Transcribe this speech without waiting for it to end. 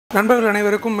நண்பர்கள்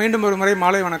அனைவருக்கும் மீண்டும் ஒரு முறை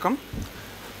மாலை வணக்கம்.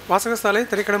 வாசகசாலை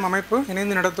திரைக்கடம் அமைப்பு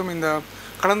இணைந்து நடத்தும் இந்த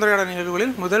கலந்துரையாடல்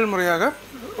நிகழ்வுகளில் முதல் முறையாக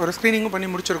ஒரு ஸ்க்ரீனிங்கும் பண்ணி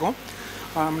முடிச்சிருக்கோம்.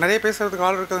 நிறைய பேசுகிறதுக்கு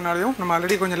ஆள் இருக்கிறதுனாலையும் நம்ம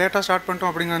ஆல்ரெடி கொஞ்சம் லேட்டாக ஸ்டார்ட்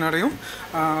பண்ணிட்டோம் அப்படிங்கிறதுனாலையும்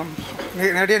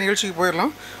நிறைய நிகழ்ச்சிக்கு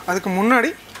போயிடலாம். அதுக்கு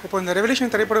முன்னாடி இப்போ இந்த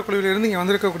ரெவல்யூஷன் திரைப்பட குழுவிலிருந்து இங்கே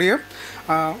வந்திருக்கக்கூடிய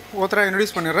ஒருத்தராக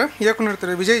இன்ட்ரடியூஸ் பண்ணிடுறேன். இயக்குனர்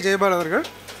திரு விஜய் ஜெயபால் அவர்கள்,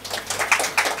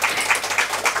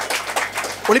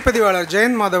 ஒளிப்பதிவாளர்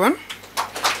ஜெயந்த் மாதவன்,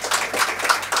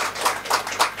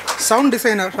 சவுண்ட்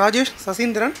டிசைனர் ராஜேஷ்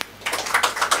சசீந்திரன்,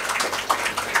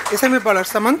 இசையமைப்பாளர்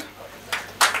சமந்த்,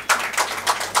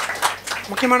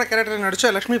 முக்கியமான கேரக்டரில்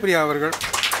நடித்த லக்ஷ்மி பிரியா அவர்கள்.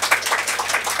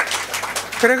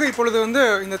 பிறகு இப்பொழுது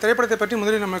இந்த திரைப்படத்தை பற்றி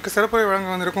முதலில் நமக்கு சிறப்புரை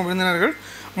வழங்க வந்திருக்கும் விருந்தினர்கள்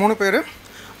 3 பேர்.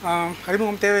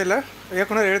 அறிமுகம் தேவையில்லை.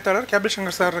 இயக்குனர், எழுத்தாளர் கேபிள்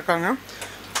சங்கர் சார் இருக்காங்க,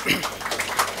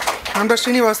 நண்பர்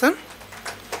ஸ்ரீனிவாசன்,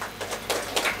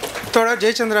 தோழர்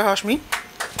ஜெயச்சந்திர ஹாஷ்மி.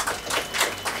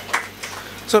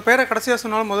 ஸோ பேரை கடைசியாக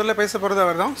சொன்னாலும் முதல்ல பேச போகிறது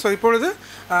அவர் தான். ஸோ இப்பொழுது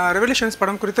ரெவல்யூஷன்ஸ்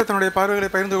படம் குறித்து தன்னுடைய பார்வைகளை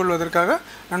பகிர்ந்து கொள்வதற்காக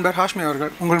நண்பர் ஹாஷ்மி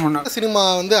அவர்கள் உங்கள் முன்னாள். சினிமா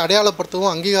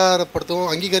அடையாளப்படுத்தவும்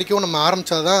அங்கீகரிக்கவும் நம்ம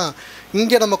ஆரம்பித்தாதான்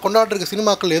இங்கே நம்ம கொண்டாடுற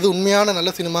சினிமாக்கள் எது உண்மையான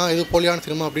நல்ல சினிமா, எது போலியான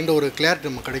சினிமா அப்படின்ற ஒரு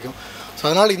கிளாரிட்டி நமக்கு கிடைக்கும். ஸோ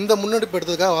அதனால் இந்த முன்னெடுப்பு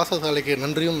எடுத்ததுக்காக வாசகசாலைக்கு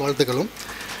நன்றியும் வாழ்த்துக்களும்.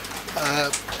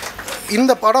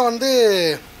 இந்த படம்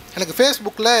எனக்கு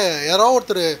ஃபேஸ்புக்கில் யாரோ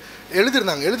ஒருத்தர்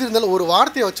எழுதியிருந்தாலும் ஒரு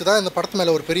வார்த்தையை வச்சு தான் இந்த படத்து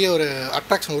மேலே ஒரு பெரிய ஒரு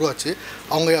அட்ராக்ஷன் உருவாச்சு.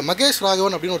 அவங்க மகேஷ்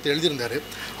ராகவன் அப்படின்னு ஒருத்தர் எழுதியிருந்தார்.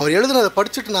 அவர் எழுதினதை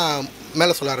படிச்சுட்டு நான்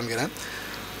மேலே சொல்ல ஆரம்பிக்கிறேன்.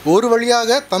 ஒரு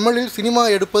வழியாக தமிழில் சினிமா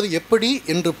எடுப்பது எப்படி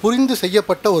என்று புரிந்து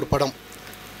செய்யப்பட்ட ஒரு படம்.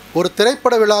 ஒரு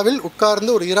திரைப்பட விழாவில்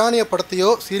உட்கார்ந்து ஒரு ஈரானிய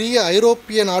படத்தையோ சிறிய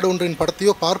ஐரோப்பிய நாடு ஒன்றின்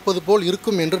படத்தையோ பார்ப்பது போல்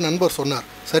இருக்கும் என்று நண்பர் சொன்னார்.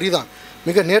 சரிதான்,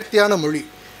 மிக நேர்த்தியான மொழி.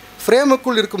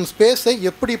 ஃப்ரேமுக்குள் இருக்கும் ஸ்பேஸை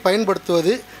எப்படி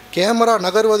பயன்படுத்துவது, கேமரா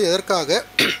நகர்வது எதற்காக,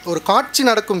 ஒரு காட்சி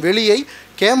நடக்கும் வெளியை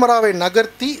கேமராவை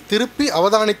நகர்த்தி திருப்பி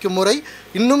அவதானிக்கும் முறை,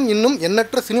 இன்னும்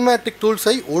எண்ணற்ற சினிமேட்டிக்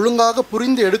டூல்ஸை ஒழுங்காக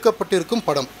புரிந்து எடுக்கப்பட்டிருக்கும்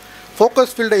படம்.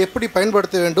 ஃபோக்கஸ் ஃபீல்டை எப்படி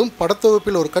பயன்படுத்த வேண்டும்,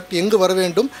 படத்தொகுப்பில் ஒரு கட் எங்கு வர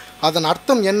வேண்டும், அதன்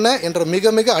அர்த்தம் என்ன என்ற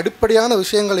மிக மிக அடிப்படையான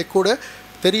விஷயங்களை கூட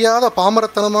தெரியாத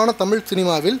பாமரத்தனமான தமிழ்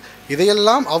சினிமாவில்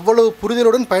இதையெல்லாம் அவ்வளவு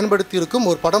புரிதலுடன் பயன்படுத்தியிருக்கும்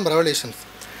ஒரு படம் ரெவல்யூஷன்ஸ்.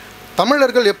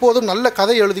 தமிழர்கள் எப்போதும் நல்ல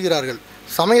கதை எழுதுகிறார்கள்,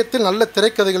 சமயத்தில் நல்ல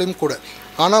திரைக்கதைகளையும் கூட.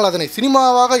 ஆனால் அதனை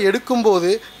சினிமாவாக எடுக்கும்போது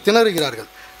திணறுகிறார்கள்.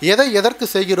 எதற்கு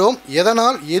செய்கிறோம்,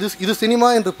 எதனால் இது சினிமா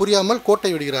என்று புரியாமல்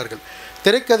கோட்டை விடுகிறார்கள்.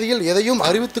 திரைக்கதையில் எதையும்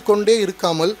அறிவித்து கொண்டே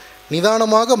இருக்காமல்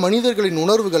நிதானமாக மனிதர்களின்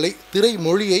உணர்வுகளை, திரை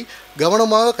மொழியை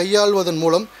கவனமாக கையாள்வதன்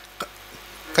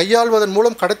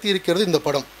மூலம் கடத்தியிருக்கிறது இந்த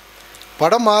படம்.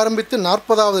 படம் ஆரம்பித்து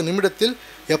 40வது நிமிடத்தில்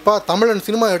எப்பா தமிழன்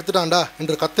சினிமா எடுத்துட்டான்டா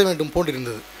என்று கத்த வேண்டும்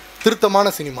போன்றிருந்தது. திருத்தமான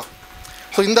சினிமா.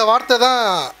 ஸோ இந்த வார்த்தை தான்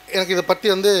எனக்கு இதை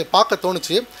பற்றி பார்க்க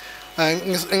தோணுச்சு.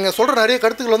 இங்கே சொல்கிற நிறைய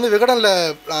கருத்துக்கள் விகடனில்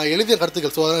எழுதிய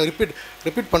கருத்துக்கள். ஸோ அதை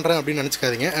ரிப்பீட் பண்ணுறேன் அப்படின்னு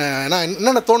நினச்சிக்காதீங்க. ஏன்னா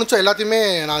என்னென்ன தோணுச்சோ எல்லாத்தையுமே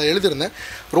நான் எழுதியிருந்தேன்.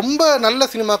 ரொம்ப நல்ல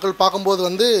சினிமாக்கள்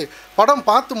பார்க்கும்போது படம்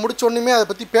பார்த்து முடிச்சோன்னுமே அதை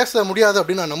பற்றி பேச முடியாது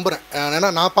அப்படின்னு நான் நம்புகிறேன். ஏன்னா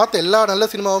நான் பார்த்த எல்லா நல்ல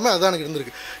சினிமாவுமே அதுதான் எனக்கு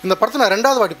இருந்திருக்கு. இந்த படத்தை நான்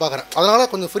 2வது வாட்டி பார்க்குறேன்.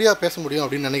 அதனால் கொஞ்சம் ஃப்ரீயாக பேச முடியும்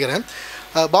அப்படின்னு நினைக்கிறேன்.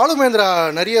 பாலுமேந்திரா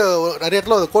நிறைய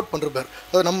இடத்துல அதை கோட் பண்ணிருப்பார்.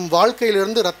 அது நம்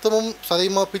வாழ்க்கையிலிருந்து ரத்தமும்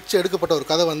சதையுமா பிச்சு எடுக்கப்பட்ட ஒரு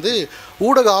கதை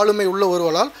ஊடக ஆளுமை உள்ள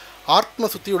ஒருவரால் ஆத்ம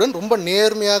சுத்தியுடன் ரொம்ப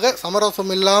நேர்மையாக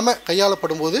சமரசம் இல்லாமல்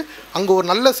கையாளப்படும் போது அங்கே ஒரு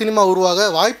நல்ல சினிமா உருவாக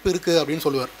வாய்ப்பு இருக்குது அப்படின்னு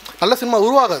சொல்லுவார். நல்ல சினிமா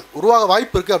உருவாக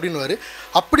வாய்ப்பு இருக்குது அப்படின்னுவார்.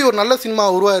 அப்படி ஒரு நல்ல சினிமா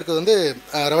உருவாகிருக்கிறது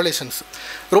ரெவல்யூஷன்ஸ்.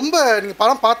 ரொம்ப நீங்கள்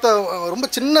படம் பார்த்த ரொம்ப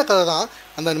சின்ன கதை தான்.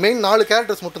 அந்த மெயின் 4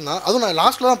 கேரக்டர்ஸ் மட்டும்தான். அதுவும் நான்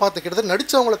லாஸ்ட்டில் தான் பார்த்தேன். கிட்டத்தட்ட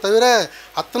நடித்தவங்கள தவிர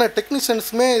அத்தனை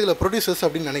டெக்னீஷியன்ஸுமே இதில் ப்ரொடியூசர்ஸ்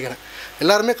அப்படின்னு நினைக்கிறேன்.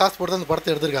 எல்லாருமே காசு போட்டு அந்த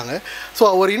படத்தை எடுத்திருக்காங்க. ஸோ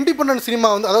ஒரு இண்டிபெண்டன்ட் சினிமா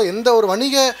அதாவது எந்த ஒரு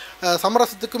வணிக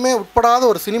சமரசத்துக்குமே உட்படாத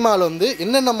ஒரு சினிமாவில்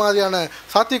என்னென்ன மாதிரியான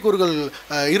சாத்தியக்கூறுகள்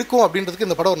இருக்கும் அப்படின்றதுக்கு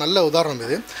இந்த படம் ஒரு நல்ல உதாரணம்.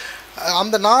 இது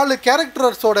அந்த 4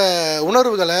 கேரக்டர்ஸோட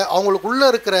உணர்வுகளை, அவங்களுக்குள்ளே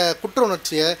இருக்கிற குற்ற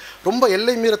உணர்ச்சியை, ரொம்ப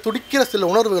எல்லை மீற துடிக்கிற சில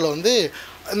உணர்வுகளை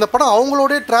இந்த படம்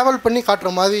அவங்களோடே ட்ராவல் பண்ணி காட்டுற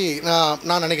மாதிரி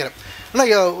நான் நினைக்கிறேன். ஏன்னா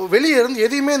வெளியே இருந்து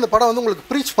எதையுமே இந்த படம் உங்களுக்கு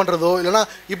ப்ரீச் பண்ணுறதோ இல்லைனா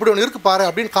இப்படி ஒன்று இருக்குது பாரு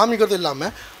அப்படின்னு காமிக்கிறதும்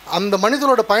இல்லாமல் அந்த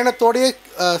மனிதனோட பயணத்தோடையே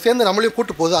சேர்ந்து நம்மளையும்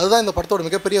கூட்டு போகுது. அதுதான் இந்த படத்தோட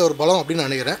மிகப்பெரிய ஒரு பலம் அப்படின்னு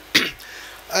நினைக்கிறேன்.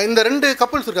 இந்த 2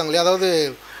 கப்புள்ஸ் இருக்காங்க இல்லையா, அதாவது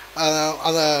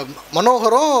அந்த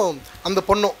மனோகரும் அந்த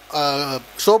பொண்ணும்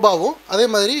ஷோபாவும், அதே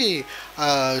மாதிரி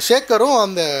ஷேக்கரும்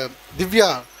அந்த திவ்யா,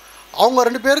 அவங்க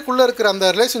 2 பேருக்குள்ளே இருக்கிற அந்த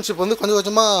ரிலேஷன்ஷிப் கொஞ்சம்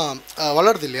கொஞ்சமாக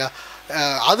வளருது இல்லையா.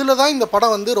 அதில் தான் இந்த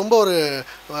படம் ரொம்ப ஒரு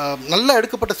நல்லா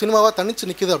எடுக்கப்பட்ட சினிமாவாக தனித்து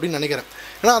நிற்கிது அப்படின்னு நினைக்கிறேன்.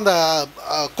 ஏன்னா அந்த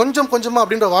கொஞ்சமாக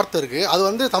அப்படின்ற வார்த்தை இருக்குது.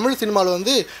 அது தமிழ் சினிமாவில்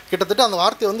கிட்டத்தட்ட அந்த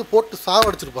வார்த்தையை போட்டு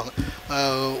சாவடிச்சிருப்பாங்க.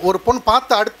 ஒரு பொண்ணு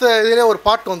பார்த்த அடுத்த இதிலே ஒரு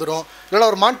பாட்டு வந்துடும்,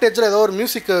 இல்லைனா ஒரு மாண்டேஜில் ஏதோ ஒரு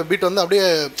மியூசிக் பீட் வந்து அப்படியே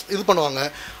இது பண்ணுவாங்க.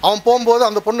 அவன் போகும்போது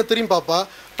அந்த பொண்ணு திரும்பி பார்ப்பா,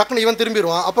 டக்குன்னு இவன்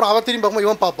திரும்பிடுவான், அப்புறம் அவன் திரும்பி பார்க்கும்போது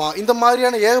இவன் பார்ப்பான். இந்த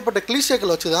மாதிரியான ஏகப்பட்ட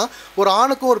கிளீஷேக்கள் வச்சு தான் ஒரு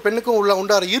ஆணுக்கும் ஒரு பெண்ணுக்கும்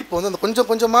உண்டாகிற ஈர்ப்பு வந்து அந்த கொஞ்சம்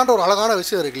கொஞ்சமான ஒரு அழகான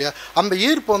விஷயம் இருக்கு இல்லையா, அந்த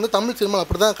ஈர்ப்பு வந்து தமிழ் சினிமாவில்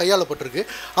அப்படி தான் கையாளப்பட்டிருக்கு.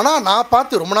 ஆனால் நான்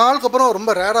பார்த்து ரொம்ப நாளுக்கு அப்புறம்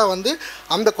ரொம்ப ரேராக வந்து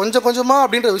அந்த கொஞ்சம் கொஞ்சமாக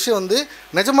அப்படின்ற விஷயம் வந்து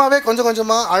நிஜமாகவே கொஞ்சம்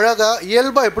கொஞ்சமாக அழகாக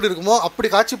இயல்பாக எப்படி இருக்குமோ அப்படி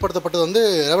காட்சிப்படுத்தப்பட்டது வந்து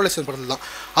ரெவல்யூஷன் படத்தில் தான்.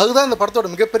 அதுதான் இந்த படத்தோட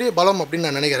மிகப்பெரிய பலம் அப்படின்னு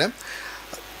நான் நினைக்கிறேன்.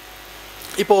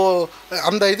 இப்போது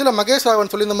அந்த இதில் மகேஷ் ராகவன்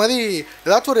சொல்லியிருந்த மாதிரி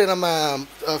ஏதாச்சும் ஒரு நம்ம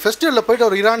ஃபெஸ்டிவலில் போய்ட்டு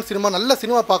ஒரு ஈரான் சினிமா நல்ல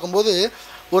சினிமா பார்க்கும்போது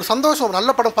ஒரு சந்தோஷம், ஒரு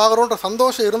நல்ல படம் பார்க்குறோன்ற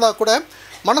சந்தோஷம் இருந்தால் கூட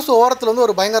மனசு ஓரத்தில் வந்து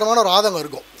ஒரு பயங்கரமான ஒரு ஆதங்கம்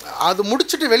இருக்கும். அது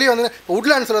முடிச்சுட்டு வெளியே வந்து இப்போ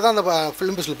உட்லாண்ட்ஸில் தான் அந்த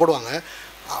ஃபிலிம் ஃபெஸ்டிவல் போடுவாங்க.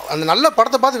 அந்த நல்ல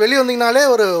படத்தை பார்த்து வெளியே வந்தீங்கனாலே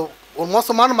ஒரு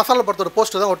மோசமான மசாலா படத்தோட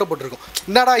போஸ்டர் தான் ஒட்டப்பட்டிருக்கும்.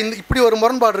 என்னடா இப்படி ஒரு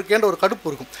முரண்பாடு இருக்கேன்ற ஒரு கடுப்பு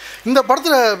இருக்கும். இந்த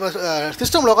படத்தில்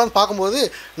சிஸ்டமில் உட்காந்து பார்க்கும்போது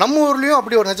நம்ம ஊர்லேயும்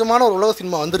அப்படி ஒரு நிஜமான ஒரு உலக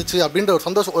சினிமா வந்துருச்சு அப்படின்ற ஒரு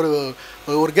சந்தோஷம்,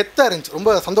 ஒரு கெத்தாக இருந்துச்சு,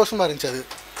 ரொம்ப சந்தோஷமாக இருந்துச்சு. அது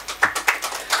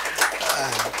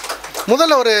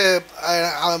முதல்ல ஒரு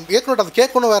இயக்குனர் அது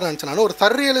கேட்கணும் வேறு நினச்சேன். நான் ஒரு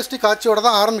சர்ரியலிஸ்டிக் காட்சியோடு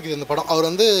தான் ஆரம்பிக்குது இந்த படம். அவர்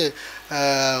வந்து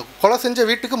கொலை செஞ்ச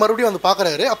வீட்டுக்கு மறுபடியும் வந்து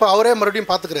பார்க்குறாரு, அப்போ அவரே மறுபடியும்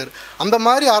பார்த்துக்கிறாரு. அந்த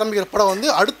மாதிரி ஆரம்பிக்கிற படம் வந்து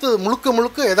அடுத்து முழுக்க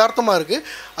முழுக்க யதார்த்தமாக இருக்குது.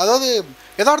 அதாவது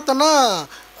யதார்த்தம்னா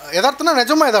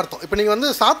நிஜமாக யதார்த்தம். இப்போ நீங்கள் வந்து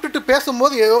சாப்பிட்டுட்டு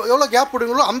பேசும்போது எவ்வளோ கேப்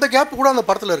விடுவீங்களோ அந்த கேப்பு கூட அந்த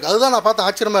படத்தில் இருக்குது. அதுதான் நான் பார்த்து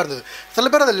ஆச்சரியமாக இருந்தது. சில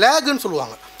பேர் அதை லேகுன்னு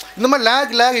சொல்லுவாங்க. இந்த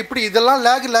மாதிரி லேக் இப்படி இதெல்லாம்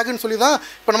லேகுன்னு சொல்லி தான்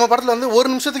இப்போ நம்ம படத்தில் வந்து ஒரு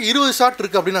நிமிஷத்துக்கு 20 ஷாட்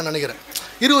இருக்குது அப்படின்னு நான் நினைக்கிறேன்.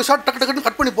 20 ஷாட் டக்குன்னு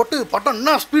கட் பண்ணி போட்டு படம்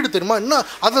என்ன ஸ்பீடு தெரியுமா, என்ன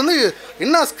அது வந்து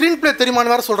என்ன ஸ்க்ரீன் ப்ளே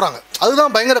தெரியுமான்னு வேறு சொல்கிறாங்க.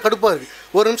 அதுதான் பயங்கர கடுப்பாக இருக்குது.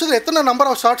 ஒரு நிமிஷத்தில் எத்தனை நம்பர்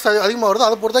ஆஃப் ஷார்ட்ஸ் அதிகமாக வருதோ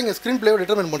அதை பொறுத்து தான் இங்கே ஸ்க்ரீன் ப்ளேவை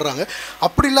டிட்டர்மைன் பண்ணுறாங்க.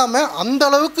 அப்படி இல்லாமல் அந்த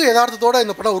அளவுக்கு யதார்த்தத்தோடு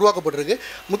இந்த படம் உருவாக்கப்பட்டிருக்கு.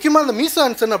 முக்கியமாக இந்த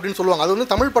மீசான்சன் அப்படின்னு சொல்லுவாங்க. அது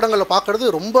வந்து தமிழ் படங்களில்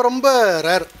பார்க்குறது ரொம்ப ரொம்ப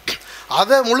ரேர்.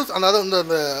 அதை அதாவது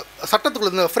இந்த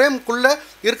சட்டத்துக்குள்ளே இந்த ஃப்ரேம்குள்ளே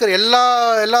இருக்கிற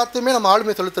எல்லாத்தையுமே நம்ம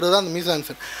ஆளுமை செலுத்துறது தான் அந்த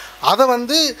மீசான்சன். அதை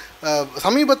வந்து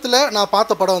சமீபத்தில் நான்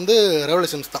பார்த்த படம் வந்து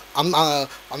ரெவல்யூஷன்ஸ் தான்.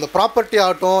 அந்த ப்ராப்பர்ட்டி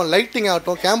ஆகட்டும், லைட்டிங்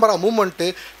ஆகட்டும், கேமரா மூவ்மெண்ட்டு,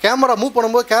 கேமரா மூவ்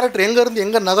பண்ணும்போது கேரக்டர் எங்கேருந்து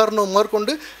எங்கே நகரணும்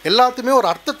முதற்கொண்டு எல்லாத்தையுமே ஒரு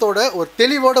அர்த்தத்தோட ஒரு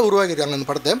தெளிவோடு உருவாக்கியிருக்காங்க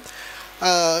அந்த படத்தை.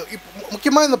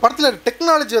 முக்கியமாக இந்த படத்தில்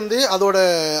டெக்னாலஜி வந்து அதோட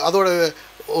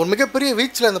ஒரு மிகப்பெரிய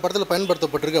வீச்சில் இந்த படத்தில்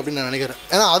பயன்படுத்தப்பட்டிருக்கு அப்படின்னு நான் நினைக்கிறேன்.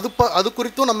 ஏன்னா அது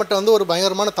குறித்தும் நம்மகிட்ட வந்து ஒரு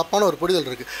பயங்கரமான தப்பான ஒரு புரிதல்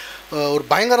இருக்குது. ஒரு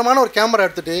பயங்கரமான ஒரு கேமரா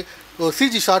எடுத்துகிட்டு ஒரு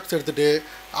சிஜி ஷார்ட்ஸ் எடுத்துகிட்டு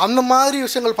அந்த மாதிரி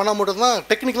விஷயங்கள் பண்ண மட்டும்தான்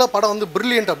டெக்னிக்கலாக படம் வந்து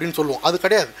பிரில்லியன்ட் அப்படின்னு சொல்லுவோம். அது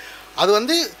கிடையாது. அது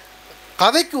வந்து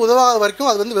கதைக்கு உதவாத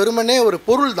வரைக்கும் அது வந்து வெறுமனே ஒரு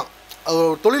பொருள் தான்,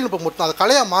 ஒரு தொழில்நுட்பம் மட்டும். அது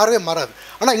கலையாக மாறவே மாறாது.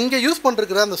 ஆனால் இங்கே யூஸ்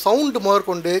பண்ணிருக்கிற அந்த சவுண்டு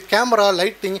முதற்கொண்டு கேமரா,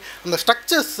 லைட்டிங், அந்த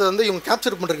ஸ்ட்ரக்சர்ஸ் வந்து இவங்க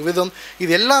கேப்சர் பண்ணுற விதம்,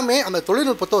 இது எல்லாமே அந்த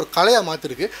தொழில்நுட்பத்தை ஒரு கலையாக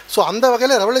மாற்றிருக்கு. ஸோ அந்த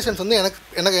வகையில் ரெவல்யூஷன்ஸ் வந்து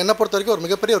என்னை பொறுத்த வரைக்கும் ஒரு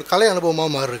மிகப்பெரிய ஒரு கலை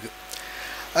அனுபவமாக மாறிருக்கு.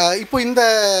 இப்போ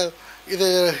இது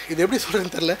எப்படி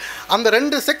சொல்கிறதுன்னு தெரில. அந்த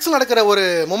 2 செக்ஸ் நடக்கிற ஒரு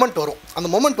மொமெண்ட் வரும். அந்த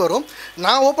மொமெண்ட் வரும்.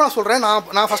 நான் ஓப்பனாக சொல்கிறேன்,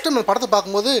 நான் ஃபஸ்ட் டைம் படத்தை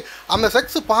பார்க்கும்போது அந்த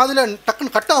செக்ஸ் பாதியில்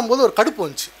டக்குன்னு கட் ஆகும்போது ஒரு கடுப்பு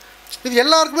வந்துச்சு. இது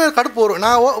எல்லாருக்குமே கடுப்பு வரும்.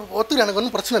 நான் ஒத்துக்கிறேன், எனக்கு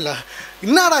ஒன்றும் பிரச்சனை இல்லை.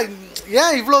 என்னடா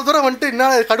ஏன் இவ்வளோ தூரம் வந்துட்டு என்ன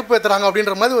கடுப்பு ஏற்றுறாங்க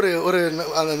அப்படின்ற மாதிரி ஒரு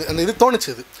அந்த இது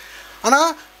தோணுச்சு. ஆனால்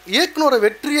இயக்குனரோட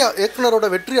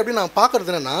வெற்றி அப்படின்னு நான்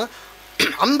பார்க்குறது என்னென்னா,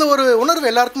 அந்த ஒரு உணர்வு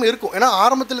எல்லாருக்குமே இருக்கும். ஏன்னா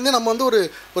ஆரம்பத்துலேருந்தே நம்ம வந்து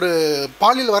ஒரு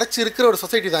பாலியல் வறட்சி இருக்கிற ஒரு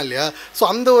சொசைட்டி தான் இல்லையா. ஸோ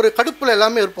அந்த ஒரு கடுப்பில்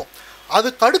எல்லாமே இருப்போம்.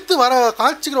 அதுக்கு அடுத்து வர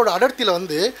காட்சிகளோட அடர்த்தியில்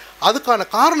வந்து அதுக்கான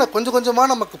காரணம் கொஞ்சம்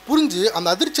கொஞ்சமாக நமக்கு புரிஞ்சு அந்த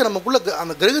அதிர்ச்சியை நமக்குள்ளே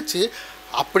அந்த கிரகிச்சு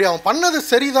அப்படி அவன் பண்ணது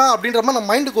சரிதான் அப்படின்ற மாதிரி நம்ம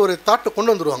மைண்டுக்கு ஒரு தாட்டை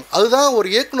கொண்டு வந்துடுவாங்க. அதுதான் ஒரு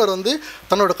இயக்குனர் வந்து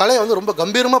தன்னோட கலையை வந்து ரொம்ப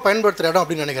கம்பீரமாக பயன்படுத்துகிற இடம்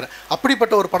அப்படின்னு நினைக்கிறேன்.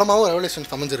 அப்படிப்பட்ட ஒரு படமாகவும்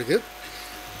ரெவல்யூஷன்ஸ் அமைஞ்சிருக்கு.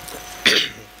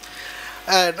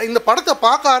 இந்த படத்தை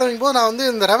பார்க்க ஆரம்பிக்கும் போது நான் வந்து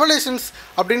இந்த ரெவல்யூஷன்ஸ்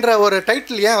அப்படின்ற ஒரு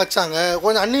டைட்டில் ஏன் வச்சாங்க,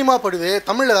 கொஞ்சம் அந்நியமாக படுது,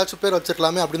 தமிழில் ஏதாச்சும் பேர்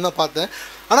வச்சுருக்கலாமே அப்படின்னு தான் பார்த்தேன்.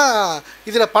 ஆனால்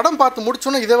இதில் படம் பார்த்து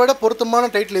முடிச்சோன்னா இதை விட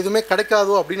பொருத்தமான டைட்டில் எதுவுமே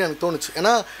கிடைக்காதோ அப்படின்னு எனக்கு தோணுச்சு.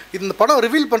 ஏன்னா இந்த படம்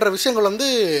ரிவீல் பண்ணுற விஷயங்கள் வந்து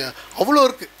அவ்வளோ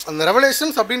இருக்குது. அந்த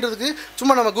ரெவல்யூஷன்ஸ் அப்படின்றதுக்கு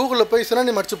சும்மா நம்ம கூகுளில் போய்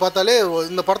சினானிம் அடித்து பார்த்தாலே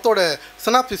இந்த படத்தோட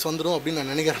சினாப்சிஸ் வந்துடும் அப்படின்னு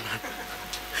நான் நினைக்கிறேன்.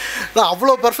 நான்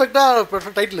அவ்வளோ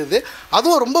பெர்ஃபெக்ட் டைட்டில் இது.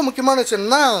 அதுவும் ரொம்ப முக்கியமான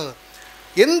விஷயம்னா,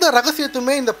 எந்த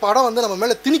ரகசியத்துமே இந்த படம் வந்து நம்ம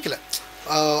மேலே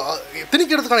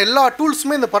திணிக்கிறதுக்கான எல்லா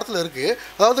டூல்ஸுமே இந்த படத்தில் இருக்குது.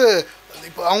 அதாவது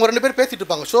இப்போ அவங்க 2 பேர் பேசிகிட்டு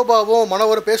இருப்பாங்க, ஷோபாவும்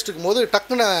மனோவரும் பேசிட்டு இருக்கும்போது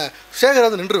டக்குன்னு சேகர்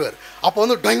வந்து நின்றுவார். அப்போ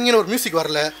வந்து டங்கின்னு ஒரு மியூசிக்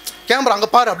வரல, கேமரா அங்கே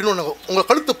பாரு அப்படின்னு ஒன்று உங்களை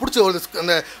கழுத்தை பிடிச்சி ஒரு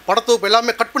அந்த படத்தை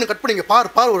எல்லாமே கட் பண்ணி இங்கே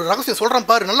பாரு ஒரு ரகசியம் சொல்கிறேன்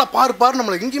பாரு, நல்லா பாரு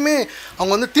நம்மளை எங்கேயுமே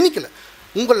அவங்க வந்து திணிக்கலை.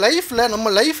 உங்கள் லைஃப்பில்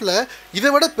நம்ம லைஃப்பில் இதை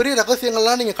விட பெரிய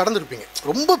ரகசியங்கள்லாம் நீங்கள் கடந்துருப்பீங்க.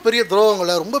 ரொம்ப பெரிய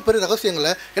துரோகங்களை, ரொம்ப பெரிய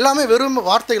ரகசியங்களை எல்லாமே வெறும்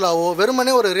வார்த்தைகளாவோ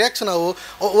வெறுமனே ஒரு ரியாக்ஷனாவோ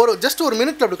ஒரு ஜஸ்ட் ஒரு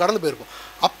மினிட்ல அப்படி கடந்து போயிருப்போம்.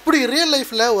 அப்படி ரியல்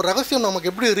லைஃப்பில் ஒரு ரகசியம் நமக்கு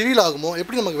எப்படி ரிவீல் ஆகுமோ,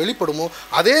 எப்படி நமக்கு வெளிப்படுமோ,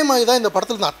 அதே மாதிரி தான் இந்த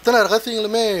படத்தில் இருந்த அத்தனை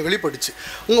ரகசியங்களுமே வெளிப்படுச்சு.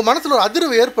 உங்கள் மனசில் ஒரு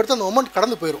அதிர்வு ஏற்படுத்தி அந்த மொமெண்ட்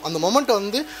கடந்து போயிடும். அந்த மொமெண்ட்டை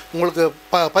வந்து உங்களுக்கு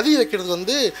பதிய வைக்கிறதுக்கு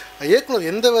வந்து இயக்குனர்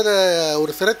எந்தவித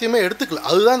ஒரு சிரத்தையுமே எடுத்துக்கல.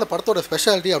 அதுதான் இந்த படத்தோட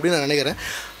ஸ்பெஷாலிட்டி அப்படின்னு நான் நினைக்கிறேன்.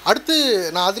 அடுத்து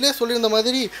நான் அதிலே சொல்லியிருந்த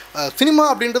மாதிரி சினிமா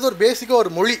அப்படின்றது ஒரு பேசிக்காக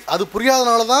ஒரு மொழி. அது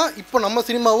புரியாதனால தான் இப்போ நம்ம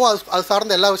சினிமாவும் அது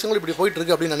சார்ந்த எல்லா விஷயங்களும் இப்படி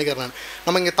போயிட்டுருக்கு அப்படின்னு நினைக்கிறேன் நான்.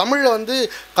 நம்ம இங்கே தமிழில் வந்து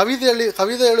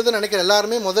கவிதை எழுத நினைக்கிற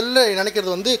எல்லாருமே முதல்ல நினைக்கிறது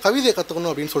வந்து கவிதையை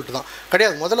கற்றுக்கணும் அப்படின்னு சொல்லிட்டு தான்.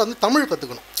 கிடையாது, முதல்ல வந்து தமிழ்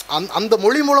கற்றுக்கணும். அந்த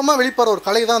மொழி மூலமாக வெளிப்படுற ஒரு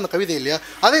கலை தான் அந்த கவிதை இல்லையா?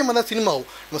 அதே மாதிரி தான் சினிமாவும்.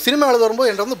 நம்ம சினிமா எழுத வரும்போது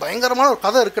என்கிட்ட வந்து பயங்கரமான ஒரு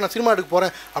கதை இருக்குது, நான் சினிமா எடுக்க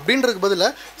போகிறேன் அப்படின்றதுக்கு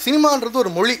பதிலாக சினிமான்றது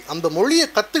ஒரு மொழி. அந்த மொழியை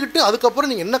கற்றுக்கிட்டு அதுக்கப்புறம்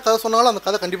நீங்கள் என்ன கதை சொன்னாலும் அந்த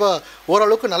கதை கண்டிப்பாக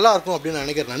ஓரளவுக்கு நல்லா இருக்கும் அப்படின்னு நான்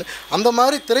நினைக்கிறேன் நான். அந்த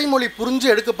மாதிரி திரைமொழி புரிஞ்சு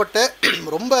எடுக்கப்பட்ட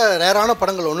ரொம்ப ரேரான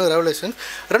படங்கள் ஒன்று ரெவலேஷன்.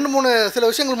 2-3 சில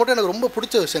விஷயங்கள் மட்டும் எனக்கு ரொம்ப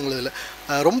பிடிச்ச விஷயங்கள்.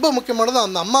 இதில் ரொம்ப முக்கியமானது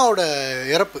அந்த அம்மாவோட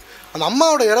இறப்பு. அந்த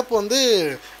அம்மாவோட இறப்பு வந்து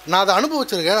நான் அதை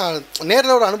அனுபவிச்சிருக்கேன். நான்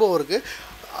நேரில் ஒரு அனுபவம் இருக்குது.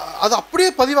 அது அப்படியே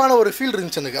பதிவான ஒரு ஃபீல்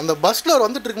இருந்துச்சு எனக்கு. அந்த பஸ்ஸில் அவர்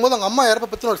வந்துட்டு இருக்கும்போது அவங்க அம்மா இறப்பை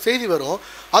பற்றின ஒரு செய்தி வரும்.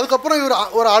 அதுக்கப்புறம் இவர்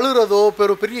ஒரு அழுகிறதோ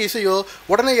பெரிய இசையோ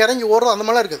உடனே இறங்கி ஓடுறதோ அந்த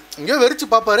மாதிரிலாம் இருக்குது. எங்கேயோ வெறிச்சு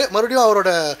பார்ப்பாரு, மறுபடியும் அவரோட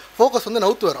ஃபோக்கஸ் வந்து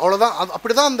நவுத்துவார். அவ்வளோதான்.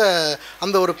 அப்படி தான்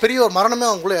அந்த ஒரு பெரிய ஒரு மரணமே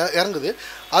அவங்களுக்குள்ளே இறங்குது.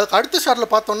 அதுக்கு அடுத்த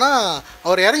ஷாட்டில் பார்த்தோன்னா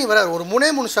அவர் இறங்கி வராரு. ஒரு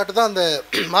 3 ஷாட்டு தான் அந்த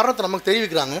மரணத்தை நமக்கு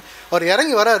தெரிவிக்கிறாங்க. அவர்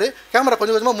இறங்கி வராரு, கேமரா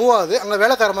கொஞ்சம் கொஞ்சமாக மூவ் ஆகுது. அங்கே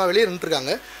வேலைக்காரமாக வெளியே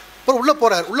நின்றுருக்காங்க. அப்புறம் உள்ளே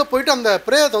போகிறார். உள்ளே போயிட்டு அந்த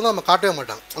பிரேயத்தை வந்து நம்ம காட்டவே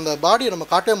மாட்டாங்க, அந்த பாடியை நம்ம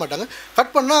காட்டவே மாட்டாங்க.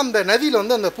 கட் பண்ணால் அந்த நதியில்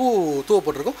வந்து அந்த பூ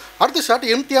தூவப்பட்டிருக்கும். அடுத்த ஷாட்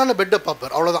எம்டியான பெட்டை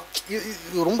பார்ப்பார். அவ்வளோதான்.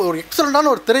 இது ரொம்ப ஒரு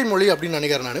எக்ஸலண்ட்டான ஒரு திரைமொழி அப்படின்னு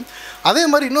நினைக்கிறேன் நான். அதே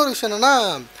மாதிரி இன்னொரு விஷயம் என்னென்னா,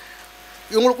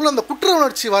 இவங்களுக்குள்ள அந்த குற்ற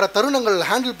உணர்ச்சி வர தருணங்கள்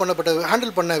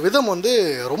ஹேண்டில் பண்ண விதம் வந்து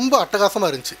ரொம்ப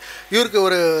அட்டகாசமாக இருந்துச்சு. இவருக்கு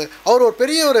அவர் ஒரு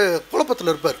பெரிய ஒரு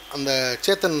குழப்பத்தில் இருப்பார். அந்த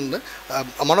சேத்தன்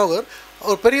மனோகர்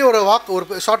ஒரு பெரிய ஒரு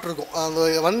ஷாட் இருக்கும். அந்த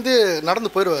வந்து நடந்து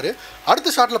போயிடுவார்.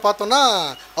 அடுத்த ஷாட்டில் பார்த்தோன்னா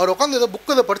அவர் உட்காந்து ஏதோ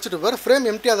புக்கு இதை படிச்சுட்டு இருப்பார். ஃப்ரேம்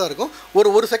எம்டியாக தான் இருக்கும்.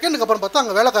 ஒரு செகண்டுக்கு அப்புறம் பார்த்தா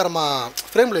அங்கே வேலைக்காரமாக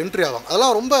ஃப்ரேமில் என்ட்ரி ஆவாங்க.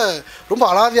 அதெல்லாம் ரொம்ப ரொம்ப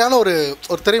அலாதியான ஒரு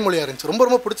திரைமொழியாக இருந்துச்சு. ரொம்ப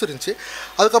ரொம்ப பிடிச்சிருந்துச்சி.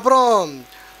 அதுக்கப்புறம்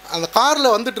அந்த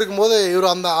காரில் வந்துட்டு இருக்கும்போது இவர்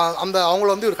அந்த அவங்கள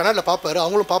வந்து இவர் கண்ணாடியில் பார்ப்பார்,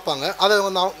 அவங்களும் பார்ப்பாங்க. அதை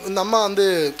வந்து இந்த அம்மா வந்து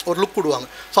ஒரு லுக் விடுவாங்க.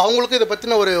 ஸோ அவங்களுக்கும் இதை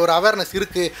பற்றின ஒரு அவேர்னஸ்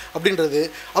இருக்குது அப்படின்றது.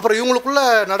 அப்புறம் இவங்களுக்குள்ளே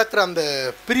நடக்கிற அந்த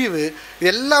பிரிவு,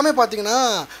 இது எல்லாமே பார்த்திங்கன்னா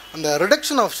அந்த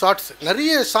ரிடக்ஷன் ஆஃப் ஷார்ட்ஸ்.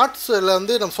 நிறைய ஷார்ட்ஸில்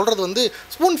வந்து நம்ம சொல்கிறது வந்து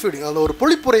ஸ்பூன் ஃபீடிங், அந்த ஒரு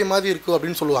பொழிப்புரை மாதிரி இருக்குது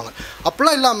அப்படின்னு சொல்லுவாங்க.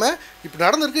 அப்படிலாம் இல்லாமல் இப்படி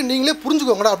நடந்திருக்கு, நீங்களே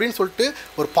புரிஞ்சுக்கோங்கடா அப்படின்னு சொல்லிட்டு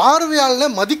ஒரு பார்வையாளனை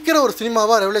மதிக்கிற ஒரு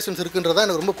சினிமாவாக ரெவலேஷன்ஸ் இருக்குன்றதான்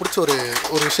எனக்கு ரொம்ப பிடிச்ச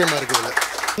ஒரு விஷயமா இருக்குது. இதில்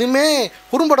இனிமேல்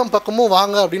குறும்படம் பக்கமும்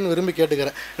வாங்க அப்படின்னு விரும்பி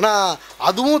கேட்டுக்கிறேன். ஏன்னா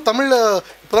அதுவும் தமிழில்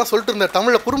இப்போ தான் சொல்லிட்டு இருந்தேன்,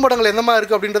 தமிழில் குறும்படங்கள் எந்த மாதிரி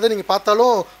இருக்குது அப்படின்றத நீங்கள்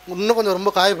பார்த்தாலும் இன்னும் கொஞ்சம்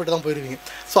ரொம்ப காயப்பட்டு தான் போயிருவீங்க.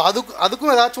 ஸோ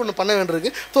அதுக்கும் ஏதாச்சும் ஒன்று பண்ண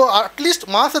வேண்டியிருக்கு. ஸோ அட்லீஸ்ட்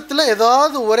மாதத்தில்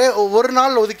ஏதாவது ஒரு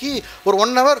நாள் ஒதுக்கி ஒரு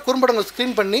 1 hour குறும்படங்கள்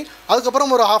ஸ்க்ரீன் பண்ணி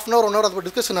அதுக்கப்புறம் ஒரு 1/2 hour 1 hour அதை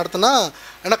டிஸ்கஷன் நடத்தினா,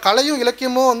 ஏன்னா கலையும்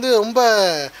இலக்கியமும் வந்து ரொம்ப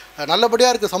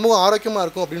நல்லபடியாக இருக்குது, சமூகம் ஆரோக்கியமாக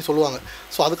இருக்கும் அப்படின்னு சொல்லுவாங்க.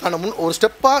 ஸோ அதுக்கான ஒரு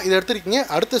ஸ்டெப்பாக இதை எடுத்துருக்கீங்க.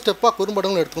 அடுத்த ஸ்டெப்பாக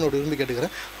குறும்படங்களும் எடுத்துக்கணும் அப்படி விரும்பி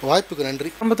கேட்டுக்கிறேன். வாய்ப்புக்கு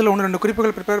நன்றி. ஆரம்பத்தில் 1-2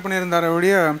 குறிப்புகள் ப்ரிப்பேர் பண்ணியிருந்தார்.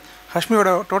 அப்படியே ஹஷ்மியோட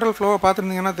டோட்டல் ஃப்ளோவை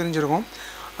பார்த்துருந்தீங்கன்னா தெரிஞ்சிருக்கும்.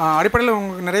 அடிப்படையில்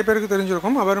உங்களுக்கு நிறைய பேருக்கு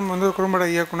தெரிஞ்சிருக்கும், அவரும் வந்து குறும்பட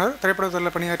இயக்குனர்,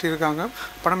 திரைப்படத்தில் பணியாற்றியிருக்காங்க,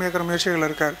 படம் இயக்குற முயற்சிகள்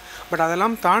இருக்கார். பட்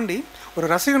அதெல்லாம் தாண்டி ஒரு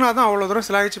ரசிகனாக தான் அவ்வளோ தூரம்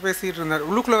சிலாகிச்சு பேசிகிட்டு இருந்தார்.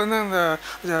 உள்ளுக்குள்ளே வந்து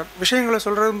அந்த விஷயங்களை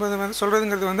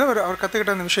சொல்கிறதுங்கிறது வந்து அவர்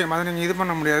கற்றுக்கிட்ட அந்த விஷயம், அதை நீங்கள் இது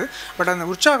பண்ண முடியாது. பட் அந்த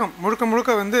உற்சாகம்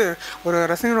முழுக்க வந்து ஒரு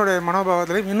ரசிகனுடைய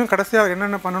மனோபாவத்திலையும் இன்னும் கடைசியாக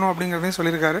என்னென்ன பண்ணணும் அப்படிங்கிறதையும்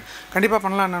சொல்லியிருக்காரு. கண்டிப்பாக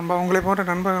பண்ணலாம் நண்பா. உங்களை போன்ற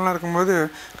நண்பர்கள்லாம் இருக்கும்போது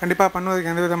கண்டிப்பாக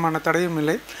பண்ணுவதற்கு எந்த விதமான தடையும்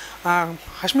இல்லை.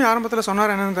 ஹஷ்மி ஆரம்பத்தில்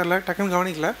சொன்னார், என்னென்னு தெரியல, டக்குன்னு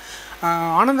கவனிக்கல.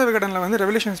 ஆனந்த விகடனில் வந்து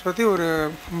ரெவல்யூஷன்ஸ் பற்றி ஒரு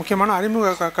முக்கியமான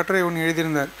அறிமுக கட்டுரை ஒன்று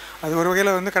எழுதியிருந்தார். அது ஒரு வகையில்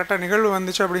வந்து கரெக்டாக நிகழ்வு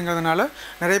வந்துச்சு அப்படிங்கிறதுனால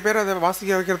நிறைய பேர் அதை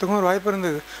வாசிக்க வைக்கிறதுக்கும் ஒரு வாய்ப்பு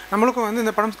இருந்தது. நம்மளுக்கும் வந்து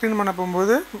இந்த படம் ஸ்க்ரீன் பண்ண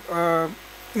போகும்போது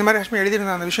இந்த மாதிரி ஹஷ்மி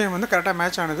எழுதியிருந்த அந்த விஷயம் வந்து கரெக்டாக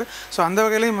மேட்ச் ஆனது. ஸோ அந்த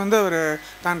வகையிலையும் வந்து அவர்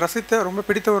தான் ரசித்த ரொம்ப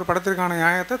பிடித்த ஒரு படத்திற்கான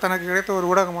நியாயத்தை தனக்கு கிடைத்த ஒரு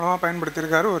ஊடகம் மூலமாக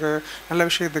பயன்படுத்தியிருக்காரு ஒரு நல்ல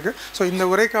விஷயத்துக்கு. ஸோ இந்த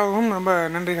உரைக்காகவும் ரொம்ப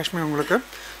நன்றி ஹஷ்மி உங்களுக்கு.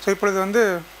 ஸோ இப்பொழுது வந்து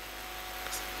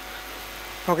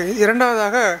ஓகே,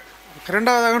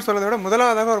 இரண்டாவதாகன்னு சொல்கிறத விட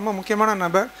முதலாவதாக ரொம்ப முக்கியமான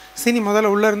நபர் சீனி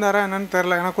முதல்ல உள்ளே இருந்தாரா என்னன்னு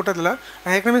தெரில. ஏன்னா கூட்டத்தில்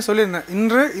நான் ஏற்கனவே சொல்லியிருந்தேன்,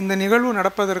 இன்று இந்த நிகழ்வு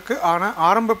நடப்பதற்கு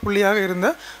ஆரம்ப புள்ளியாக இருந்த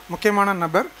முக்கியமான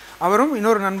நபர் அவரும்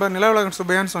இன்னொரு நண்பர் நிலவுலகன்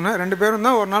சுப்பையான்னு சொன்னேன். 2 பேரும்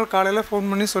தான் ஒரு நாள் காலையில் ஃபோன்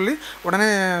பண்ணி சொல்லி உடனே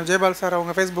ஜெயபால் சார்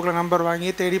அவங்க ஃபேஸ்புக்கில் நம்பர் வாங்கி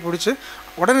தேடி பிடிச்சி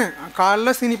உடனே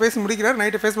காலைல சீனி பேசி முடிக்கிறார்,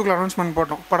 நைட்டு ஃபேஸ்புக்கில் அனௌன்ஸ்மெண்ட்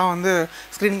போட்டோம், படம் வந்து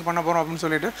ஸ்க்ரீனிங் பண்ண போகிறோம் அப்படின்னு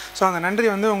சொல்லிட்டு. ஸோ அந்த நன்றி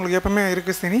வந்து உங்களுக்கு எப்பவுமே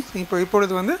இருக்குது சீனி.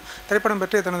 இப்பொழுது வந்து திரைப்படம்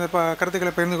பற்றி தனது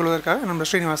கருத்துக்களை பகிர்ந்து கொள்வதற்காக நம்ம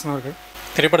ஸ்ரீனிவாசன் அவர்கள்.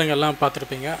 திரைப்படங்கள்லாம்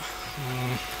பார்த்துருப்பீங்க,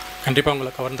 கண்டிப்பாக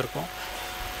உங்களை கவர்ந்துருக்கும்.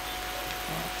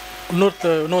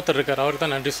 இன்னொருத்தர் இருக்கார், அவருக்கு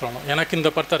தான் நன்றி சொல்லணும். எனக்கு இந்த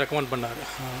படத்தை ரெக்கமெண்ட் பண்ணார்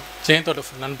ஜெயந்தோட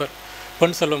நண்பர்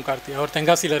பொன் செல்வம் கார்த்தி. அவர்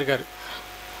தென்காசியில் இருக்கார்.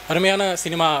 அருமையான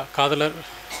சினிமா காதலர்,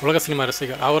 உலக சினிமா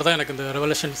ரசிகர். அவர் தான் எனக்கு இந்த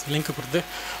ரெவலேஷன்ஸ் லிங்க் கொடுத்து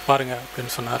பாருங்கள்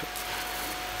அப்படின்னு சொன்னார்.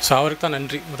 ஸோ அவருக்கு தான்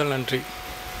நன்றி, முதல் நன்றி.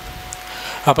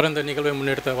 அப்புறம் இந்த நிகழ்வை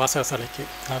முன்னெடுத்த வாசகசாலைக்கு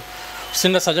நான்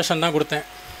சின்ன சஜஷன் தான் கொடுத்தேன்.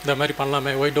 இந்த மாதிரி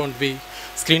பண்ணலாமே, why don't be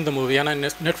screen the movie. ஏன்னா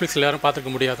நெட்ஃப்ளிக்ஸில் யாரும் பார்த்துக்க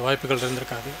முடியாது, வாய்ப்புகள்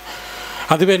இருந்திருக்காது.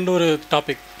 அதுவே இன்னொரு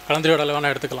டாபிக் கலந்துரையாடல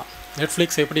வேணால் எடுத்துக்கலாம்.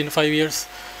 நெட்ஃப்ளிக்ஸ் எப்படி இன்னும் 5 இயர்ஸ்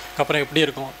அப்புறம் எப்படி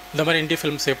இருக்கும், இந்த மாதிரி இந்திய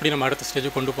ஃபிலிம்ஸ் எப்படி நம்ம அடுத்த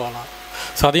ஸ்டேஜுக்கு கொண்டு போகலாம்.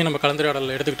 ஸோ அதையும் நம்ம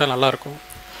கலந்துரையாடலில் எடுத்துக்கிட்டால் நல்லாயிருக்கும்.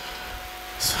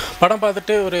 படம்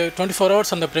பார்த்துட்டு ஒரு 24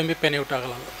 ஹவர்ஸ் அந்த பிரேமி பேனி அவுட்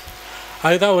ஆகலாம்.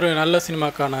 அதுதான் ஒரு நல்ல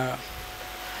சினிமாக்கான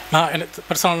நான் எனக்கு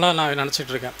பர்சனலாக நான்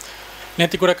நினச்சிட்ருக்கேன்.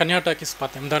 நேற்று கூட கன்யா டாக்கீஸ்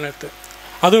பார்த்தேன், இந்த நேற்று.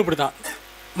 அதுவும் இப்படி தான்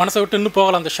மனசை விட்டு இன்னும்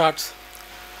போகலாம் அந்த ஷார்ட்ஸ்.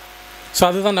 ஸோ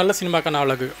அதுதான் நல்ல சினிமாக்கான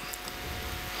அழகு.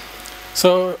 ஸோ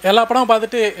எல்லா படமும்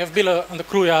பார்த்துட்டு எஃபியில் அந்த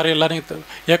க்ரூ யார், எல்லோரையும்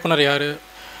இயக்குனர் யார்,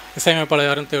 இசையமைப்பாளர்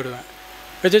யாருன்னு தேடுவேன்.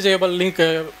 விஜய் ஜெயபால் லிங்க்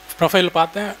ப்ரொஃபைல்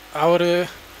பார்த்தேன். அவர்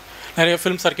நிறைய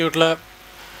ஃபிலிம் சர்க்கியூட்டில்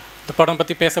இந்த படம்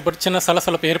பற்றி பேசப்பட்டு சின்ன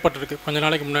சலசலப்பு ஏற்பட்டுருக்கு கொஞ்ச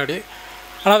நாளைக்கு முன்னாடி.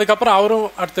 ஆனால் அதுக்கப்புறம் அவரும்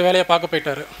அடுத்த வேலையை பார்க்க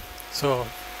போயிட்டார். So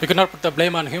we can not put the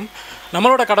blame on him.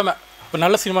 நம்மளோட கடமை ஒரு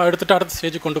நல்ல சினிமா எடுத்துகிட்டு அடுத்த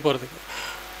ஸ்டேஜுக்கு கொண்டு போகிறதுக்கு.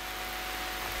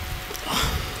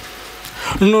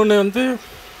 இன்னொன்று வந்து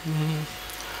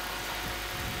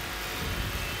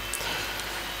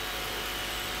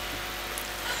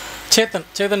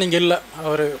சேத்தன் இங்கே இல்லை.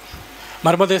 அவர்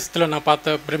மர்மதேசத்தில் நான்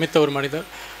பார்த்த பிரமித்த ஒரு மனிதர்.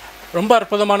 ரொம்ப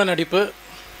அற்புதமான நடிப்பு.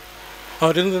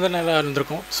 அவர் இருந்தது நல்லா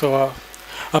இருந்திருக்கும். ஸோ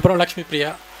அப்புறம் லக்ஷ்மி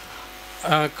பிரியா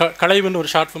கலைவுன்னு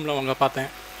ஒரு ஷார்ட் ஃபிலிமில் அவங்க பார்த்தேன்.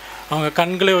 அவங்க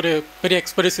கண்களே ஒரு பெரிய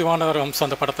எக்ஸ்பிரசிவான ஒரு அம்சம்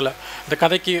அந்த படத்தில். அந்த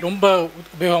கதைக்கு ரொம்ப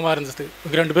உபயோகமாக இருந்தது.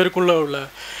 2 பேருக்குள்ளே உள்ள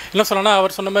என்ன சொல்லணும்னா,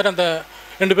 அவர் சொன்ன மாதிரி அந்த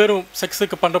 2 பேரும்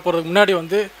செக்ஸுக்கு பண்ணுற போகிறதுக்கு முன்னாடி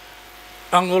வந்து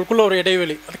அவங்களுக்குள்ள ஒரு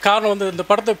இடைவெளி. அது காரணம் வந்து இந்த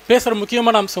படத்தை பேசுகிற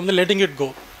முக்கியமான அம்சம் வந்து லெட்டிங் இட் கோ.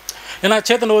 ஏன்னா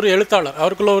சேத்தன் ஒரு எழுத்தாளர்,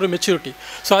 அவருக்குள்ள ஒரு மெச்சூரிட்டி.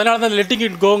 ஸோ அதனால தான் லெட்டிங்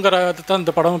இட் கோங்கிறது தான்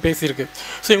இந்த படமும் பேசியிருக்கு.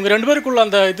 ஸோ இவங்க 2 பேருக்குள்ள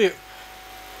அந்த இது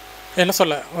என்ன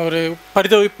சொல்ல, ஒரு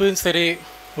பரிதவிப்பும் சரி,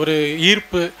 ஒரு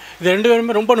ஈர்ப்பு, இது 2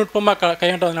 பேருமே ரொம்ப நுட்பமாக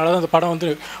கையாண்டதுனால தான் அந்த படம் வந்து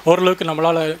ஓரளவுக்கு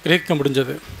நம்மளால் கிரகிக்க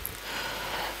முடிஞ்சது.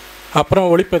 அப்புறம்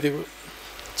ஒளிப்பதிவு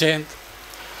ஜெயந்த்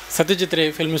சத்யஜித் ரே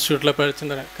ஃபிலிம் இன்ஸ்டியூட்டில்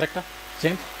படிச்சிருந்தேன். கரெக்டாக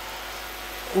ஜெயந்த்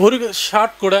ஒரு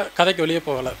ஷார்ட் கூட கதைக்கு வெளியே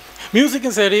போகலை.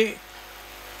 மியூசிக்கும் சரி,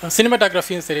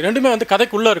 சினிமாட்டோகிராஃபியும் சரி, 2மே வந்து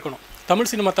கதைக்குள்ளே இருக்கணும். தமிழ்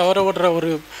சினிமா தவிர ஓடுற ஒரு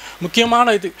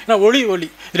முக்கியமான இது ஏன்னா ஒளி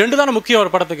 2 தானே முக்கியம்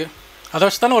ஒரு படத்துக்கு. அதை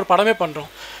வச்சு தானே ஒரு படமே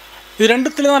பண்ணுறோம். இது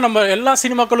 2த்துல தான் நம்ம எல்லா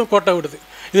சினிமாக்களும் கோட்டை விடுது.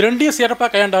 இது 2யும் சிறப்பாக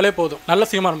கையாண்டாலே போதும், நல்ல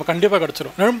சினிமா நம்ம கண்டிப்பாக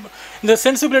கிடச்சிரும். இந்த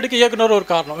சென்சிபிலிட்டிக்கு இயக்குனர் ஒரு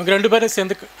காரணம். இவங்க 2 பேரும்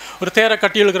சேர்ந்து ஒரு தேரை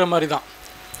கட்டி எழுக்கிற மாதிரி தான்.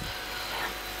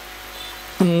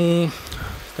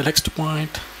 நெக்ஸ்ட்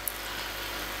பாயிண்ட்,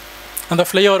 அந்த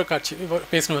ஃப்ளைஓவர் காட்சி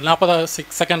பேசணும். 40வது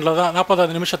செகண்டில் தான்,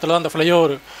 40வது நிமிஷத்தில் தான் அந்த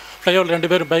ஃப்ளைஓவர்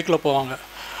 2 பேரும் பைக்கில் போவாங்க.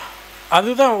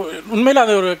 அதுதான் உண்மையில்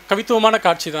அது ஒரு கவித்துவமான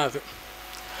காட்சி தான்.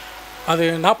 அது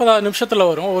 40வது நிமிஷத்தில்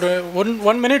வரும். ஒரு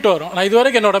 1 மினிட் வரும். நான்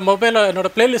இதுவரைக்கும் என்னோட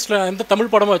பிளேலிஸ்ட்டில் எந்த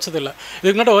தமிழ் படமும் வச்சதில்லை.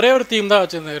 இதுக்கு முன்னாடி ஒரே ஒரு தீம் தான்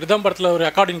வச்சுருந்தேன். ரிதம் படத்தில் ஒரு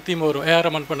அக்கார்டிங் தீம் வரும், ஏஆர்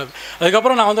ரஹ்மான் பண்ணது.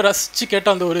 அதுக்கப்புறம் நான் வந்து ரசித்து கேட்ட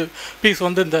அந்த ஒரு பீஸ்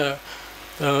வந்து இந்த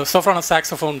சோஃப்ரான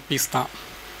சாக்ஸோஃபோன் பீஸ் தான்.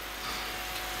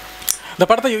 இந்த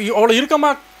படத்தை அவ்வளோ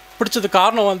இறுக்கமாக பிடிச்சது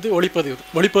காரணம் வந்து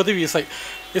ஒளிப்பதிவு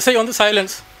இசை வந்து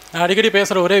சைலன்ஸ். நான் அடிக்கடி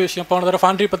பேசுகிற ஒரே விஷயம், போன தடவை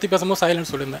ஃபாண்ட்ரி பற்றி பேசும்போது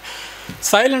சைலன்ஸ் சொல்லியிருந்தேன்.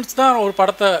 சைலன்ஸ் தான் ஒரு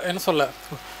படத்தை என்ன சொல்ல,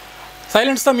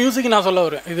 சைலன்ஸ் தான் மியூசிக் நான் சொல்ல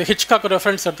வரேன். இது ஹிச்காக்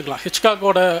ரெஃபரன்ஸ் எடுத்துக்கலாம்.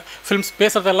 ஹிச்காக்கோட ஃபிலிம்ஸ்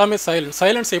பேசுகிறது எல்லாமே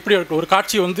சைலன்ஸ் எப்படி இருக்கும். ஒரு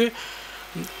காட்சி வந்து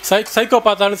சைக்கோ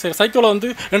பார்த்தாலும் சரி, சைக்கோவில் வந்து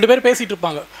 2 பேர் பேசிகிட்டு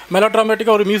இருப்பாங்க,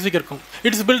 மெலோட்ராமேட்டிக்காக ஒரு மியூசிக் இருக்கும்.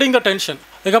 It's building the tension.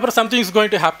 அதுக்கப்புறம் something is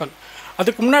going to happen.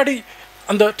 அதுக்கு முன்னாடி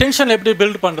அந்த டென்ஷன் எப்படி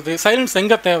பில்ட் பண்ணுறது, சைலன்ஸ்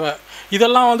எங்கே தேவை,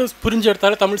 இதெல்லாம் வந்து புரிஞ்சு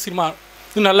எடுத்தாலே தமிழ் சினிமா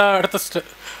இது நல்லா அடுத்த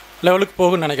லெவலுக்கு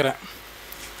போகும்னு நினைக்கிறேன்.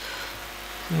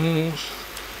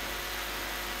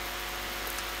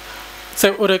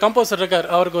 சரி, ஒரு கம்போசர் இருக்கார்,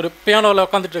 அவருக்கு ஒரு பியானோவில்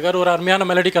உட்காந்துட்டு இருக்கார், ஒரு அருமையான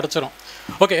மெலடி கிடச்சிரும்.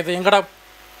 ஓகே, இதை எங்கடா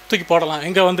தூக்கி போடலாம்,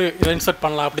 எங்கே வந்து இதை இன்சர்ட்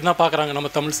பண்ணலாம் அப்படின்னு தான் பார்க்குறாங்க நம்ம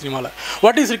தமிழ் சினிமாவில்.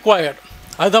 வாட் இஸ் ரிக்வயர்ட்,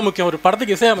 அதுதான் முக்கியம். ஒரு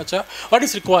படத்துக்கு இசையமைச்சா வாட்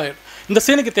இஸ் ரிக்வயர்ட், இந்த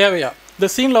சீனுக்கு தேவையா, இந்த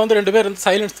சீனில் வந்து 2 பேர் வந்து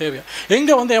சைலன்ஸ் தேவையா,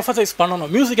 எங்கே வந்து எம்ஃபசைஸ்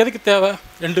பண்ணணும், மியூசிக் எதுக்கு தேவை.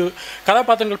 2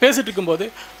 கதாபாத்திரங்கள் பேசிகிட்டு இருக்கும்போது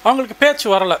அவங்களுக்கு பேச்சு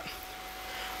வரலை,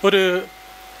 ஒரு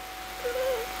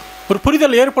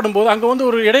புரிதல் ஏற்படும் போது அங்கே வந்து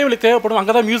ஒரு இடைவெளி தேவைப்படும்.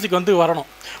 அங்கே தான் மியூசிக் வந்து வரணும்.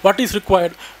 What is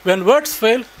required, when words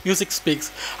fail music speaks.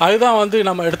 அதுதான் வந்து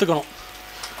நம்ம எடுத்துக்கணும்.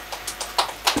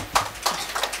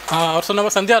 அவர் சொன்ன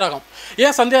மாதிரி சந்தியாராகம்,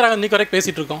 ஏன் சந்தியாராகம் இன்னைக்கு வரைக்கும்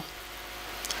பேசிகிட்டு இருக்கோம்.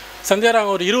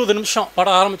 சந்தியாராகம் ஒரு 20 நிமிஷம்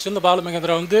படம் ஆரம்பிச்சிருந்து பாலு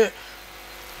மகேந்திரா வந்து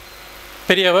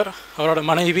பெரியவர், அவரோட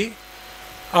மனைவி,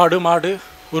 ஆடு மாடு,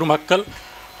 ஒரு மக்கள்,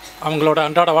 அவங்களோட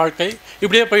அன்றாட வாழ்க்கை,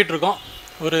 இப்படியே போயிட்டுருக்கோம்.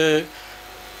 ஒரு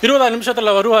 20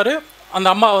 நிமிஷத்தில் வருவார். அந்த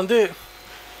அம்மா வந்து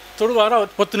தொடுவார்,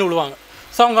 அவர் பொத்துன்னு விழுவாங்க.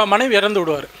 ஸோ அவங்க மனைவி இறந்து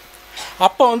விடுவார்.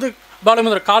 அப்போ வந்து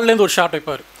பாலுமந்திர கால்லேருந்து ஒரு ஷாட்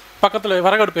வைப்பார், பக்கத்தில்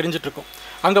விறகடுப்பு எரிஞ்சிட்ருக்கும்.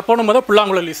 அங்கே போகும்போது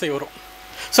புல்லாங்குழல் இசை வரும்.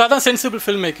 ஸோ அதான் சென்சிபிள்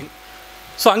ஃபில்ம் மேக்கிங்.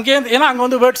 ஸோ அங்கேருந்து ஏன்னா அங்கே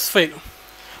வந்து வேர்ட்ஸ் ஃபெயில்,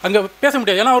 அங்கே பேச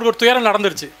முடியாது. ஏன்னா அவருக்கு ஒரு துயரம்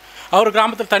நடந்துருச்சு, அவர்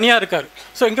கிராமத்தில் தனியாக இருக்கார்.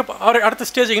 ஸோ இங்கே அவர் அடுத்த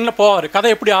ஸ்டேஜ் இன்னும் போவார்,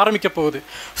 கதை எப்படி ஆரம்பிக்க போகுது.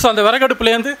 ஸோ அந்த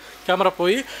விறகடுப்புலேருந்து கேமரா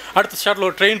போய் அடுத்த ஷாட்டில்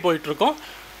ஒரு ட்ரெயின் போயிட்டுருக்கோம்.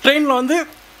 ட்ரெயினில் வந்து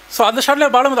ஸோ அந்த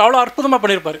ஷாட்டில் பாலுமந்திர அவ்வளோ அற்புதமாக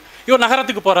பண்ணியிருப்பார். இவர்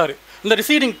நகரத்துக்கு போகிறாரு, இந்த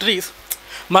ரிசீடிங் ட்ரீஸ்,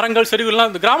 மரங்கள் செடிகள்லாம்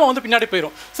இந்த கிராமம் வந்து பின்னாடி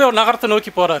போயிடும். ஸோ ஒரு நகரத்தை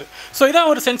நோக்கி போகிறாரு. ஸோ இதான்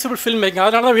ஒரு சென்சிபிள் ஃபில்ம் மேக்கிங்.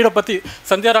 அதனால தான் வீடை பற்றி,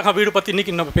 சந்தியாராக வீடு பற்றி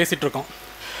இன்றைக்கி நம்ம பேசிகிட்டு இருக்கோம்.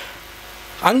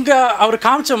 அங்கே அவர்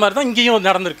காமிச்ச மாதிரி தான் இங்கேயும்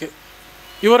நடந்திருக்கு.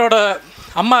 இவரோட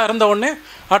அம்மா இறந்த உடனே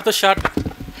அடுத்த ஷாட்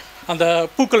அந்த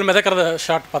பூக்கள் மிதக்கிறத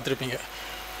ஷாட் பார்த்துருப்பீங்க.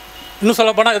 இன்னும்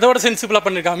சொல்ல போனால் இதோட சென்சிபிளாக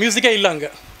பண்ணியிருக்காங்க. மியூசிக்கே இல்லை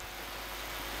அங்கே.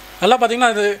 எல்லாம்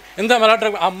பார்த்தீங்கன்னா இது எந்த மெலோட்ரா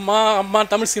அம்மா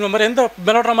தமிழ் சினிமா மாதிரி எந்த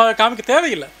மெலோட்ராமாவை காமிக்க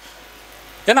தேவையில்லை.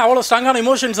 ஏன்னா அவ்வளோ ஸ்ட்ராங்கான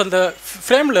இமோஷன்ஸ் அந்த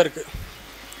ஃப்ரேமில் இருக்குது.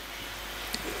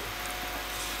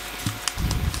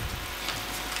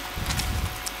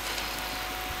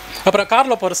 அப்புறம்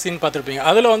காரில் போகிற சீன் பார்த்துருப்பீங்க.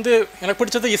 அதில் வந்து எனக்கு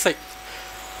பிடிச்சது இசை.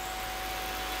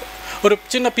 ஒரு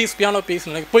சின்ன பீஸ், பியானோ பீஸ்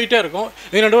எனக்கு போயிட்டே இருக்கும்.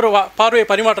 இவங்க ரெண்டு பேரும் பார்வை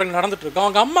பரிமாற்றங்கள் நடந்துகிட்ருக்கோம்.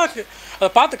 அவங்க அம்மாவுக்கு அதை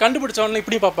பார்த்து கண்டுபிடிச்சவொடனே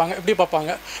இப்படி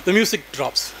பார்ப்பாங்க த மியூசிக்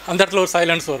ட்ராப்ஸ். அந்த இடத்துல ஒரு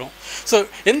சைலன்ஸ் வரும். ஸோ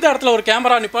எந்த இடத்துல ஒரு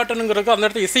கேமரா நிப்பாட்டணுங்கிறதுக்கோ அந்த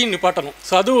இடத்துல இசையும் நிப்பாட்டணும்.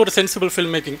 ஸோ அதுவும் ஒரு சென்சிபிள்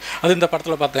ஃபில்ம் மேக்கிங். அது இந்த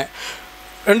படத்தில் பார்த்தேன்.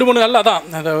 2-3 நல்லா தான்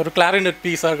அந்த ஒரு கிளாரினட்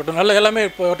பீஸாக இருக்கட்டும், நல்லா எல்லாமே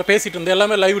இப்போ பேசிகிட்டு இருந்தது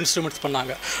எல்லாமே லைவ் இன்ஸ்ட்ருமெண்ட்ஸ்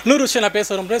பண்ணாங்க. இன்னொரு விஷயம் நான் பேச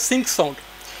வரும்போது சிங்க் சவுண்ட்.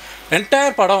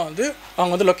 என்டையர் படம் வந்து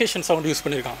அவங்க வந்து லொக்கேஷன் சவுண்ட் யூஸ்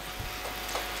பண்ணியிருக்காங்க.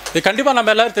 இது கண்டிப்பாக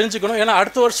நம்ம எல்லோரும் தெரிஞ்சுக்கணும். ஏன்னா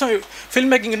அடுத்த வருஷம்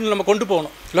ஃபில்ம் மேக்கிங் நம்ம கொண்டு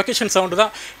போகணும். லொக்கேஷன் சவுண்டு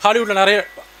தான் ஹாலிவுட்டில் நிறைய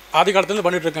ஆதி காலத்துலேருந்து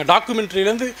பண்ணிகிட்ருக்காங்க.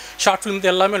 டாக்குமெண்ட்ரிலேருந்து ஷார்ட் ஃபிலிம்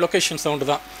எல்லாமே லொக்கேஷன் சவுண்டு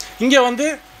தான். இங்கே வந்து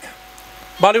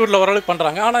பாலிவுட்டில் ஓரளவுக்கு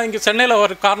பண்ணுறாங்க. ஆனால் இங்கே சென்னையில்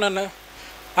ஒரு காரணம் என்ன,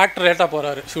 ஆக்டர் லேட்டாக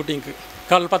போகிறாரு ஷூட்டிங்க்கு.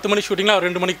 காலைல 10 மணிக்கு ஷூட்டிங்னா அவர்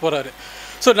 2 மணிக்கு போகிறாரு.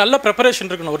 ஸோ நல்ல ப்ரிப்பரேஷன்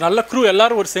இருக்கணும். ஒரு நல்ல க்ரூ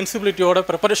எல்லோரும் ஒரு சென்சிபிலிட்டியோட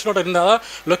ப்ரிப்பரேஷனோட இருந்தால் தான்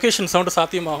லொக்கேஷன் சவுண்டு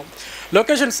சாத்தியமாகும்.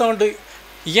 லொக்கேஷன் சவுண்டு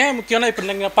ஏன் முக்கியம்னா,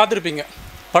 இப்போ நீங்கள் பார்த்துருப்பீங்க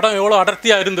படம் எவ்வளோ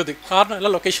அடர்த்தியாக இருந்தது. காரணம்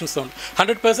எல்லாம் location sound.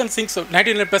 100% sink sound,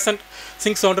 99%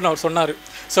 sink சவுண்டுன்னு அவர் சொன்னார்.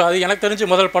 ஸோ அது எனக்கு தெரிஞ்சு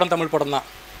முதல் படம் தமிழ் படம் தான்.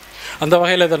 அந்த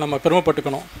வகையில் இதை நம்ம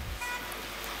பெருமைப்பட்டுக்கணும்.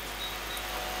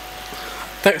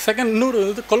 செகண்ட் இன்னொரு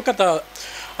இது கொல்கத்தா,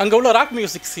 அங்கே உள்ள ராக்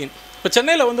மியூசிக் சீன். இப்போ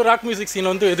சென்னையில் வந்து ராக் மியூசிக் சீன்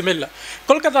வந்து எதுவுமே இல்லை.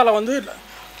 கொல்கத்தாவில் வந்து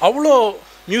அவ்வளோ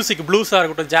மியூசிக், ப்ளூஸாக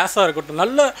இருக்கட்டும், ஜாஸாக இருக்கட்டும்,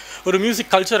 நல்ல ஒரு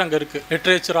மியூசிக் கல்ச்சர் அங்கே இருக்குது.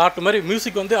 லிட்ரேச்சர், ஆர்ட் மாதிரி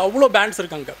மியூசிக் வந்து அவ்வளோ பேண்ட்ஸ்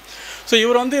இருக்குது அங்கே. ஸோ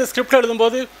இவர் வந்து ஸ்கிரிப்ட்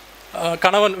எழுதும்போது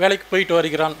கணவன் வேலைக்கு போயிட்டு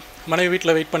வருகிறான், மனைவி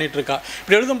வீட்டில் வெயிட் பண்ணிகிட்ருக்கா.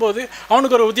 இப்படி எழுதும்போது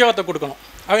அவனுக்கு ஒரு உத்தியோகத்தை கொடுக்கணும்.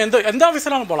 அவன் எந்த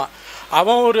ஆஃபீஸ்லாம் போகலாம்.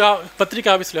 அவன் ஒரு பத்திரிக்கை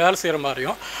ஆஃபீஸில் வேலை செய்கிற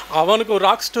மாதிரியும், அவனுக்கு ஒரு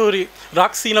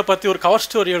ராக் சீனை பற்றி ஒரு கவர்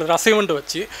ஸ்டோரி எழுதுகிற அசைன்மெண்ட்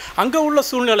வச்சு அங்கே உள்ள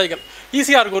சூழ்நிலைகள்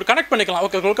ஈஸியாக இருக்கும். ஒரு கனெக்ட் பண்ணிக்கலாம்.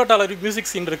 ஓகே, கொல்கட்டாவில்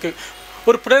மியூசிக் சீன் இருக்குது,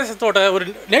 ஒரு பிரதேசத்தோட ஒரு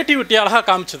நேட்டிவிட்டி அழகாக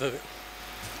காமிச்சது.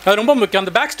 அது ரொம்ப முக்கியம்.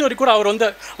 அந்த பேக் ஸ்டோரி கூட அவர் வந்து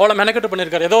அவ்வளோ மெனக்கெட்டு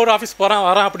பண்ணியிருக்காரு. ஏதோ ஒரு ஆஃபீஸ்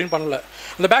வரான் அப்படின்னு பண்ணல.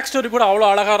 அந்த பேக் ஸ்டோரி கூட அவ்வளோ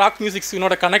அழகாக ராக் மியூசிக்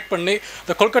சீனோட கனெக்ட் பண்ணி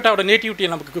இந்த கொல்கட்டாவோட நேட்டிவிட்டியை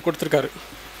நமக்கு கொடுத்துருக்காரு.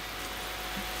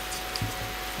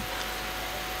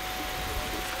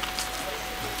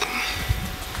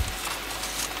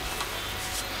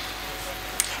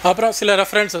 அப்புறம் சில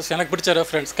ரெஃபரன்சஸ், எனக்கு பிடிச்ச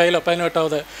ரெஃபரன்ஸ், கையில்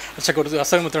 18வது கொடுத்து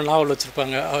அசோகமித்திரன் நாவல்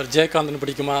வச்சுருப்பாங்க. அவர் ஜெயகாந்தன்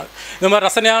பிடிக்குமா, இந்த மாதிரி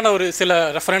ரசனையான ஒரு சில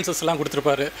ரெஃபரன்சஸ்லாம்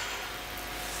கொடுத்துருப்பாரு.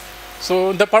 ஸோ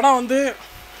இந்த படம் வந்து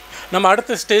நம்ம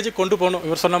அடுத்த ஸ்டேஜுக்கு கொண்டு போகணும்.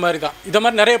 இவர் சொன்ன மாதிரி தான் இந்த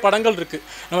மாதிரி நிறைய படங்கள் இருக்குது.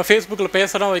 நம்ம ஃபேஸ்புக்கில்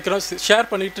பேசுகிறோம், வைக்கிறோம், ஷேர்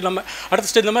பண்ணிவிட்டு நம்ம அடுத்த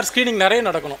ஸ்டேஜ் இந்த மாதிரி ஸ்க்ரீனிங் நிறைய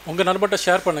நடக்கணும். உங்கள் நண்பர்கிட்ட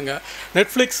ஷேர் பண்ணுங்கள்.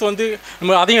 நெட்ஃப்ளிக்ஸ் வந்து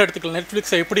நம்ம அதையும் எடுத்துக்கலாம்.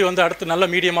 நெட்ஃப்ளிக்ஸை எப்படி வந்து அடுத்து நல்ல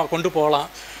மீடியமாக கொண்டு போகலாம்,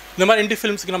 இந்த மாதிரி இண்டி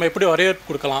ஃபிலிம்ஸுக்கு நம்ம எப்படி வரவேற்பு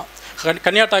கொடுக்கலாம்.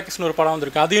 கன்யா டாக்கிஸ்னு ஒரு படம்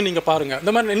வந்திருக்கு, அதையும் நீங்கள் பாருங்கள்.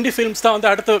 இந்த மாதிரி இண்டி ஃபிலிம்ஸ் தான் வந்து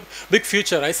அடுத்த big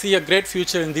future. I C a great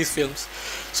future in these films.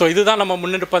 So இதுதான் நம்ம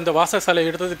முன்னெடுப்பு. அந்த வாசகசாலை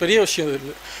எடுத்தது பெரிய விஷயம்.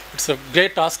 இது it's a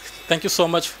great task. Thank you so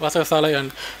much வாசகசாலை,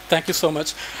 and thank you so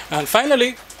much. And finally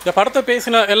இந்த படத்தை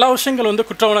பேசின எல்லா விஷயங்கள் வந்து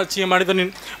குற்ற உணர்ச்சி,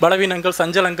 மனிதனின் பலவீனங்கள்,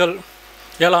 சஞ்சலங்கள்,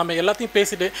 இயலாமை எல்லாத்தையும்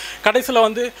பேசிட்டு கடைசியில்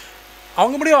வந்து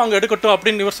அவங்க முடியும் அவங்க எடுக்கட்டும்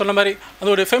அப்படின்னு இவர் சொன்ன மாதிரி அந்த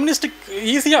ஒரு ஃபெமினிஸ்டிக்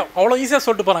அவ்வளோ ஈஸியாக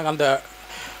சொல்லிட்டு போகிறாங்க. அந்த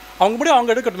அவங்க முடியும்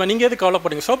அவங்க எடுக்கட்டுமே, நீங்கள் எது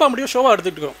கவலைப்படுங்க, ஷோபா முடியும் ஷோவாக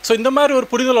எடுத்துகிட்டு இருக்கோம். ஸோ இந்த மாதிரி ஒரு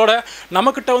புரிதலோட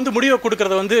நம்மக்கிட்ட வந்து முடிவை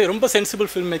கொடுக்குறது வந்து ரொம்ப சென்சிபிள்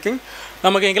ஃபில்ம் மேக்கிங்.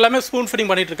 நமக்கு எல்லாமே ஸ்பூன் ஃபீடிங்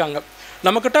பண்ணிகிட்டு இருக்காங்க.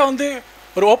 நம்மக்கிட்ட வந்து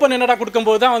ஒரு ஓப்பன் என்னடா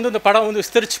கொடுக்கும்போது தான் வந்து இந்த படம் வந்து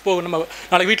விஸ்தரிச்சு போகும். நம்ம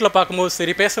நாளைக்கு வீட்டில் பார்க்கும்போது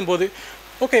சரி, பேசும்போது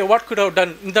okay what good have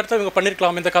done, இந்த இடத்துல இவங்க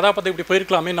பண்ணியிருக்கலாமே, இந்த கதாபாத்திரம் இப்படி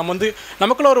போயிருக்கலாமே, நம்ம வந்து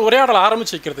நமக்குள்ள ஒரு உரையாடல்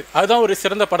ஆரம்பிச்சு வைக்கிறது. அதுதான் ஒரு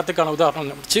சிறந்த படத்துக்கான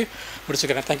உதாரணம்.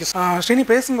 முடிச்சுக்கிறேன். தேங்க்யூ. ஸ்ரீனி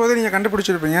பேசும்போது நீங்கள்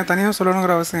கண்டுபிடிச்சிருப்பீங்க, தனியாக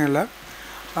சொல்லணுங்கிற அவசியம் இல்லை.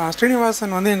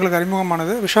 ஸ்ரீனிவாசன் வந்து எங்களுக்கு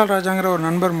அறிமுகமானது விஷால் ராஜாங்கிற ஒரு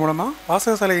நண்பர் மூலமாக.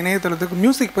 வாசகசாலை இணையதளத்துக்கு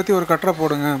மியூசிக் பற்றி ஒரு கட்டுரை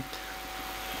போடுங்க,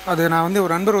 அது நான் வந்து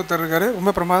ஒரு நண்பர் ஒருத்தர் இருக்கார்,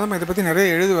 ரொம்ப பிரமாதமாக இதை பற்றி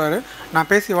நிறைய எழுதுவார், நான்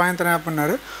பேசி வாங்கி தரேன்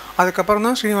அப்படின்னாரு. அதுக்கப்புறம்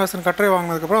தான் ஸ்ரீனிவாசன் கட்டுரை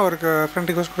வாங்கினதுக்கப்புறம் அவருக்கு ஃப்ரெண்ட்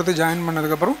ரிக்வஸ்ட் கொடுத்து ஜாயின்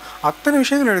பண்ணதுக்கப்புறம் அத்தனை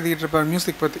விஷயங்கள் எழுதிட்டு இருப்பார்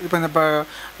மியூசிக் பற்றி. இப்போ இந்த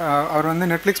அவர் வந்து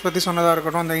நெட்ஃப்ளிக்ஸ் பற்றி சொன்னதாக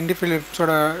இருக்கட்டும், அந்த இண்டி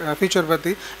ஃபிலிம்ஸோட ஃபியூச்சர்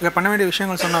பற்றி இல்லை பண்ண வேண்டிய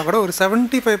விஷயங்கள் சொன்னால் கூட ஒரு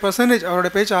 75%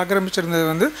 அவரோட பேச்சு ஆக்கிரமிச்சிருந்தது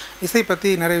வந்து இசை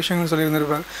பற்றி நிறைய விஷயங்கள்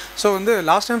சொல்லியிருந்திருப்பார். ஸோ வந்து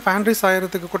லாஸ்ட் டைம் ஃபேண்ட்ரிஸ்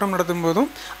ஆயிரத்துக்கு கூட்டம் நடத்தும் போதும்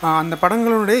அந்த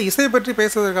படங்களுடைய இசை பற்றி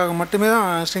பேசுவதற்காக மட்டுமே தான்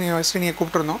ஸ்ரீனியை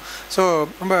கூப்பிட்டுருந்தோம். ஸோ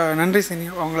ரொம்ப நன்றி ஸ்ரீனி,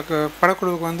 உங்களுக்கு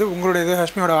படக்குழுவுக்கு வந்து உங்களுடைய இது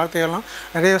ஹஷ்மியோட வார்த்தையெல்லாம்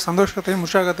நிறைய சந்தோஷத்தையும்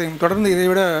உற்சாகத்தையும் தொடர்ந்து இதை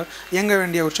விட இயங்க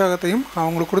வேண்டிய உற்சாகத்தையும்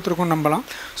அவங்களுக்கு கொடுத்துருக்குன்னு நம்பலாம்.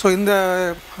 ஸோ இந்த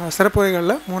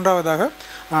சிறப்புரைகளில் மூன்றாவதாக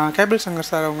கேபிள் சங்கர்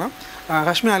சார் அவங்க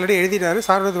ஹஷ்மி ஆல்ரெடி எழுதிட்டாரு,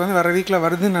 சார்வது வந்து வர வீக்கில்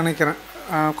வருதுன்னு நினைக்கிறேன்,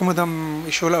 குமுதம்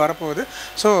இஷ்யூவில் வரப்போகுது.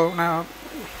 ஸோ நான்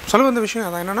சொல்ல வந்த விஷயம்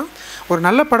அதான் என்னென்னா, ஒரு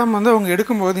நல்ல படம் வந்து அவங்க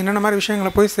எடுக்கும்போது என்னென்ன மாதிரி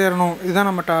விஷயங்களை போய் சேரணும், இதுதான்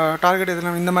நம்ம டார்கெட்,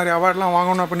 இதில் இந்த மாதிரி அவார்ட்லாம்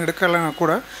வாங்கணும் அப்படின்னு எடுக்கலைன்னா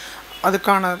கூட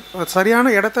அதுக்கான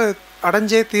சரியான இடத்த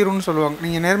அடைஞ்சே தீரும்னு சொல்லுவாங்க.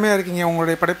 நீங்கள் நேர்மையாக இருக்கீங்க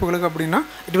உங்களுடைய படைப்புகளுக்கு அப்படின்னா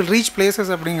இட் வில் ரீச்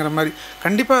பிளேசஸ் அப்படிங்கிற மாதிரி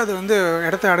கண்டிப்பாக அது வந்து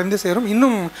இடத்த அடைந்து சேரும்.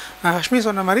 இன்னும் ஹஷ்மி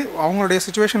சொன்ன மாதிரி அவங்களுடைய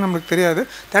சுச்சுவேஷன் நம்மளுக்கு தெரியாது,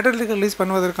 தேட்டருக்கு ரிலீஸ்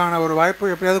பண்ணுவதற்கான ஒரு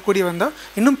வாய்ப்பு எப்படியாவது கூடி வந்தால்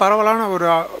இன்னும் பரவலான ஒரு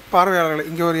பார்வையாளர்கள்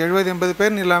இங்கே ஒரு 70-80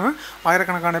 பேர்னு இல்லாமல்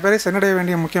ஆயிரக்கணக்கான பேரை சென்றடைய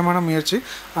வேண்டிய முக்கியமான முயற்சி.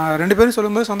 ரெண்டு பேரும்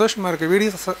சொல்லும்போது சந்தோஷமாக இருக்குது.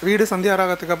 வீடு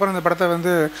சந்தியாராகத்துக்கு அப்புறம் இந்த படத்தை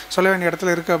வந்து சொல்ல வேண்டிய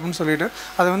இடத்துல இருக்குது அப்படின்னு சொல்லிட்டு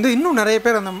அதை வந்து இன்னும் நிறைய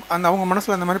பேர் அந்த அவங்க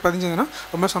மனசில் அந்த மாதிரி பதிஞ்சதுன்னா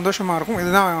ரொம்ப சந்தோஷமாக இருக்கும்.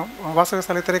 இதுதான்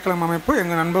வாசகசாலை திரைக்களம் அமைப்பு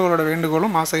எங்கள் நண்பர்களோட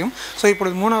வேண்டுகோளும் ஆசையும். ஸோ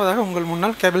இப்பொழுது மூணாவதாக உங்கள்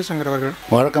முன்னால் கேபிள் சங்கர் அவர்கள்.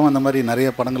 வழக்கமாக இந்த மாதிரி நிறைய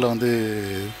படங்களை வந்து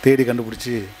தேடி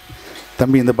கண்டுபிடிச்சி,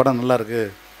 தம்பி இந்த படம் நல்லாயிருக்கு,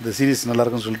 இந்த சீரீஸ்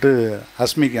நல்லாயிருக்குன்னு சொல்லிட்டு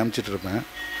ஹஷ்மிக்கு அனுப்பிச்சிட்டு இருப்பேன்.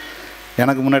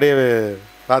 எனக்கு முன்னாடியே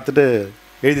பார்த்துட்டு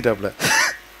எழுதிட்டாப்புல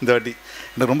இந்த வாட்டி.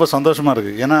 எனக்கு ரொம்ப சந்தோஷமாக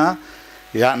இருக்குது. ஏன்னா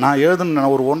நான்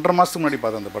நான் ஒரு 1.5 மாதத்துக்கு முன்னாடி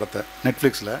பார்த்தேன் அந்த படத்தை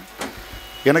நெட்ஃப்ளிக்ஸில்.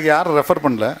 எனக்கு யாரும் ரெஃபர்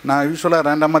பண்ணல. நான் யூஸ்வலாக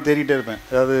ரேண்டமாக தேடிட்டே இருப்பேன்.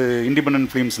 அதாவது இண்டிபெண்டன்ட்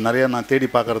ஃபிலிம்ஸ் நிறையா நான் தேடி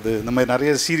பார்க்குறது, இந்த மாதிரி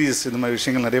நிறைய சீரீஸ் இந்த மாதிரி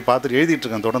விஷயங்கள் நிறைய பார்த்துட்டு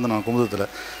எழுதிட்டுருக்கேன் தொடர்ந்து நான் குமுதத்தில்.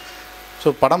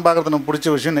 ஸோ படம் பார்க்குறது எனக்கு பிடிச்ச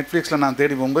விஷயம். நெட்ஃப்ளிக்ஸில் நான்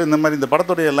தேடி போகும்போது இந்த மாதிரி இந்த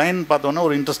படத்துடைய லைன் பார்த்தோன்னே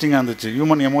ஒரு இன்ட்ரெஸ்டிங்காக இருந்துச்சு.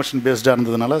 ஹியூமன் எமோஷன் பேஸ்டாக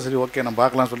இருந்ததுனால சரி ஓகே நான்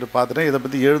பார்க்கலாம்னு சொல்லிட்டு பார்த்துட்டேன். இதை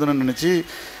பற்றி எழுதணும்னு நினச்சி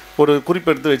ஒரு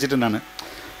குறிப்பு எடுத்து வச்சுட்டு நான்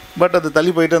பட் அது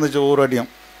தள்ளி போயிட்டு இருந்துச்சு ஒவ்வொரு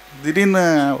அடியும். திடீர்னு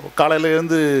காலையில்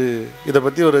எழுந்து இதை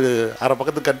பற்றி ஒரு அரை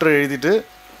பக்கத்து கட்டுரை எழுதிட்டு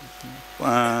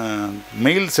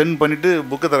மெயில் சென்ட் பண்ணிவிட்டு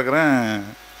புக்கை திறக்கிறேன்,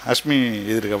 ஹஷ்மி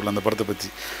எழுதியிருக்காப்புல அந்த படத்தை பற்றி.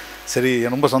 சரி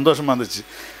ரொம்ப சந்தோஷமாக இருந்துச்சு.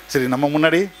 சரி நம்ம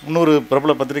முன்னாடி இன்னொரு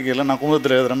பிரபல பத்திரிகையில் நான்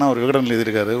குமுதத்தில் எழுதுறேன்னா ஒரு விகடனில்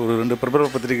எழுதியிருக்காரு. ஒரு 2 பிரபல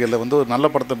பத்திரிகையில் வந்து ஒரு நல்ல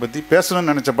படத்தை பற்றி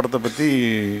பேசணும்னு நினச்ச படத்தை பற்றி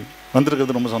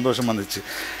வந்திருக்கிறது ரொம்ப சந்தோஷமாக இருந்துச்சு.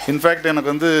 இன்ஃபேக்ட்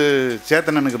எனக்கு வந்து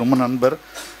சேத்தன் எனக்கு ரொம்ப நண்பர்.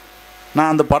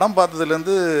 நான் அந்த படம்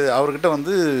பார்த்ததுலேருந்து அவர்கிட்ட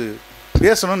வந்து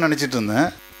பேசணும்னு நினச்சிட்டு இருந்தேன்.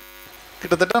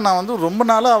 கிட்டத்தட்ட நான் வந்து ரொம்ப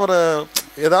நாளாக அவரை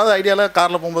ஏதாவது ஐடியாவில்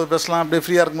காரில் போகும்போது பேசலாம், அப்படியே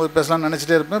ஃப்ரீயாக இருக்கும்போது பேசலாம்னு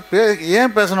நினச்சிட்டே இருப்பேன்.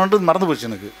 ஏன் பேசணுன்றது மறந்து போச்சு,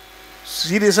 எனக்கு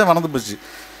சீரியஸாக மறந்து போச்சு.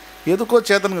 எதுக்கோ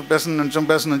சேத்தனுக்கு பேசணும்னு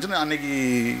நினச்சோன்னு அன்றைக்கி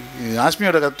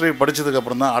ஹஷ்மியோட கட்டுரை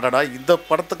படித்ததுக்கப்புறம் தான் அடடா இந்த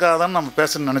படத்துக்காக தான் நம்ம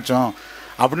பேசணும்னு நினச்சோம்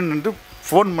அப்படின்னு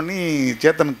ஃபோன் பண்ணி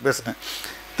சேத்தனுக்கு பேசினேன்.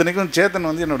 இத்தனைக்கும் சேத்தன்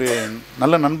வந்து என்னுடைய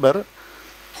நல்ல நண்பர்.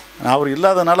 அவர்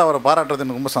இல்லாதனால அவரை பாராட்டுறது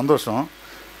எனக்கு ரொம்ப சந்தோஷம்.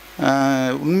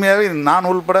 உண்மையாகவே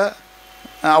நான் உள்பட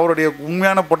அவருடைய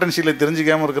உண்மையான பொட்டன்ஷியலை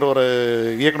தெரிஞ்சிக்காமல் இருக்கிற ஒரு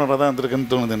இயக்குனராக தான்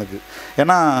இருந்திருக்குன்னு தோணுது எனக்கு.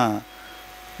 ஏன்னா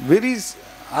வெரி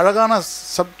அழகான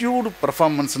சப்டியூடு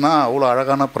பர்ஃபார்மன்ஸ்னால் அவ்வளோ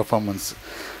அழகான பர்ஃபார்மன்ஸ்.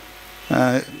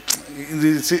 இது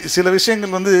சில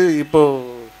விஷயங்கள் வந்து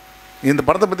இப்போது இந்த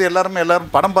படத்தை பற்றி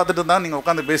எல்லோரும் படம் பார்த்துட்டு தான் நீங்கள்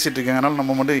உட்காந்து பேசிகிட்டு இருக்கீங்க. அதனால்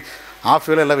நம்ம மட்டும் ஆஃப்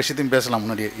வேலை எல்லா விஷயத்தையும் பேசலாம்.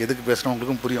 முன்னாடியே எதுக்கு பேசணும்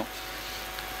உங்களுக்கும் புரியும்.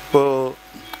 இப்போது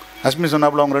ஹஷ்மி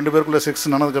சொன்னாப்புல அவங்க 2 பேருக்குள்ளே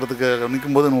செக்ஸ் நடக்கிறதுக்கு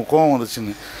நிற்கும்போது எனக்கு கோவம்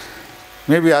வந்துச்சுன்னு.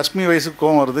 மேபி ஹஷ்மி வயசுக்கு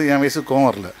கோவம் வருது, என் வயசுக்கு கோவம்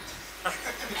வரல.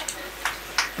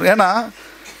 ஏன்னா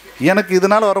எனக்கு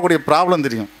இதனால் வரக்கூடிய ப்ராப்ளம்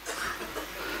தெரியும்,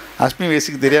 ஹஷ்மி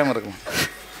வயசுக்கு தெரியாமல் இருக்கும்.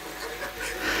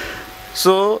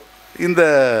 ஸோ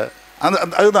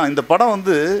அதுதான் இந்த படம்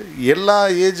வந்து எல்லா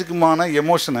ஏஜுக்குமான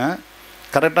எமோஷனை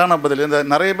கரெக்டான பதில். இந்த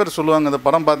நிறைய பேர் சொல்லுவாங்க இந்த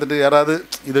படம் பார்த்துட்டு யாராவது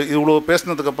இவ்வளோ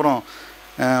பேசினதுக்கப்புறம்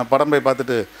படம் போய்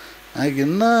பார்த்துட்டு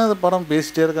என்ன இந்த படம்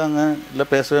பேசிகிட்டே இருக்காங்க, இல்லை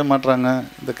பேசவே மாட்டுறாங்க,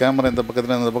 இந்த கேமரா இந்த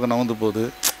பக்கத்தில் இந்த பக்கம் நகர்ந்து போகுது,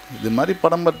 இது மாதிரி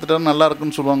படம் பார்த்துட்டா நல்லா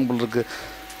இருக்குன்னு சொல்லுவாங்க போல் இருக்குது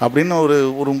அப்படின்னு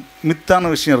ஒரு மித்தான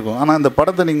விஷயம் இருக்கும். ஆனால் இந்த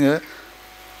படத்தை நீங்கள்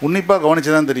உன்னிப்பாக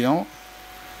கவனித்து தான் தெரியும்.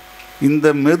 இந்த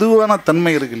மெதுவான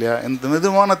தன்மை இருக்கு இல்லையா, இந்த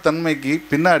மெதுவான தன்மைக்கு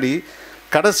பின்னாடி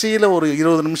கடைசியில் ஒரு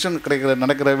 20 நிமிஷம்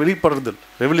நடக்கிற வெளிப்படுதல்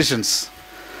ரெவல்யூஷன்ஸ்,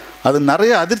 அது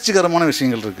நிறைய அதிர்ச்சிகரமான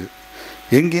விஷயங்கள் இருக்குது.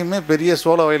 எங்கேயுமே பெரிய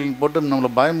சோலோ வயலின் போட்டு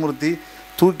நம்மளை பயமுறுத்தி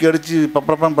தூக்கி அடித்து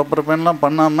பப்பரப்பேன்லாம்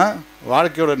பண்ணாமல்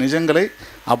வாழ்க்கையோட நிஜங்களை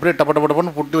அப்படியே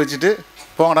டப்பன்னு புட்டு வச்சுட்டு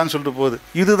போங்கடான்னு சொல்லிட்டு போகுது.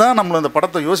 இதுதான் நம்மளை இந்த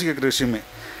படத்தை யோசிக்க வைக்கிற விஷயமே.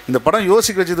 இந்த படம்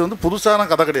யோசிக்க வச்சது வந்து புதுசான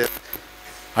கதை கிடையாது.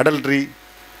 அடல்ட்ரி,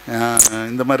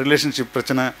 இந்த மாதிரி ரிலேஷன்ஷிப்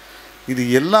பிரச்சனை, இது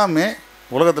எல்லாமே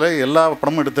உலகத்தில் எல்லா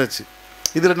படமும் எடுத்தாச்சு.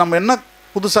 இதில் நம்ம என்ன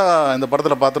புதுசாக இந்த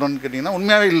படத்தில் பார்த்துறோன்னு கேட்டிங்கன்னா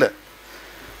உண்மையாகவே இல்லை.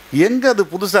 எங்கே அது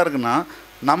புதுசாக இருக்குன்னா,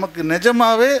 நமக்கு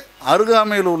நிஜமாகவே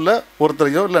அருகாமையில் உள்ள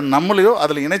ஒருத்தரையோ இல்லை நம்மளையோ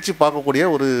அதில் இணைச்சி பார்க்கக்கூடிய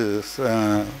ஒரு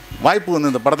வாய்ப்பு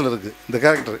வந்து இந்த படத்தில் இருக்குது. இந்த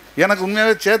கேரக்டர் எனக்கு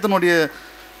உண்மையாகவே சேத்தனுடைய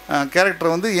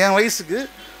கேரக்டர் வந்து என் வயசுக்கு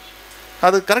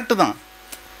அது கரெக்டு தான்.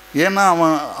 ஏன்னா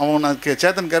அவன்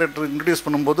சேத்தன் கேரக்டர் இன்ட்ரடியூஸ்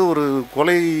பண்ணும்போது ஒரு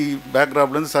கொலை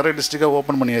பேக்ராப்லேருந்து சர்ரைடிஸ்டிக்காக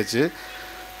ஓப்பன் பண்ணியாச்சு.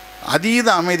 அதீத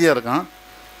அமைதியாக இருக்கான்,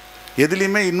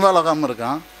 எதுலேயுமே இன்வால்வ் ஆகாமல்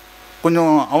இருக்கான்.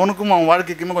 கொஞ்சம் அவனுக்கும் அவன்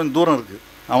வாழ்க்கைக்குமே கொஞ்சம் தூரம் இருக்குது.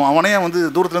 அவனையே வந்து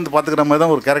தூரத்துலேருந்து பார்த்துக்கிற மாதிரி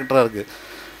தான் ஒரு கேரக்டராக இருக்குது.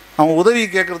 அவன் உதவி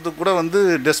கேட்குறதுக்கு கூட வந்து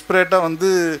டெஸ்பரேட்டாக வந்து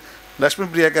லக்ஷ்மி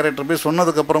பிரியா கேரக்டர் போய்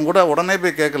சொன்னதுக்கப்புறம் கூட உடனே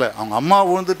போய் கேட்கல. அவங்க அம்மா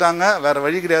விழுந்துட்டாங்க, வேறு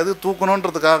வழி கிடையாது,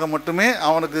 தூக்கணுன்றதுக்காக மட்டுமே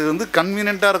அவனுக்கு வந்து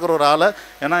கன்வீனியண்ட்டாக இருக்கிற ஒரு ஆளை,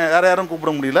 ஏன்னா யாரும்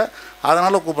கூப்பிட முடியல,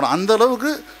 அதனால் கூப்பிட்றான்.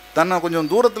 அந்தளவுக்கு தன்னை கொஞ்சம்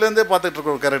தூரத்துலேருந்தே பார்த்துட்டு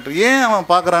இருக்கிற ஒரு கேரக்டர். ஏன்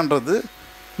அவன் பார்க்குறான்றது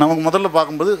நமக்கு முதல்ல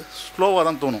பார்க்கும்போது ஸ்லோவாக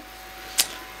தான் தோணும்.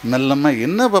 மெல்லமாக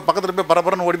என்ன இப்போ பக்கத்தில் போய்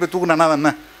பரபரன்னு ஓடி போய் தூக்குனா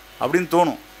என்ன அப்படின்னு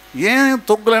தோணும். ஏன்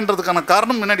தூக்கலைன்றதுக்கான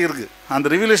காரணம் முன்னாடி இருக்குது. அந்த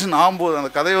ரிவிலேஷன் ஆகும்போது, அந்த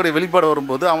கதையோடைய வெளிப்பாடு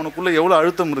வரும்போது அவனுக்குள்ளே எவ்வளோ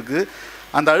அழுத்தம் இருக்குது,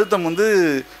 அந்த அழுத்தம் வந்து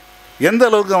எந்த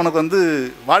அளவுக்கு அவனுக்கு வந்து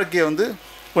வாழ்க்கையை வந்து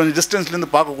கொஞ்சம் டிஸ்டன்ஸ்லேருந்து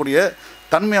பார்க்கக்கூடிய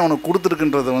தன்மை அவனுக்கு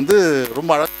கொடுத்துருக்குன்றதை வந்து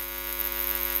ரொம்ப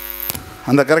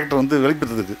அந்த கேரக்டர் வந்து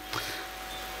வெளிப்படுத்துறதுக்கு.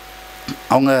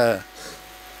 அவங்க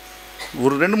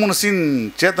ஒரு 2-3 சீன்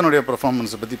சேத்தனுடைய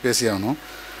பர்ஃபார்மன்ஸை பற்றி பேசி ஆகணும்.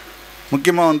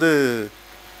 முக்கியமாக வந்து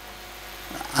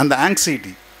அந்த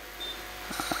ஆங்ஸைட்டி,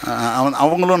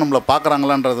 அவங்களும் நம்மளை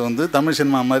பார்க்குறாங்களான்றது வந்து தமிழ்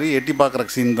சினிமா மாதிரி எட்டி பார்க்குற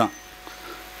சீன் தான்.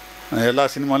 எல்லா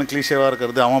சினிமாலும் கிளீஷேவாக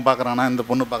இருக்கிறது, அவன் பார்க்குறானா இந்த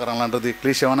பொண்ணு பார்க்குறாங்களான்றது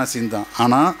கிளீஷேவான சீன் தான்.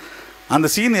 ஆனால் அந்த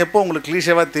சீன் எப்போ உங்களுக்கு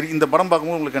கிளீஷேவாக தெரியும், இந்த படம்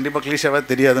பார்க்கும்போது உங்களுக்கு கண்டிப்பாக கிளீஷேவாக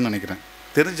தெரியாதுன்னு நினைக்கிறேன்.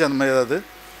 தெரிஞ்சு அந்த மாதிரி ஏதாவது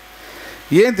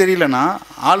ஏன் தெரியலனா,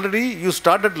 already you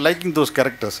started liking those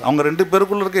characters. அவங்க 2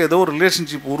 பேருக்குள்ளே இருக்க ஏதோ ஒரு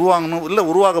ரிலேஷன்ஷிப் உருவாகணும், இல்லை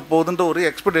உருவாக போகுதுன்ற ஒரு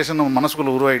எக்ஸ்பெக்டேஷன் நம்ம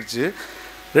மனசுக்குள்ளே உருவாயிடுச்சு.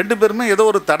 2 பேருமே ஏதோ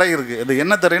ஒரு தடை இருக்குது. அது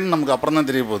என்ன தடைன்னு நமக்கு அப்புறம்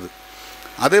தான் தெரிய போகுது.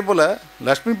 அதே போல்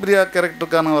லக்ஷ்மி பிரியா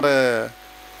கேரக்டருக்கான ஒரு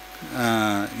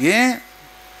ஏன்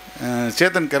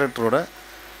சேத்தன் கேரக்டரோட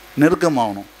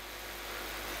நெருக்கமாகணும்.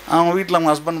 அவங்க வீட்டில்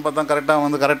அவங்க ஹஸ்பண்ட் பார்த்தா கரெக்டாக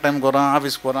வந்து கரெக்ட் டைமுக்கு வரான்,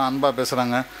 ஆஃபீஸ்க்கு போகிறான், அன்பாக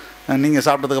பேசுகிறாங்க, நீங்கள்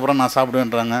சாப்பிட்டதுக்கப்புறம் நான்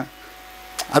சாப்பிடுவேன்றாங்க.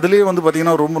 அதுலேயே வந்து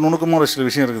பார்த்திங்கன்னா ரொம்ப நுணுக்கமாக ஒரு சில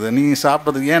விஷயம் இருக்குது. நீ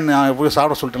சாப்பிட்டதுக்கு ஏன் நான் போய்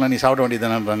சாப்பிட சொல்லிட்டேன், நீ சாப்பிட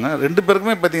வேண்டியதானேன்றாங்க. 2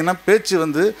 பேருக்குமே பார்த்திங்கன்னா பேச்சு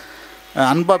வந்து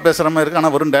அன்பாக பேசுகிற மாதிரி இருக்குது,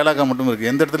 ஆனால் வெறும் டைலாகாக மட்டும்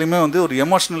இருக்குது. எந்த இடத்துலையுமே வந்து ஒரு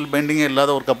எமோஷ்னல் பெண்டிங்கே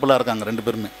இல்லாத ஒரு கப்பலாக இருக்காங்க 2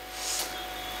 பேருமே.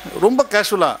 ரொம்ப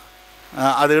கேஷுவலாக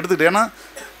அதை எடுத்துக்கிட்டு, ஏன்னா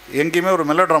எங்கேயுமே ஒரு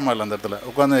மெலோ ட்ராமா இல்லை அந்த இடத்துல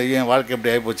உட்காந்து ஏன் வாழ்க்கை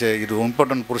எப்படி ஆகிப்போச்சு, இது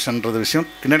இம்பார்ட்டன்ட் புருஷன்றது விஷயம்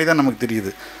பின்னாடி தான் நமக்கு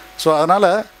தெரியுது. ஸோ அதனால்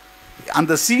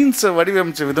அந்த சீன்ஸை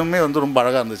வடிவமைச்ச விதமே வந்து ரொம்ப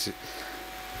அழகாக இருந்துச்சு.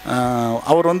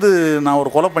 அவர் வந்து நான் ஒரு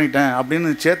கொலை பண்ணிட்டேன் அப்படின்னு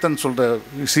சேத்தன் சொல்கிற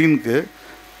சீனுக்கு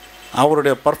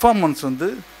அவருடைய பர்ஃபார்மன்ஸ் வந்து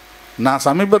நான்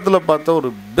சமீபத்தில் பார்த்த ஒரு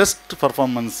பெஸ்ட்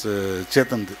பர்ஃபார்மன்ஸ்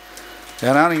சேத்தன்து.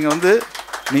 ஏன்னா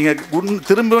நீங்கள்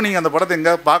திரும்பியும் நீங்கள் அந்த படத்தை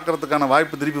எங்கேயாவது பார்க்குறதுக்கான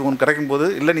வாய்ப்பு திருப்பி ஒன்று கிடைக்கும்போது,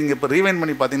 இல்லை நீங்கள் இப்போ ரீவைண்ட்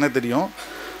பண்ணி பார்த்தீங்கன்னா தெரியும்,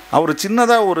 அவர்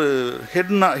சின்னதாக ஒரு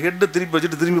ஹெட்டை திருப்பி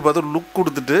வச்சுட்டு திரும்பி பார்த்து ஒரு லுக்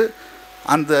கொடுத்துட்டு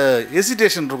அந்த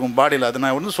எசிடேஷன் இருக்கும் பாடியில். அது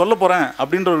நான் வந்து சொல்ல போகிறேன்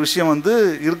அப்படின்ற ஒரு விஷயம் வந்து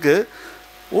இருக்குது.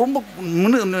 ரொம்ப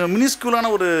மினிஸ்குலான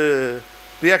ஒரு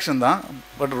ரியாக்ஷன் தான்,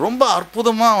 பட் ரொம்ப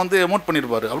அற்புதமாக வந்து எமோட்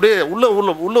பண்ணியிருப்பார். அப்படியே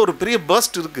உள்ள ஒரு பெரிய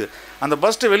பஸ்ட் இருக்குது. அந்த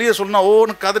பஸ்ட்டை வெளியே சொன்னால்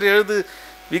ஓன்னு கதறி எழுது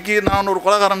விக்கி நான் ஒரு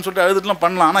கொலைகாரன்னு சொல்லிட்டு அழுதுட்டுலாம்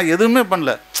பண்ணலாம். ஆனால் எதுவுமே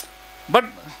பண்ணல.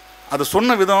 பட் அதை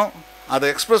சொன்ன விதம், அதை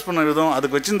எக்ஸ்ப்ரெஸ் பண்ண விதம்,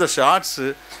 அதுக்கு வச்சிருந்த ஷார்ட்ஸு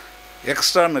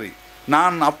எக்ஸ்ட்ரானரி.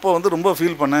 நான் அப்போ வந்து ரொம்ப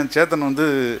ஃபீல் பண்ணேன், சேத்தன் வந்து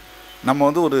நம்ம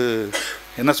வந்து ஒரு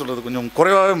என்ன சொல்கிறது, கொஞ்சம்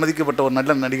குறைவாகவே மதிக்கப்பட்ட ஒரு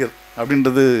நல்ல நடிகர்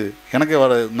அப்படின்றது எனக்கே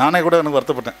நானே கூட எனக்கு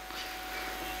வருத்தப்பட்டேன்.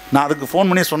 நான் அதுக்கு ஃபோன்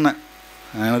பண்ணி சொன்னேன்,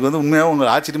 எனக்கு வந்து உண்மையாக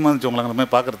உங்கள் ஆச்சரியமாக இருந்துச்சு உங்களை அந்த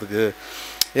மாதிரி பார்க்குறதுக்கு.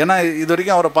 ஏன்னா இது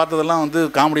வரைக்கும் அவரை பார்த்ததெல்லாம் வந்து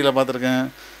காமெடியில் பார்த்துருக்கேன்,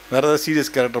 வேறு ஏதாவது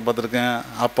சீரியஸ் கேரக்டர் பார்த்துருக்கேன்,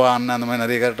 அப்பா அண்ணன் அந்த மாதிரி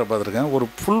நிறைய கேரக்டர் பார்த்துருக்கேன். ஒரு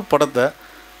ஃபுல் படத்தை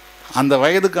அந்த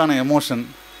வயதுக்கான எமோஷன்,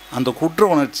 அந்த குற்ற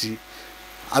உணர்ச்சி,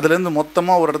 அதுலேருந்து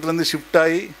மொத்தமாக ஒரு இடத்துலேருந்து ஷிஃப்ட்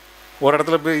ஆகி ஒரு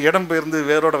இடத்துல போய் இடம் பெயர்ந்து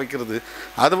வேரோட வைக்கிறது.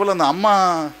 அதுபோல் அந்த அம்மா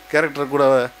கேரக்டர் கூட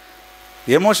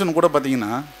எமோஷன் கூட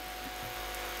பார்த்திங்கன்னா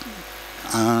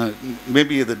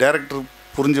மேபி இது டைரக்டர்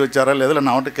புரிஞ்சு வச்சாரா இல்லை எதில்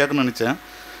நான் அவன்கிட்ட கேட்கணும்னு நினச்சேன்.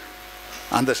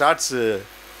 அந்த ஷார்ட்ஸு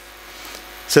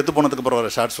செத்து போனதுக்கப்புறம்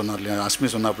வர ஷார்ட் சொன்னார் இல்லையா, அஸ்மி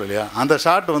சொன்னாப்புல இல்லையா, அந்த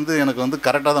ஷார்ட் வந்து எனக்கு வந்து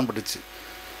கரெக்டாக தான் பட்டுச்சு.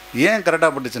 ஏன்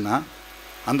கரெக்டாக பட்டுச்சுன்னா,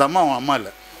 அந்த அம்மா அவன் அம்மா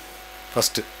இல்லை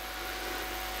ஃபஸ்ட்டு,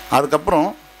 அதுக்கப்புறம்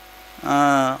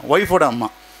ஒய்ஃபோட அம்மா,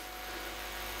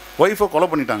 ஒய்ஃபை கொலை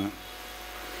பண்ணிட்டாங்க.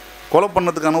 கொலை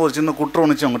பண்ணதுக்கான ஒரு சின்ன குற்ற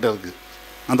உணர்ச்சி அவங்ககிட்ட இருக்குது.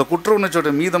 அந்த குற்ற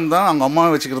உணர்ச்சியோட மீதம் தான் அவங்க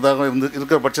அம்மாவை வச்சுக்கிறதாக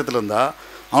இருக்கிற பட்சத்தில் இருந்தால்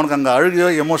அவனுக்கு அங்கே அழுகையோ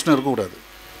எமோஷனோ இருக்கக்கூடாது.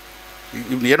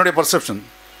 என்னுடைய பர்செப்ஷன்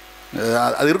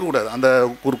அது இருக்கக்கூடாது. அந்த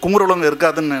ஒரு குமுறவங்க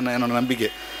இருக்காதுன்னு என்னோடய நம்பிக்கை.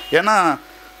 ஏன்னா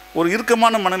ஒரு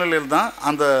இறுக்கமான மனநிலையில் தான்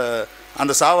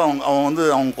அந்த சாவை அவன் வந்து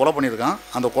அவங்க கொலை பண்ணியிருக்கான்.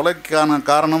 அந்த கொலைக்கான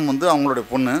காரணம் வந்து அவங்களுடைய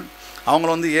பொண்ணு. அவங்கள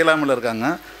வந்து இயலாமையில் இருக்காங்க.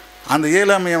 அந்த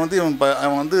இயலாமையை வந்து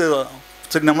அவன் வந்து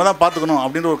சரி நம்ம தான் பார்த்துக்கணும்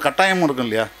அப்படின்ற ஒரு கட்டாயமும் இருக்கும்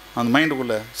இல்லையா அந்த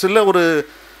மைண்டுக்குள்ளே. சில ஒரு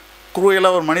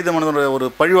குறுவையெல்லாம் ஒரு மனிதனோட ஒரு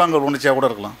பழிவாங்கல் உணர்ச்சியாக கூட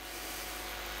இருக்கலாம்.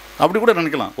 அப்படி கூட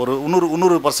நினைக்கலாம். ஒரு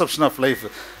இன்னொரு பர்செப்ஷன் ஆஃப் லைஃப்.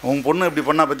 உன் பொண்ணு இப்படி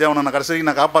பண்ணா பற்றி அவனை நான் கடைசி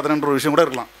நான் காப்பாற்றுறேன்ற ஒரு விஷயம் கூட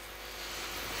இருக்கலாம்.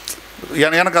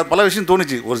 எனக்கு அது பல விஷயம்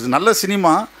தோணுச்சு. ஒரு நல்ல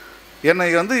சினிமா என்னை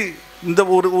வந்து இந்த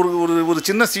ஒரு ஒரு ஒரு ஒரு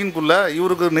சின்ன சீனுக்குள்ளே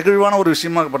இவருக்கு நெகிழ்வான ஒரு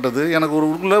விஷயமாகப்பட்டது. எனக்கு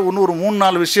இன்னொரு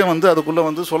 3-4 விஷயம் வந்து அதுக்குள்ளே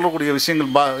வந்து சொல்லக்கூடிய விஷயங்கள்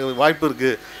வாய்ப்பு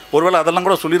இருக்குது. ஒருவேளை அதெல்லாம்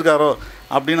கூட சொல்லியிருக்காரோ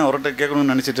அப்படின்னு அவர்கிட்ட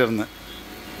கேட்கணும்னு நினச்சிட்டே இருந்தேன்.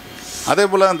 அதே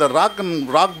போல் அந்த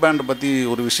ராக் பேண்டை பற்றி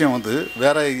ஒரு விஷயம் வந்து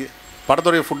வேறு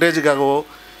படத்துடைய ஃபுட்டேஜுக்காகவோ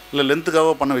இல்லை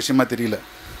லென்த்துக்காகவோ பண்ண விஷயமா தெரியல.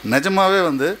 நிஜமாகவே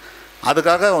வந்து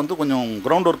அதுக்காக வந்து கொஞ்சம்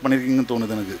கிரவுண்ட் ஒர்க் பண்ணியிருக்கீங்கன்னு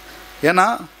தோணுது எனக்கு. ஏன்னா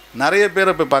நிறைய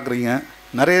பேரை போய் பார்க்குறீங்க.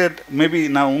 நிறைய மேபி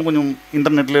நான் இன்னும் கொஞ்சம்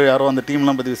இன்டர்நெட்லேயோ யாரோ அந்த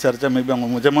டீம்லாம் பற்றி விசாரித்தா மேபி அவங்க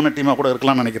நிஜமான டீமாக கூட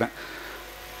இருக்கலாம்னு நினைக்கிறேன்.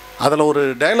 அதில் ஒரு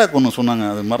டைலாக் ஒன்று சொன்னாங்க,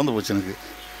 அது மறந்து போச்சு எனக்கு.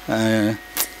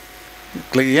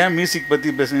 ஏன் மியூசிக் பற்றி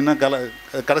பேசுனீங்கன்னா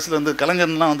கடைசியில் வந்து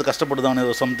கலைஞர்லாம் வந்து கஷ்டப்படுதானே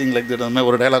சம்திங் லைக் தட். அந்த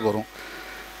மாதிரி ஒரு டைலாக் வரும்.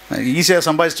 ஈஸியாக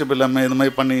சம்பாதிச்சிட்டு இல்லாமல் இது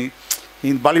மாதிரி பண்ணி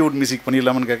பாலிவுட் மியூசிக்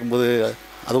பண்ணிடலாமன்னு கேட்கும்போது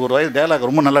அது ஒரு வயசு டைலாக்,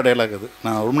 ரொம்ப நல்ல டைலாக். அது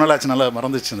நான் ரொம்ப நாள் ஆச்சு, நல்லா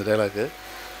மறந்துச்சு அந்த டைலாக்கு.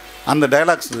 அந்த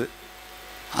டைலாக்ஸு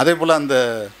அதே போல் அந்த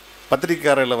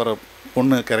பத்திரிக்கையாரையில் வர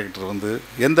பொண்ணு கேரக்டர் வந்து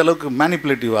எந்த அளவுக்கு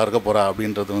மேனிப்புலேட்டிவாக இருக்க போகிறா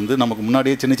அப்படின்றது வந்து நமக்கு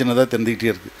முன்னாடியே சின்னதாக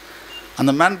தெரிஞ்சுக்கிட்டே இருக்குது.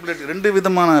 அந்த மேனிப்புலேட்டிவ் 2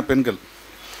 விதமான பெண்கள்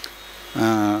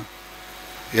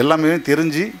எல்லாமே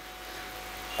தெரிஞ்சு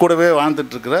கூடவே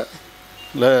வாழ்ந்துட்டுருக்கிற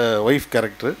ஒய்ஃப்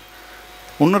கேரக்டர்,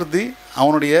 இன்னொருத்தி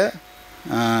அவனுடைய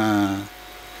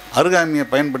அருகாமையை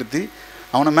பயன்படுத்தி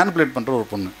அவனை மேனிப்புலேட் பண்ணுற ஒரு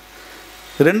பொண்ணு.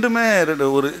 ரெண்டுமே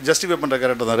ஒரு ஜஸ்டிஃபை பண்ணுற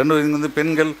கேரக்டர் தான். 2 வந்து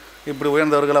பெண்கள் இப்படி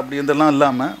உயர்ந்தவர்கள் அப்படி இதெல்லாம்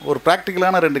இல்லாமல் ஒரு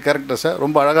ப்ராக்டிக்கலான 2 கேரக்டர்ஸை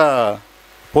ரொம்ப அழகாக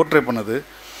போர்ட்ரே பண்ணுது.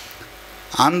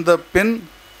 அந்த பெண்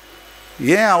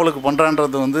ஏன் அவளுக்கு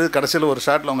பண்ணுறான்றது வந்து கடைசியில் ஒரு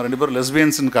ஷாட்டில் அவங்க 2 பேரும்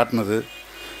லெஸ்பியன்ஸ்னு காட்டினது.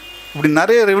 இப்படி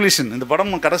நிறைய ரெவல்யூஷன். இந்த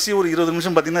படம் கடைசி ஒரு 20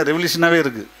 நிமிஷம் பார்த்திங்கன்னா ரெவல்யூஷனாகவே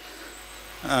இருக்குது.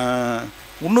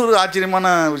 இன்னொரு ஆச்சரியமான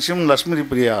விஷயம் லக்ஷ்மி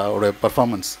பிரியாவோட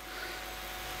பர்ஃபார்மன்ஸ்.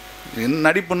 என்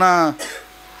நடிப்புனா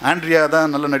ஆண்ட்ரியா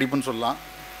தான் நல்ல நடிப்புன்னு சொல்லலாம்.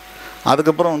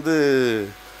 அதுக்கப்புறம் வந்து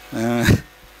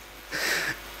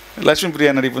லக்ஷ்மி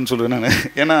பிரியா நடிப்புன்னு சொல்லுவேன் நான்.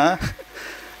 ஏன்னா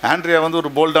ஆண்ட்ரியா வந்து ஒரு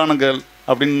போல்டான கேர்ள்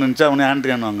அப்படின்னு நினச்சா அவனே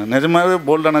ஆண்ட்ரியானுவாங்க. நிஜமாகவே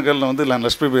போல்டான கேர்ள் வந்து நான்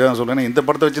லக்ஷ்மி பிரியா தான் சொல்லுவேன். இந்த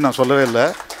படத்தை வச்சு நான் சொல்லவே இல்லை.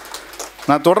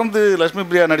 நான் தொடர்ந்து லக்ஷ்மி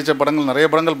பிரியா நடித்த படங்கள் நிறைய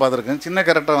படங்கள் பார்த்துருக்கேன். சின்ன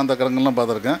கேரக்டர் வந்த படங்கள்லாம்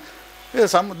பார்த்துருக்கேன்.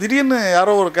 திடீர்னு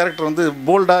யாரோ ஒரு கேரக்டர் வந்து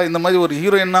போல்டாக இந்த மாதிரி ஒரு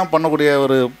ஹீரோயினாக பண்ணக்கூடிய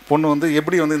ஒரு பொண்ணு வந்து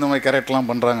எப்படி வந்து இந்த மாதிரி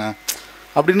கேரக்டர்லாம் பண்ணுறாங்க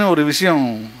அப்படின்னு ஒரு விஷயம்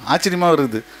ஆச்சரியமாக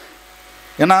இருக்குது.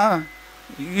 ஏன்னா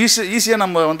ஈஸியாக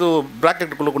நம்ம வந்து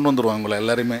ப்ராக்கெட்டுக்குள்ளே கொண்டு வந்துடுவோம் இவங்களை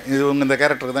எல்லாருமே. இது இவங்க இந்த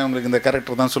கேரக்டர் தான், இவங்களுக்கு இந்த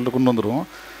கேரக்டர் தான் சொல்லிட்டு கொண்டு வந்துடுவோம்.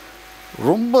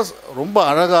 ரொம்ப ரொம்ப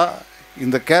அழகாக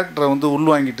இந்த கேரக்டரை வந்து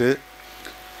உள்வாங்கிட்டு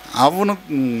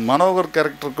அவனுக்கு மனோகர்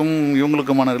கேரக்டருக்கும்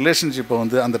இவங்களுக்குமான ரிலேஷன்ஷிப்பை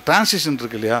வந்து அந்த டிரான்சிஷன்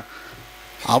இருக்கு இல்லையா,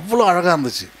 அவ்வளோ அழகாக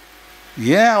இருந்துச்சு.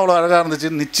 ஏன் அவ்வளோ அழகாக இருந்துச்சு?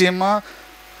 நிச்சயமாக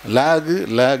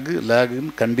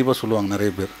லேகுன்னு கண்டிப்பாக சொல்லுவாங்க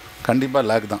நிறைய பேர். கண்டிப்பாக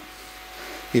லேக் தான்.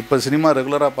 இப்போ சினிமா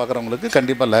ரெகுலராக பார்க்குறவங்களுக்கு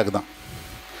கண்டிப்பாக லேக் தான்.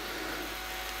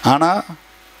 ஆனால்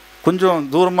கொஞ்சம்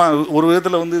தூரமாக ஒரு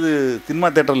விதத்தில் வந்து இது சினிமா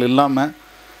தேட்டரில் இல்லாமல்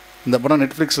இந்த படம்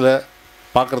நெட்ஃப்ளிக்ஸில்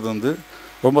பார்க்குறது வந்து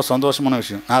ரொம்ப சந்தோஷமான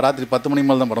விஷயம். நான் ராத்திரி 10 மணி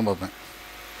மேலே தான் படம் பார்ப்பேன்.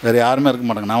 வேறு யாருமே இருக்க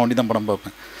மாட்டாங்க, நான் ஒண்டி தான் படம்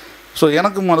பார்ப்பேன். ஸோ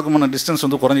எனக்கும் அதுக்குமான டிஸ்டன்ஸ்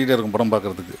வந்து குறைஞ்சிக்கிட்டே இருக்கும் படம்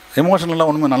பார்க்குறதுக்கு. எமோஷனலாக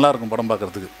ஒன்றுமே நல்லாயிருக்கும் படம்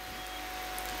பார்க்குறதுக்கு.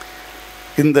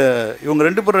 இந்த இவங்க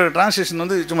 2 பேரோட டிரான்ஸ்லேஷன்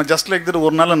வந்து சும்மா ஜஸ்ட் லைக் தட்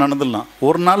ஒரு நாளில் நடந்துடலாம்.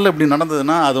 ஒரு நாளில் இப்படி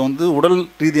நடந்ததுன்னா அது வந்து உடல்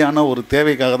ரீதியான ஒரு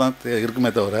தேவைக்காக தான்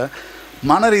இருக்குமே தவிர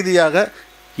மன ரீதியாக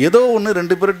ஏதோ ஒன்று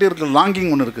 2 பேர்கிட்டே இருக்குது.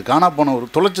 லாங்கிங் ஒன்று இருக்குது, காணா போன ஒரு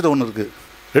தொலைச்சது ஒன்று இருக்குது.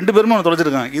 2 பேருமே ஒன்று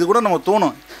தொலைச்சிருக்காங்க. இது கூட நம்ம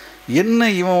தோணும், என்ன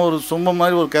இவன் ஒரு சொம்ப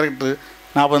மாதிரி ஒரு கேரக்டர்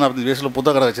 40-45 வயசில் புத்த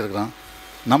கடை வச்சுருக்கிறான்,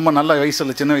 நம்ம நல்ல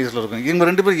வயசில் சின்ன வயசில் இருக்கோம், இவங்க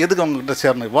 2 பேரும் எதுக்கு அவங்ககிட்ட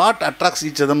சேரணும், வாட் அட்ராக்ட்ஸ்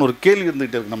ஈச் அதர்னு ஒரு கேள்வி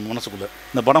இருந்துகிட்டே இருக்குது நம்ம மனசுக்குள்ளே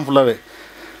இந்த படம் ஃபுல்லாகவே.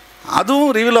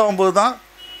 அதுவும் ரிவீல் ஆகும்போது தான்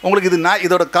உங்களுக்கு இது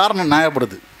இதோட காரணம்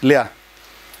நியாயப்படுது இல்லையா.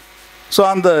 ஸோ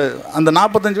அந்த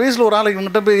 45 வயசில் ஒரு ஆளை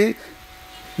இவங்ககிட்ட போய்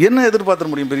என்ன எதிர்பார்த்துட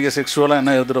முடியும்? பெரிய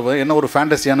செக்ஷுவலாக என்ன ஒரு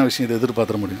ஃபேண்டஸியான விஷயம் இதை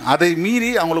எதிர்பார்த்துட முடியும்? அதை மீறி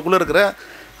அவங்களுக்குள்ளே இருக்கிற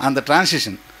அந்த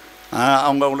டிரான்சிஷன்,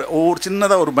 அவங்க ஒவ்வொரு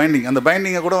சின்னதாக ஒரு பைண்டிங், அந்த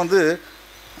பைண்டிங்கை கூட வந்து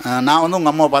நான் வந்து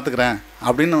உங்கள் அம்மாவை பார்த்துக்கிறேன்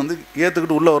அப்படின்னு வந்து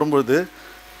ஏற்றுக்கிட்டு உள்ளே வரும்பொழுது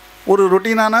ஒரு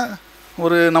ரொட்டீனான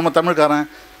ஒரு நம்ம தமிழ்காரன்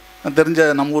தெரிஞ்ச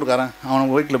நம்ம ஊருக்காரன் அவனை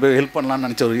வீட்டில் போய் ஹெல்ப் பண்ணலான்னு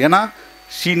நினச்சவர். ஏன்னா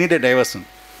ஷீ நீட் எ டைவர்ஷன்.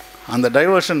 அந்த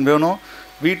டைவர்ஷன் வேணும்,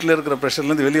 வீட்டில் இருக்கிற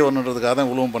ப்ரெஷர்லேருந்து வெளியே வரணுன்றதுக்காக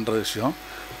தான் உழவும் பண்ணுற விஷயம்.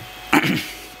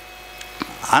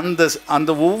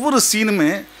 அந்த ஒவ்வொரு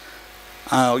சீனுமே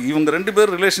இவங்க 2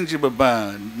 பேர் ரிலேஷன்ஷிப்பை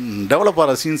டெவலப்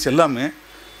ஆகிற சீன்ஸ் எல்லாமே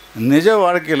நிஜ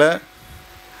வாழ்க்கையில்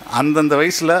அந்தந்த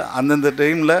வயசில் அந்தந்த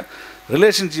டைமில்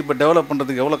ரிலேஷன்ஷிப்பை டெவலப்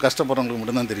பண்ணுறதுக்கு எவ்வளோ கஷ்டப்படுறவங்களுக்கு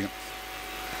மட்டும்தான் தெரியும்.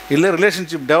 இல்லை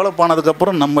ரிலேஷன்ஷிப் டெவலப்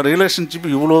ஆனதுக்கப்புறம் நம்ம ரிலேஷன்ஷிப்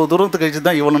இவ்வளோ தூரத்துக்கு கழிச்சு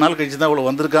தான் இவ்வளோ நாள் கழிச்சு தான் இவ்வளோ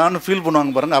வந்திருக்கான்னு ஃபீல்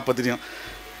பண்ணுவாங்க பாருங்கள், அப்போ தெரியும்.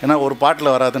 ஏன்னா ஒரு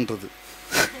பாட்டில் வராதுன்றது.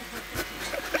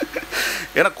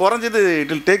 ஏன்னா குறைஞ்சது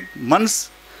இட் வில் டேக் மந்த்ஸ்.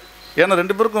 ஏன்னா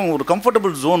 2 பேருக்கும் ஒரு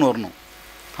கம்ஃபர்டபுள் ஜோன் வரணும்.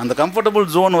 அந்த கம்ஃபர்டபுள்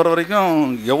ஜோன் வர வரைக்கும்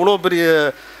எவ்வளோ பெரிய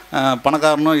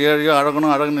பணக்காரனோ ஏழையோ அழகனோ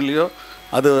அழகுனிலையோ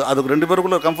அதுக்கு 2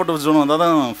 பேருக்குள்ளே கம்ஃபர்டபுள் ஜோன் வந்தால்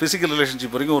தான் ஃபிசிக்கல்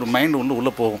ரிலேஷன்ஷிப் வரைக்கும் ஒரு மைண்டு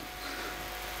உள்ளே போகும்.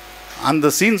 அந்த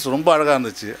சீன்ஸ் ரொம்ப அழகாக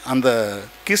இருந்துச்சு. அந்த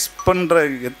கிஸ் பண்ணுற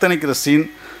எத்தனைக்கிற சீன்,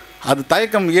 அது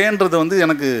தயக்கம் ஏன்றது வந்து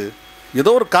எனக்கு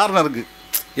ஏதோ ஒரு காரணம் இருக்குது.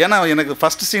 ஏன்னா எனக்கு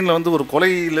ஃபஸ்ட் சீனில் வந்து ஒரு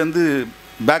கொலையிலேருந்து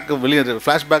வெளியே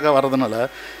ஃப்ளாஷ்பேக்காக வர்றதுனால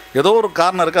ஏதோ ஒரு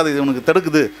காரணம் இருக்குது, அது இவனுக்கு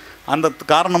தடுக்குது, அந்த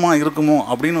காரணமாக இருக்குமோ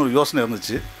அப்படின்னு ஒரு யோசனை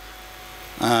இருந்துச்சு.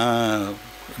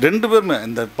 2 பேருமே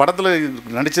இந்த படத்தில்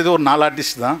நடித்ததே ஒரு 4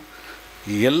 ஆர்டிஸ்ட் தான்.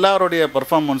 எல்லாருடைய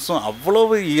பர்ஃபார்மன்ஸும்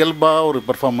அவ்வளவு இயல்பாக ஒரு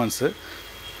பர்ஃபார்மன்ஸு.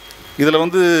 இதில்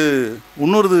வந்து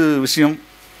இன்னொரு விஷயம்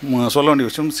சொல்ல வேண்டிய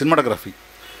விஷயம், சினிமாட்டோகிராஃபி.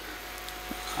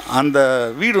 அந்த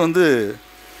வீடு வந்து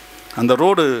அந்த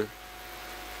ரோடு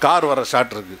கார் வர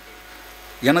ஷாட் இருக்குது.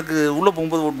 எனக்கு உள்ளே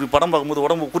போகும்போது இப்படி படம் பார்க்கும்போது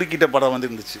உடம்பு குறுக்கிட்ட படம் வந்து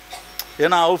இருந்துச்சு.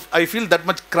 ஏன்னா ஐ ஃபீல் தட்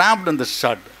மச் கிராம்ப்ட் இந்த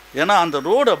ஷாட். ஏன்னா அந்த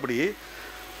ரோடு அப்படி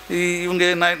இவங்க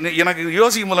எனக்கு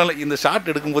யோசிக்கும் போது இந்த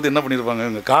ஷாட் எடுக்கும்போது என்ன பண்ணியிருப்பாங்க,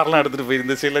 இவங்க கார்லாம் எடுத்துகிட்டு போய்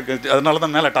இந்த சைடில், அதனால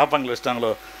தான் மேலே டாப்பாங்கில்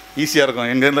வச்சிட்டாங்களோ, ஈஸியாக இருக்கும்,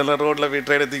 எங்கே இருந்தாலும் ரோட்டில் போய்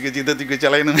ட்ரைடை தூக்கி வச்சு இதை தூக்கி வச்சு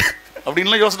அலையணும்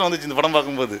அப்படின்லாம் யோசனை வந்துச்சு இந்த படம்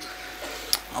பார்க்கும்போது.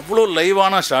 அவ்வளோ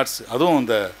லைவான ஷாட்ஸ். அதுவும்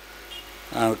அந்த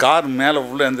கார் மேலே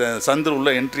உள்ள அந்த சந்தில் உள்ள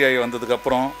என்ட்ரி ஆகி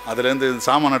வந்ததுக்கப்புறம் அதுலேருந்து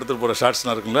சாமான் எடுத்துகிட்டு போகிற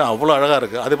ஷாட்ஸ்லாம் இருக்குல்ல, அவ்வளோ அழகாக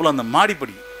இருக்குது. அதே போல் அந்த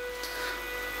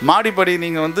மாடிப்படி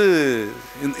நீங்கள் வந்து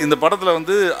இந்த படத்தில்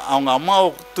வந்து அவங்க அம்மாவை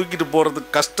தூக்கிட்டு போகிறது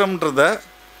கஷ்டம்ன்றத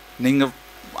நீங்கள்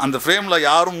அந்த ஃப்ரேமில்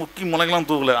யாரும் முக்கிய முளைங்களாம்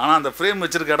தூக்கலை, ஆனால் அந்த ஃப்ரேம்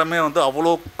வச்சுருக்க இடமே வந்து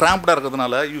அவ்வளோ கிராம்ப்டாக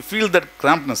இருக்கிறதுனால யூ ஃபீல் தட்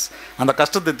கிராம்ப்னஸ், அந்த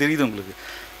கஷ்டத்தை தெரியுது உங்களுக்கு.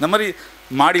 இந்த மாதிரி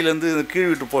மாடியிலேருந்து கீழ்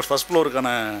வீட்டு ஃபஸ்ட் ஃப்ளோருக்கான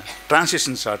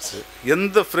ட்ரான்ஸ்லேஷன் ஷாட்ஸு,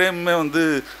 எந்த ஃப்ரேமுமே வந்து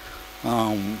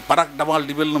படாக் டபால்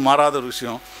டிபெல்னு மாறாத ஒரு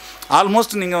விஷயம்.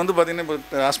 ஆல்மோஸ்ட் நீங்கள் வந்து பார்த்திங்கன்னா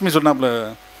இப்போ அஸ்மி சொன்னாப்புல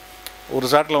ஒரு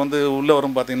ஷாட்டில் வந்து உள்ளே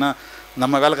வரும் பார்த்திங்கன்னா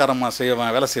நம்ம வேலைக்காரம்மா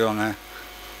வேலை செய்வாங்க,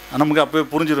 நமக்கு அப்போயே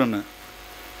புரிஞ்சிடும்னு.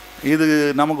 இது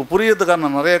நமக்கு புரியறதுக்கான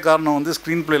நிறைய காரணம் வந்து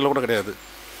ஸ்க்ரீன் பிளேயில் கூட கிடையாது.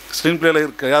 ஸ்க்ரீன்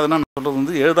பிளேயில் கிடையாதுன்னா நான் சொல்கிறது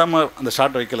வந்து எழுதாமல் அந்த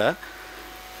ஷாட் வைக்கல.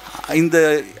 இந்த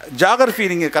ஜாகிரஃபி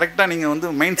நீங்கள் கரெக்டாக நீங்கள் வந்து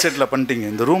மைண்ட் செட்டில் பண்ணிட்டீங்க.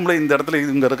 இந்த ரூமில் இந்த இடத்துல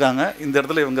இவங்க இருக்காங்க, இந்த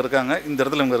இடத்துல இவங்க இருக்காங்க, இந்த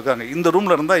இடத்துல இவங்க இருக்காங்க, இந்த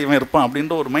ரூமில் இருந்தால் இவன் இருப்பான்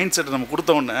அப்படின்ற ஒரு மைண்ட் செட்டை நம்ம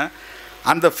கொடுத்தோன்னே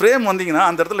அந்த ஃப்ரேம் வந்தீங்கன்னா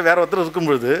அந்த இடத்துல வேறு ஒருத்தர்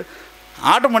இருக்கும்பொழுது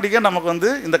ஆட்டோமேட்டிக்காக நமக்கு வந்து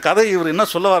இந்த கதை இவர் என்ன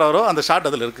சொல்ல வராரோ அந்த ஷாட்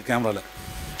அதில் இருக்குது கேமராவில்.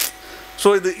 ஸோ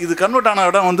இது கன்வெர்ட் ஆன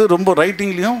இடம் வந்து ரொம்ப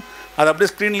ரைட்டிங்லேயும் அது அப்படியே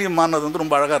ஸ்க்ரீன்லேயும் மாறினது வந்து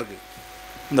ரொம்ப அழகாக இருக்குது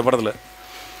இந்த படத்தில்.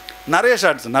 நிறைய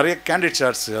ஷாட்ஸ், நிறைய கேண்டிட்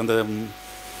ஷாட்ஸு, அந்த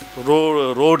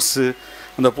ரோட்ஸு,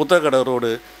 அந்த புத்தகக்கடை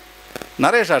ரோடு,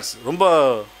 நிறைய ஷாட்ஸ் ரொம்ப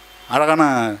அழகான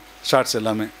ஷாட்ஸ்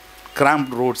எல்லாமே.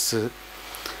 கிராம்ப் ரோட்ஸு,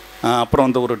 அப்புறம்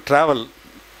அந்த ஒரு ட்ராவல்.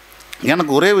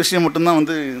 எனக்கு ஒரே விஷயம் மட்டும்தான்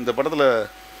வந்து இந்த படத்தில்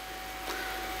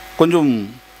கொஞ்சம்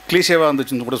கிளீஷேவாக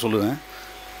இருந்துச்சுன்னு கூட சொல்லுவேன்.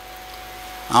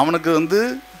 அவனுக்கு வந்து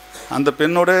அந்த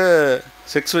பெண்ணோட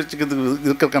செக்ஸ் வச்சுக்கிறதுக்கு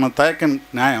இருக்கிறதுக்கான தயக்கம்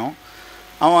நியாயம்.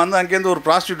 அவன் வந்து அங்கேருந்து ஒரு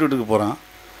ப்ராஸ்டியூட் வீட்டுக்கு போகிறான்.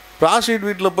 ப்ராஸ்டியூட்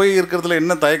வீட்டில் போய் இருக்கிறதுல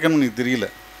என்ன தயக்கம்னு எனக்கு தெரியல.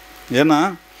 ஏன்னா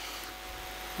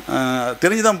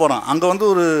தெரிஞ்சு தான் போகிறான். அங்கே வந்து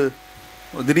ஒரு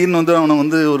திடீர்னு வந்து அவனை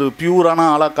வந்து ஒரு பியூரான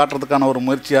ஆளாக காட்டுறதுக்கான ஒரு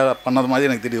முயற்சியாக பண்ணது மாதிரி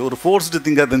எனக்கு தெரியுது. ஒரு ஃபோர்ஸ்டு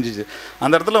திங்காக தெரிஞ்சிச்சு.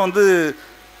 அந்த இடத்துல வந்து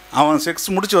அவன்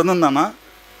செக்ஸ் முடிச்சு வந்திருந்தானா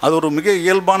அது ஒரு மிக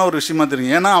இயல்பான ஒரு விஷயமா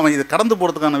தெரியும். ஏன்னா அவன் இதை கடந்து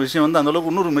போகிறதுக்கான விஷயம் வந்து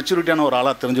அந்தளவுக்கு இன்னொரு மெச்சூரிட்டியான ஒரு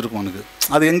ஆளாக தெரிஞ்சிருக்கும் அவனுக்கு.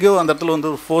 அது எங்கேயோ அந்த இடத்துல வந்து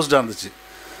ஒரு ஃபோர்ஸ்டாக இருந்துச்சு.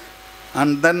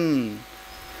 And then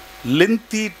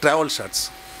lengthy travel shots.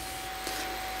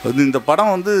 அது இந்த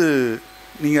படம் வந்து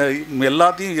நீங்கள்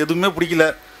எல்லாத்தையும் எதுவுமே பிடிக்கல,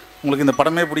 உங்களுக்கு இந்த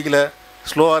படமே பிடிக்கல,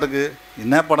 ஸ்லோவாக இருக்குது,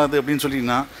 என்ன படம் அது அப்படின்னு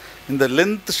சொல்லிங்கன்னா இந்த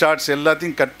லென்த் ஷாட்ஸ்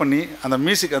எல்லாத்தையும் கட் பண்ணி அந்த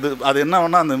மியூசிக் அது என்ன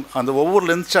வேணால் அந்த ஒவ்வொரு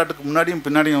லென்த் ஷாட்டுக்கு முன்னாடியும்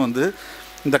பின்னாடியும் வந்து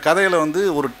இந்த கதையில் வந்து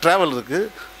ஒரு ட்ராவல் இருக்குது,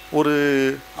 ஒரு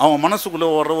அவன் மனசுக்குள்ளே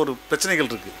ஓடுற ஒரு பிரச்சனைகள்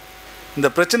இருக்குது. இந்த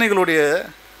பிரச்சனைகளுடைய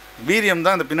வீரியம்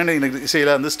தான் இந்த பின்னணி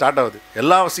இசையில் வந்து ஸ்டார்ட் ஆகுது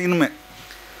எல்லா சீனுமே.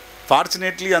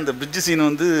 ஃபார்ச்சுனேட்லி அந்த பிரிட்ஜ் சீன்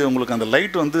வந்து உங்களுக்கு அந்த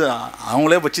லைட் வந்து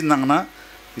அவங்களே வச்சுருந்தாங்கன்னா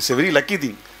it's a very lucky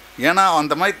thing. ஏன்னா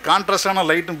அந்த மாதிரி கான்ட்ராஸ்டான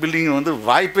லைட்டும் பில்டிங்கும் வந்து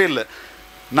வாய்ப்பே இல்லை.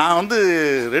 நான் வந்து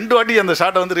 2 வாட்டி அந்த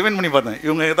ஷாட்டை வந்து ரிவைண்ட் பண்ணி பார்த்தேன்.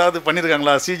 இவங்க ஏதாவது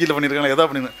பண்ணியிருக்காங்களா, சிஜியில் பண்ணியிருக்காங்களா, எதாவது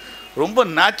பண்ணியிருக்காங்க. ரொம்ப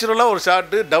நேச்சுரலாக ஒரு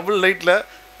ஷாட்டு டபுள் லைட்டில்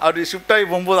அப்படி ஷிஃப்ட் ஆகி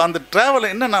போகும்போது அந்த ட்ராவல்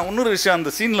என்னென்னா இன்னொரு விஷயம், அந்த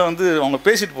சீனில் வந்து அவங்க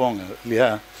பேசிட்டு போவாங்க இல்லையா,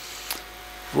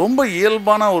 ரொம்ப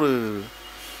இயல்பான ஒரு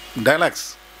டைலாக்ஸ்.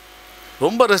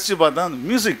 ரொம்ப ரசித்து பார்த்தேன்.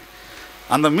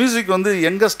 அந்த மியூசிக் வந்து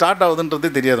எங்கே ஸ்டார்ட் ஆகுதுன்றதே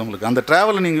தெரியாது உங்களுக்கு. அந்த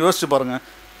ட்ராவலை நீங்கள் யோசிச்சு பாருங்கள்.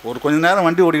 ஒரு கொஞ்சம் நேரம்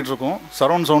வண்டி ஓடிட்டுருக்கோம்,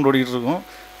 சரௌண்ட் சவுண்ட் ஓடிட்டுருக்கோம்,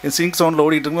 சிங்க் சவுண்டில்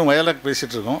ஓடிட்டு இருக்கும், வயலாக்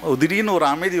பேசிகிட்டு இருக்கோம். திடீர்னு ஒரு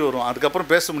அமைதி வரும். அதுக்கப்புறம்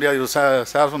பேச முடியாது,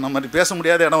 சார் சொன்ன மாதிரி பேச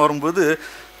முடியாத இடம் வரும்போது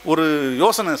ஒரு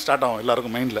யோசனை ஸ்டார்ட் ஆகும்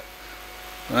எல்லாருக்கும் மைண்டில்.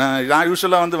 நான்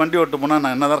யூஸ்வலாக வந்து வண்டி ஓட்டு போனால்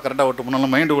நான் என்ன தான் கரெக்டாக ஓட்டு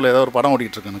போனாலும் மைண்டுக்குள்ளே ஏதாவது ஒரு படம்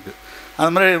ஓடிட்டுருக்கு எனக்கு.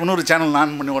 அது மாதிரி இன்னொரு சேனல்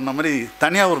ஆன் பண்ணி ஓடின மாதிரி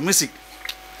தனியாக ஒரு மியூசிக்,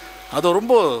 அது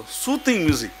ரொம்ப சூத்திங்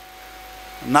மியூசிக்.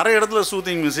 நிறைய இடத்துல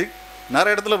சூத்திங் மியூசிக்,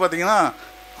 நிறைய இடத்துல பார்த்திங்கன்னா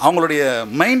அவங்களுடைய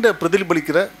மைண்டை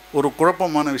பிரதிபலிக்கிற ஒரு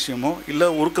குழப்பமான விஷயமோ இல்லை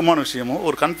உருக்கமான விஷயமோ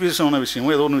ஒரு கன்ஃபியூஷனான விஷயமோ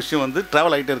ஏதோ ஒன்று விஷயம் வந்து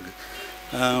ட்ராவல் ஆகிட்டே இருக்குது.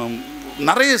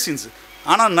 நிறைய சீன்ஸு,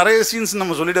 ஆனால் நிறைய சீன்ஸ்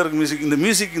நம்ம சொல்லிகிட்டே இருக்க மியூசிக். இந்த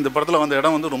மியூசிக் இந்த படத்தில் வந்த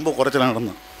இடம் வந்து ரொம்ப குறைச்சலான இடம்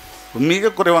தான்,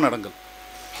 மிக குறைவான இடங்கள்.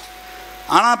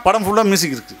 ஆனால் படம் ஃபுல்லாக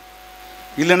மியூசிக் இருக்குது,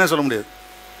 இல்லைன்னே சொல்ல முடியாது.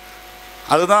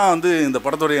 அதுதான் வந்து இந்த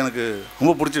படத்தோடைய எனக்கு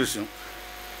ரொம்ப பிடிச்ச விஷயம்.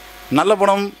 நல்ல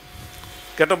படம்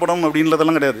கெட்ட படம்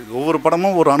அப்படின்றதெல்லாம் கிடையாது, ஒவ்வொரு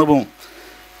படமும் ஒரு அனுபவம்.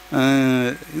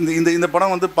 இந்த இந்த இந்த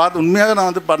படம் வந்து பார்த்து உண்மையாக நான்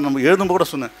வந்து நம்ம எழுதும்போது கூட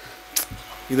சொன்னேன்,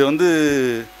 இது வந்து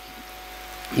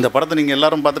இந்த படத்தை நீங்கள்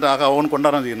எல்லோரும் பார்த்துட்டு ஆகா அவனு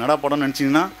கொண்டாடாதீங்க, நடா படம்னு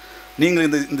நினச்சிங்கன்னா நீங்கள்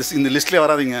இந்த இந்த இந்த லிஸ்ட்லேயே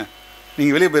வராதிங்க,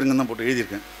 நீங்கள் வெளியே போயிருங்கன்னு தான் போட்டு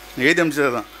எழுதியிருக்கேன். எழுதி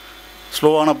அமைச்சது தான்.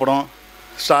 ஸ்லோவான படம்,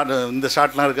 இந்த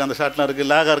ஷார்ட்லாம் இருக்குது அந்த ஷார்ட்லாம் இருக்குது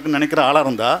லேகாக இருக்குதுன்னு நினைக்கிற ஆளாக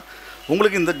இருந்தால்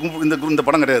உங்களுக்கு இந்த இந்த இந்த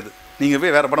படம் கிடையாது, நீங்கள்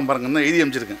போய் வேறு படம் பாருங்கன்னு தான் எழுதி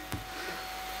அமைச்சிருக்கேன்.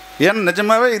 ஏன்னா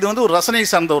நிஜமாகவே இது வந்து ஒரு ரசனை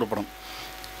சார்ந்த ஒரு படம்.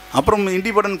 அப்புறம்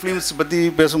இண்டிபெண்டன்ட் ஃபிலிம்ஸ் பற்றி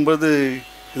பேசும்போது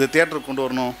இதை தியேட்டருக்கு கொண்டு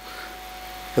வரணும்,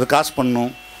 இதை காசு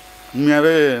பண்ணணும்,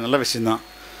 உண்மையாகவே நல்ல விஷயந்தான்.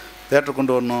 தியேட்டருக்கு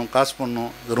கொண்டு வரணும், காசு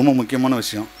பண்ணணும், இது ரொம்ப முக்கியமான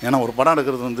விஷயம். ஏன்னா ஒரு படம்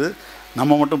எடுக்கிறது வந்து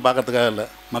நம்ம மட்டும் பார்க்கறதுக்காக இல்லை,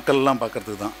 மக்கள்லாம்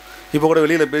பார்க்குறதுக்கு தான். இப்போ கூட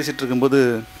வெளியில் பேசிகிட்டு இருக்கும்போது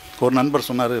ஒரு நண்பர்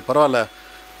சொன்னார், பரவாயில்ல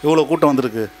இவ்வளோ கூட்டம்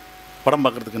வந்திருக்கு படம்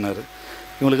பார்க்குறதுக்குன்னாரு,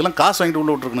 இவங்களுக்கெல்லாம் காசு வாங்கிட்டு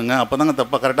உள்ளே விட்ருக்கணுங்க, அப்போ தாங்க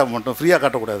தப்பாக கரெக்டாக மட்டும் ஃப்ரீயாக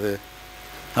காட்டக்கூடாது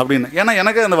அப்படின்னு. ஏன்னா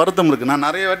எனக்கே அந்த வருத்தம் இருக்குது. நான்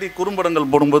நிறைய வாட்டி குறும்படங்கள்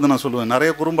போடும்போது நான் சொல்லுவேன்,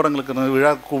 நிறைய குறும்படங்களுக்கு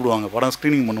விழா கூப்பிடுவாங்க படம்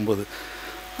ஸ்க்ரீனிங் பண்ணும்போது.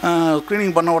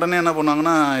 ஸ்க்ரீனிங் பண்ண உடனே என்ன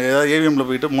பண்ணுவாங்கன்னா, ஏதாவது ஏவிஎம்மில்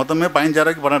போயிட்டு மொத்தமே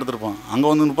 15,000 படம் எடுத்துருப்போம், அங்கே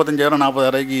வந்து 35,000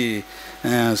 40,000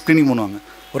 ஸ்க்ரீனிங் பண்ணுவாங்க.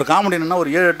 ஒரு காமெடி என்னென்னா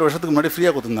ஒரு 7-8 வருஷத்துக்கு முன்னாடி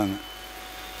ஃப்ரீயாக கொடுத்துருந்தாங்க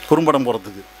குறும்படம்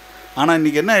போடுறதுக்கு. ஆனால்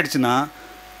இன்றைக்கி என்ன ஆயிடுச்சுன்னா,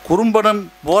 குறும்படம்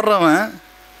போடுறவன்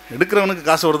எடுக்கிறவனுக்கு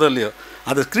காசு வருதோ இல்லையோ,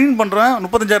 அதை ஸ்க்ரீன் பண்ணுறவன்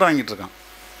 35,000 வாங்கிட்டு இருக்கான்.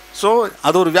 ஸோ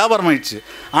அது ஒரு வியாபாரம் ஆயிடுச்சு.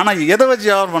 ஆனால் எதை வச்சு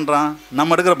வியாபாரம் பண்ணுறான்?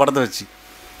 நம்ம எடுக்கிற படத்தை வச்சு.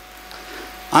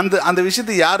 அந்த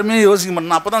விஷயத்தை யாருமே யோசிக்க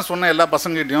மாட்டேன். அப்போ தான் சொன்னேன் எல்லா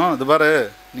பசங்ககிட்டையும், இது பாரு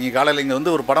நீ காலையில் இங்கே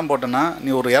வந்து ஒரு படம் போட்டேன்னா நீ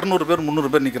ஒரு 200 பேர் 300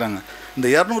 பேர் நிற்கிறாங்க. இந்த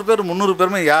 200 பேர் 300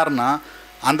 பேருமே யாருன்னா,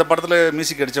 அந்த படத்தில்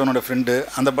மியூசிக் அடித்தவனோட ஃப்ரெண்டு,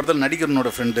 அந்த படத்தில்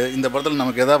நடிக்கிறவனோட ஃப்ரெண்டு, இந்த படத்தில்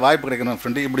நமக்கு எதாவது வாய்ப்பு கிடைக்கிற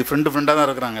ஃப்ரெண்டு, இப்படி ஃப்ரெண்டாக தான்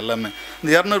இருக்கிறாங்க எல்லாமே.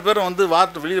 இந்த 200 பேர்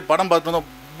வந்து வெளியே படம் பார்த்து வந்தோம்,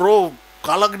 ப்ரோ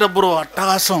கலக்கிட்ட ப்ரோ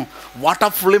அட்டகாசம், what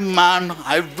of film man,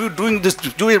 I V doing this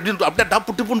two எப்படின்னு அப்படியே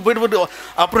டப்பு டிப்புன்னு போயிட்டு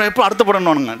அப்புறம் எப்போ அடுத்த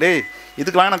படம்னுவானுங்க. டேய்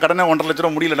இதுக்கெலாம் நான் கடனே 1.5 லட்ச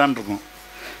ரூபா முடியலடான்னு இருக்கும்.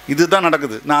 இதுதான்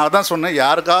நடக்குது. நான் அதான் சொன்னேன்,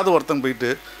 யாருக்காவது ஒருத்தங்க போயிட்டு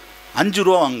 5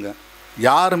 ரூபா வாங்குங்க,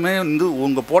 யாருமே வந்து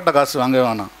உங்கள் போட்ட காசு வாங்க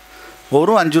வேணாம்,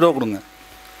 ஒரு 5 ரூபா கொடுங்க.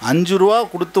 5 ரூபா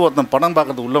கொடுத்து ஒருத்தன் படம்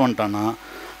பார்க்கறதுக்கு உள்ளே வந்துட்டான்னா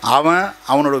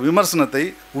அவனோட விமர்சனத்தை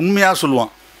உண்மையாக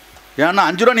சொல்லுவான். ஏன்னா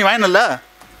 5 ரூபா நீ வாங்கினல,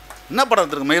 என்ன படம்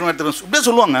எடுத்துருக்கு மயிரும் எடுத்துருக்கு இப்படியே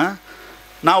சொல்லுவாங்க.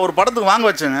 நான் ஒரு படத்துக்கு வாங்க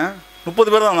வச்சேங்க, 30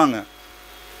 பேர் தான் வந்தாங்க,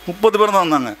 30 பேர் தான்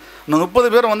வந்தாங்க. நான் 30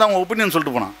 பேர் வந்து அவங்க ஒப்பீனியன்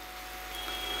சொல்லிட்டு போனான்.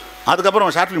 அதுக்கப்புறம்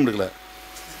அவன் ஷார்ட் ஃபிலிம் எடுக்கல,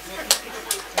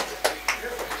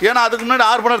 ஏன்னா அதுக்கு முன்னாடி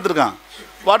 6 படம் எடுத்திருக்கான்.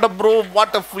 What a bro,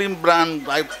 what a film brand,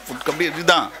 அப்படி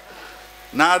இதுதான்.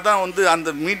 நான் தான் வந்து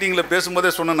அந்த மீட்டிங்கில்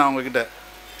பேசும்போதே சொன்னேன், நான் அவங்கக்கிட்ட,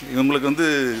 இவங்களுக்கு வந்து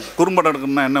குறும்படம்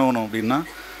எடுக்கணும்னா என்ன வேணும் அப்படின்னா,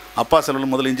 அப்பா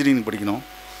செலவில் முதல்ல இன்ஜினியரிங் படிக்கணும்,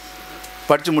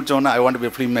 படித்து முடித்தவொடனே ஐ வாண்ட்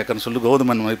பி ஃபிலிம் மேக்கர்னு சொல்லி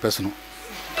கௌதமன் மாதிரி பேசணும்.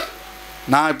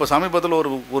 நான் இப்போ சமீபத்தில்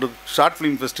ஒரு ஷார்ட்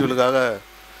ஃபிலிம் ஃபெஸ்டிவலுக்காக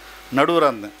நடுவராக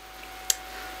இருந்தேன்.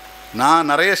 நான்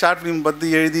நிறைய ஷார்ட் ஃபிலிம் பற்றி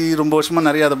எழுதி ரொம்ப வருஷமாக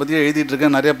நிறைய அதை பற்றி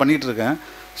எழுதிட்டுருக்கேன், நிறையா பண்ணிகிட்ருக்கேன்.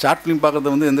 ஷார்ட் ஃபிலிம்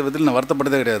பார்க்குறது வந்து எந்த விதத்தில் நான்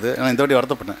வருத்தப்பட்டதே கிடையாது. ஆனால் இந்த வாட்டி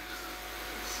வருத்தப்பட்டேன்.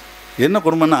 என்ன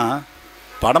குடும்பம்னா,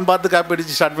 படம் பார்த்து காப்பி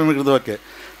அடித்து ஷார்ட் ஃபிலிம் எடுக்கிறது ஓகே,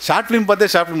 ஷார்ட் ஃபிலிம்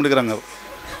பார்த்தே ஷார்ட் ஃபிலிம் எடுக்கிறாங்க.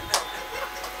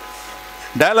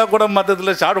 டயலாக் கூட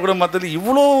மாற்றத்தில் ஷார்ட் கூட மாற்றத்தில்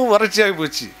இவ்வளோ வறட்சியாகி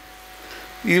போச்சு.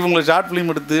 இவங்களை ஷார்ட்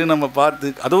ஃபிலிம் எடுத்து நம்ம பார்த்து,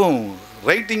 அதுவும்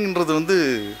ரைட்டிங்கிறது வந்து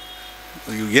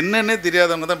என்னென்னே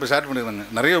தெரியாதவங்க தான் இப்போ ஷார்ட் பண்ணிடுறாங்க.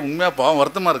 நிறைய உண்மையாக பாவம்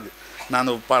வருத்தமாக இருக்குது. நான்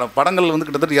அந்த படங்கள் வந்து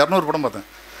கிட்டத்தட்ட 200 படம் பார்த்தேன்.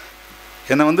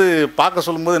 என்னை வந்து பார்க்க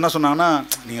சொல்லும்போது என்ன சொன்னாங்கன்னா,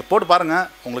 நீங்கள் போட்டு பாருங்கள்,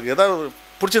 உங்களுக்கு எதாவது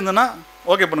பிடிச்சிருந்தேன்னா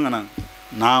ஓகே பண்ணுங்க,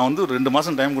 நான் வந்து ஒரு 2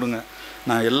 மாதம் டைம் கொடுங்க,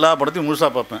 நான் எல்லா படத்தையும்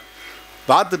முழுசாக பார்ப்பேன்,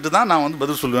 பார்த்துட்டு தான் நான் வந்து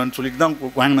பதில் சொல்லுவேன்னு சொல்லிட்டு தான்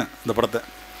வாங்கினேன் இந்த படத்தை.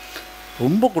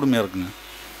 ரொம்ப கொடுமையாக இருக்குங்க,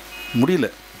 முடியல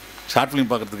ஷார்ட்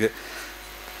ஃபிலிம் பார்க்குறதுக்கு.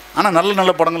 ஆனால் நல்ல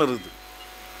நல்ல படங்கள் இருக்குது.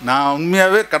 நான்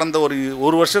உண்மையாகவே கடந்த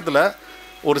ஒரு வருஷத்தில்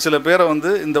ஒரு சில பேரை வந்து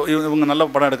இவங்க நல்ல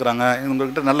படம் எடுக்கிறாங்க,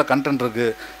 இவங்கக்கிட்ட நல்ல கண்டென்ட்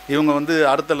இருக்குது, இவங்க வந்து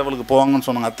அடுத்த லெவலுக்கு போவாங்கன்னு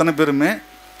சொன்னாங்க. அத்தனை பேருமே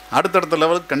அடுத்தடுத்த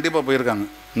லெவலுக்கு கண்டிப்பாக போயிருக்காங்க.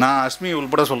 நான் அஸ்மி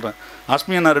உள்பட சொல்கிறேன்.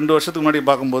 அஸ்மியை நான் 2 வருஷத்துக்கு முன்னாடி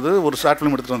பார்க்கும்போது ஒரு ஷார்ட்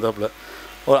ஃபிலிம் எடுத்துகிட்டு வந்தாப்புல,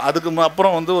 அதுக்கு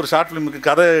அப்புறம் வந்து ஒரு ஷார்ட் ஃபிலிமுக்கு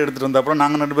கதை எடுத்துகிட்டு வந்தாப்புறம்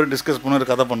நாங்கள் 2 பேரும் டிஸ்கஸ் பண்ணி ஒரு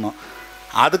கதை பண்ணோம்.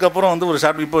 அதுக்கப்புறம் வந்து ஒரு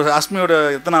ஷார்ட், இப்போ அஸ்மியோட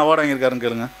எத்தனை அவார்டு வாங்கியிருக்காருன்னு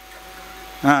கேளுங்க.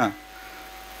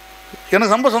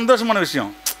 எனக்கு ரொம்ப சந்தோஷமான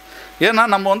விஷயம். ஏன்னா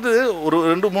நம்ம வந்து ஒரு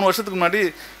 2-3 வருஷத்துக்கு முன்னாடி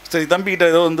சரி தம்பிக்கிட்ட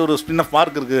ஏதோ வந்து ஒரு ஸ்பின் ஆஃப்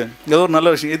மார்க் இருக்குது, ஏதோ ஒரு நல்ல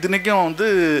விஷயம், இத்தனைக்கும் வந்து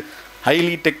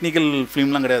ஹைலி டெக்னிக்கல்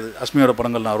ஃபிலிம்லாம் கிடையாது. அஸ்மியோட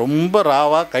படங்கள்லாம் ரொம்ப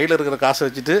ராவாக கையில் இருக்கிற காசை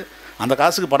வச்சுட்டு அந்த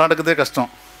காசுக்கு படம் எடுக்கிறதே கஷ்டம்,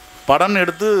 படம்னு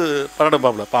எடுத்து படம்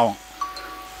எடுப்பாப்புல பாவம்.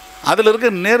 அதில் இருக்க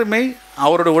நேர்மை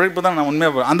அவரோட உழைப்பு தான் நான்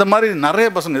உண்மையாக. அந்த மாதிரி நிறைய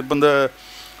பசங்க இப்போ இந்த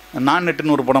நான்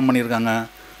நெட்டுன்னு ஒரு படம் பண்ணியிருக்காங்க,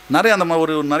 நிறைய அந்த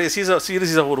மாதிரி நிறைய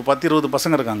சீரியஸாக ஒரு 10-20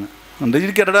 பசங்க இருக்காங்க,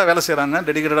 டெடிக்கேட்டடாக வேலை செய்கிறாங்க,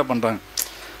 டெடிக்கேட்டடாக பண்ணுறாங்க.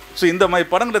 ஸோ இந்த மாதிரி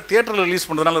படங்களை தியேட்டரில் ரிலீஸ்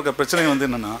பண்ணுறதுனால இருக்க பிரச்சனை வந்து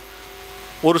என்னென்னா,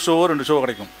 ஒரு ஷோவோ 2 ஷோ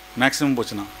கிடைக்கும் மேக்ஸிமம்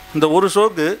போச்சுன்னா. இந்த ஒரு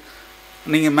ஷோக்கு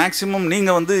நீங்கள் மேக்ஸிமம்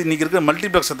நீங்கள் வந்து இன்றைக்கி இருக்கிற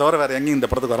மல்டிப்ளெக்ஸை தவிர வேறு எங்கேயும் இந்த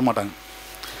படத்துக்கு வரமாட்டாங்க.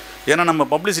 ஏன்னா நம்ம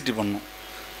பப்ளிசிட்டி பண்ணணும்.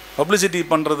 பப்ளிசிட்டி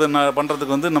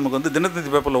பண்ணுறதுக்கு வந்து நமக்கு வந்து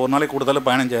தினத்தந்தி பேப்பரில் ஒரு நாளைக்கு கொடுத்தாலே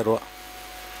 15,000 ரூபா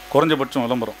குறைஞ்சபட்சம்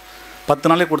விளம்பரம்.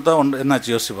 10 நாளைக்கு கொடுத்தா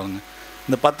என்னாச்சு யோசிச்சு பாருங்கள்.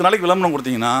 இந்த 10 நாளைக்கு விளம்பரம்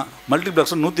கொடுத்தீங்கன்னா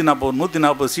மல்டிப்ளெக்ஸில்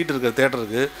 140 சீட் இருக்கிற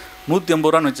தேட்டருக்கு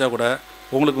 150 ரூபான்னு வச்சா கூட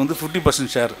உங்களுக்கு வந்து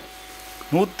 50% ஷேர்.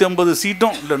 150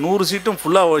 சீட்டும் இல்லை 100 சீட்டும்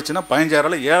ஃபுல்லாக ஓடிச்சுன்னா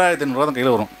 15,000 7,500 தான்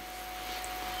கையில் வரும்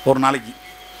ஒரு நாளைக்கு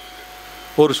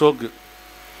ஒரு ஷோக்கு.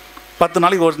 10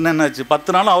 நாளைக்கு ஓடிச்சுன்னா என்னாச்சு,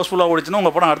 10 நாள் ஹவுஸ்ஃபுல்லாக ஓடிச்சுன்னா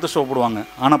உங்கள் படம் அடுத்த ஷோ போடுவாங்க.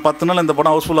 ஆனால் 10 நாள் இந்த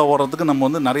படம் ஹவுஸ்ஃபுல்லாக ஓடுறதுக்கு நம்ம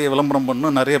வந்து நிறைய விளம்பரம்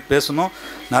பண்ணணும், நிறைய பேசணும்,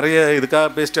 நிறைய இதுக்காக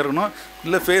பேசிட்டே இருக்கணும்.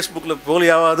 இல்லை ஃபேஸ்புக்கில்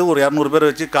போலியாவது ஒரு 200 பேர்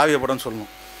வச்சு காவிய படம்னு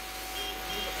சொல்லணும்.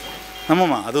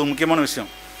 ஆமாம்மா, அது ஒரு முக்கியமான விஷயம்.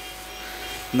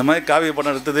 இந்த மாதிரி காவிய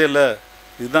படம் எடுத்ததே இல்லை,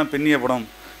 இதுதான் பெண்ணிய படம்,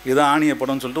 இதுதான் ஆணிய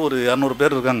படம்னு சொல்லிட்டு ஒரு 200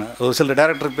 பேர் இருக்காங்க. ஒரு சில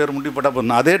டேரக்டர் பேர் முட்டிப்பட்டால்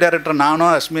போடணும். அதே டேரக்டர்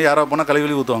நானும் அஸ்மி யாரோ போனால்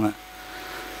கழுவி ஊற்றுவாங்க.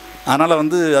 அதனால்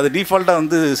வந்து அது டிஃபால்ட்டாக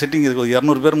வந்து செட்டிங் இருக்குது,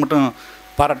 200 பேர் மட்டும்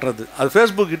பாராட்டுறது. அது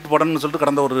ஃபேஸ்புக் ஹிட் படம்னு சொல்லிட்டு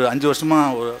கடந்த ஒரு 5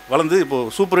 வருஷமாக வளர்ந்து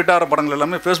இப்போது சூப்பர் ஹிட் ஆகிற படங்கள்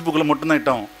எல்லாமே ஃபேஸ்புக்கில் மட்டும்தான்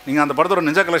ஹிட் ஆகும். நீங்கள் அந்த படத்தோட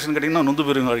நிஜா கலெக்ஷன் கேட்டிங்கன்னா நொந்து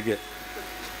போயிருங்க வாழ்க்கை.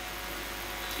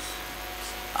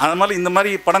 அது மாதிரி இந்த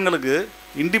மாதிரி படங்களுக்கு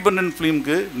இண்டிபெண்ட்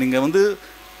ஃபிலிமுக்கு நீங்கள் வந்து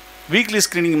வீக்லி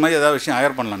ஸ்க்ரீனிங் மாதிரி ஏதாவது விஷயம்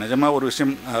ஹயர் பண்ணலாம். நிஜமாக ஒரு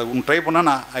விஷயம் ட்ரை பண்ணால்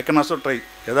நான் ஐ கேன் ஆல்சோ ட்ரை.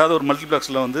 ஏதாவது ஒரு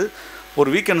மல்டிப்ளெக்ஸில் வந்து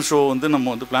ஒரு வீக்கெண்ட் ஷோ வந்து நம்ம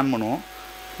வந்து பிளான் பண்ணுவோம்.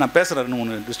 நான் பேசுகிறேன்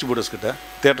 2-3 டிஸ்ட்ரிபியூட்டர்ஸ்கிட்ட,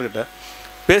 தேட்டர்கிட்ட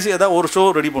பேசி ஏதாவது ஒரு ஷோ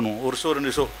ரெடி பண்ணுவோம். ஒரு ஷோ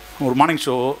 2 ஷோ, ஒரு மார்னிங்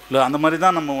ஷோ இல்லை அந்த மாதிரி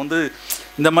தான் நம்ம வந்து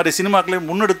இந்த மாதிரி சினிமாக்களே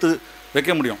முன்னெடுத்து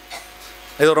வைக்க முடியும்.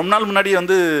 இது ரொம்ப நாள் முன்னாடி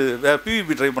வந்து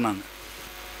பிவிபி ட்ரை பண்ணாங்க,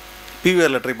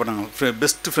 பிவிஆரில் ட்ரை பண்ணாங்க.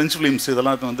 பெஸ்ட் ஃப்ரெஞ்ச் ஃபிலிம்ஸ்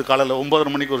இதெல்லாம் வந்து காலையில்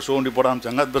 9:30 மணிக்கு ஒரு ஷோ ஒண்டி போட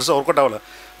ஆரம்பிச்சாங்க. அது பெருசாக ஒர்க் அவுட் ஆகலை.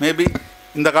 மேபி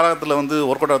இந்த காலகட்டத்தில் வந்து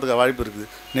ஒர்க் அவுட் ஆகிறதுக்கு வாய்ப்பு இருக்குது.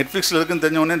 நெட்ஃப்ளிக்ஸில் இருக்குன்னு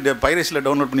தெரிஞ்சவொடனே பைரசியில்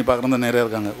டவுன்லோட் பண்ணி பார்க்குறது நிறையா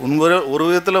இருக்காங்க. ஒரு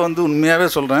விதத்தில் வந்து உண்மையாகவே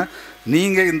சொல்கிறேன்,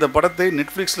 நீங்கள் இந்த படத்தை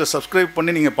நெட்ஃப்ளிக்ஸில் சப்ஸ்கிரைப்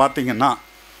பண்ணி நீங்கள் பார்த்தீங்கன்னா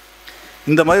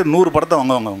இந்த மாதிரி 100 படத்தை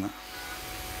வாங்குவாங்க.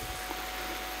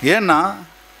 ஏன்னா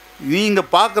நீங்கள்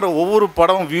பார்க்குற ஒவ்வொரு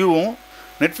படம் வியூவும்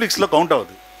நெட்ஃப்ளிக்ஸில் கவுண்ட்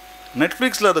ஆகுது.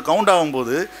 நெட்ஃப்ளிக்ஸில் அது கவுண்ட்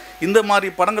ஆகும்போது இந்த மாதிரி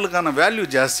படங்களுக்கான வேல்யூ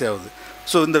ஜாஸ்தி ஆகுது.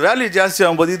 ஸோ இந்த வேல்யூ ஜாஸ்தி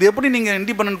ஆகும்போது இது எப்படி நீங்கள்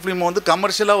இண்டிபெண்டன்ட் ஃபிலிமை வந்து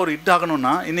கமர்ஷியலாக ஒரு ஹிட்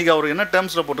ஆகணும்னா, இன்றைக்கி அவர் என்ன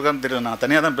டேர்ம்ஸில் போட்டிருக்கான்னு தெரியல, நான்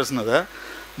தனியாக தான் பேசுனதை.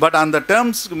 பட் அந்த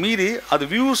டேர்ம்ஸ்க்கு மீறி அது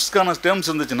வியூஸ்க்கான டேர்ம்ஸ்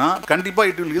இருந்துச்சுன்னா கண்டிப்பாக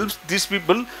it will help these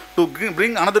people to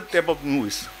bring another type of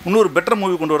movies. இன்னொரு பெட்டர்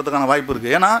மூவி கொண்டு வரதுக்கான வாய்ப்பு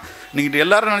இருக்குது. ஏன்னா நீங்கள்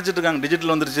எல்லோரும் நினச்சிட்டு இருக்காங்க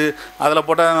டிஜிட்டல் வந்துருச்சு, அதில்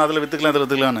போட்டால் அதில் விற்றுக்கலாம் இதில்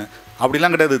விற்றுக்கலான்னு.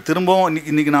 அப்படிலாம் கிடையாது. திரும்பவும்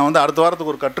இன்றைக்கி நான் வந்து அடுத்த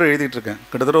வாரத்துக்கு ஒரு கட்டுரை எழுதிட்டுருக்கேன்.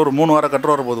 கிட்டத்தட்ட ஒரு 3 வார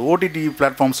கட்டுரை வரப்போகுது. ஓடிடி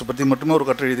பிளாட்ஃபார்ம்ஸை பற்றி மட்டுமே ஒரு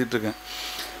கட்டுரை எழுதிட்டுருக்கேன்.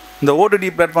 இந்த ஓடிடி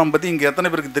பிளாட்ஃபார்ம் பற்றி இங்கே எத்தனை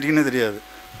பேருக்கு தெரியுன்னே தெரியாது.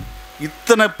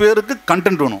 இத்தனை பேருக்கு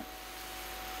கண்டென்ட் வேணும்,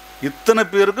 இத்தனை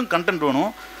பேருக்கும் கண்டென்ட்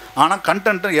வேணும். ஆனால்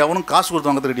கண்டென்ட்டை எவனும் காசு கொடுத்து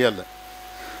வாங்கிறது ரெடியாக இல்லை.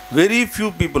 வெரி ஃபியூ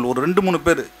பீப்புள், ஒரு 2-3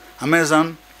 பேர் அமேசான்,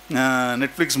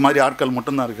 நெட்ஃப்ளிக்ஸ் மாதிரி ஆட்கள்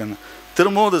மட்டும்தான் இருக்காங்க.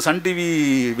 திரும்பவும் இது சன் டிவி,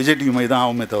 விஜய் டிவி மாதிரி தான்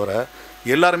ஆகுமே தவிர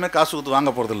எல்லாருமே காசு கொடுத்து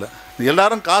வாங்க போகிறதில்ல.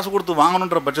 எல்லோரும் காசு கொடுத்து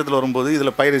வாங்கணுன்ற பட்சத்தில் வரும்போது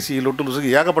இதில் பைரசி, லொட்டு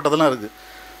லுசுக்கு ஏகப்பட்டதெல்லாம் இருக்குது.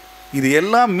 இது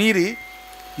எல்லாம் மீறி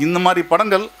இந்த மாதிரி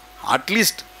படங்கள்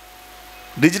அட்லீஸ்ட்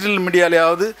டிஜிட்டல்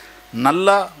மீடியாலேயாவது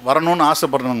நல்லா வரணும்னு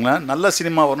ஆசைப்படுறவங்க, நல்ல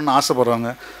சினிமா வரணும்னு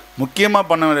ஆசைப்படுறவங்க முக்கியமாக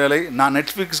பண்ண வேலை. நான்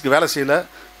நெட்ஃப்ளிக்ஸுக்கு வேலை செய்யலை,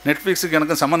 நெட்ஃப்ளிக்ஸுக்கு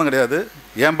எனக்கும் சம்மந்தம் கிடையாது,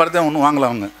 என் படத்தை ஒன்றும்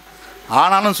வாங்கலாம் அவங்க.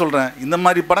 ஆனாலும் சொல்கிறேன், இந்த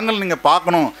மாதிரி படங்கள் நீங்கள்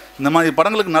பார்க்கணும், இந்த மாதிரி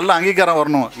படங்களுக்கு நல்ல அங்கீகாரம்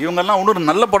வரணும், இவங்கெல்லாம் இன்னொரு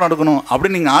நல்ல படம் எடுக்கணும்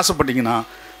அப்படின்னு நீங்கள் ஆசைப்பட்டீங்கன்னா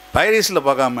பைரசியில்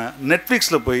பார்க்காம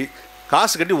நெட்ஃப்ளிக்ஸில் போய்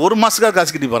காசு கட்டி 1 மாதத்துக்காக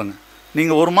காசு கட்டி பாருங்கள்.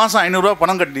 நீங்கள் 1 மாதம் 500 ரூபா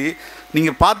பணம் கட்டி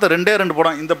நீங்கள் பார்த்த 2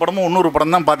 படம், இந்த படமும் 100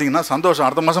 படம் தான் பார்த்தீங்கன்னா சந்தோஷம்.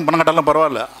 அடுத்த மாதம் பணம் கட்டாலும்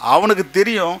பரவாயில்ல. அவனுக்கு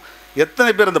தெரியும்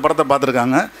எத்தனை பேர் இந்த படத்தை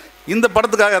பார்த்துருக்காங்க, இந்த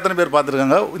படத்துக்காக எத்தனை பேர்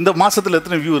பார்த்துருக்காங்க, இந்த மாதத்தில்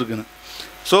எத்தனை வியூ இருக்குன்னு.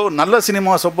 ஸோ நல்ல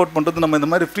சினிமாவை சப்போர்ட் பண்ணுறது நம்ம இந்த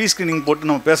மாதிரி ஃப்ரீ ஸ்க்ரீனிங் போட்டு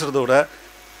நம்ம பேசுகிறத விட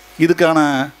இதுக்கான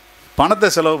பணத்தை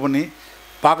செலவு பண்ணி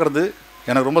பார்க்குறது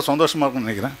எனக்கு ரொம்ப சந்தோஷமாக இருக்கும்னு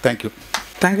நினைக்கிறேன்.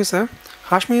 Thank you sir.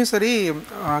 ஹாஷ்மியும் சரி,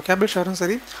 கேபிள் ஷாரும்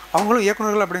சரி, அவங்களும்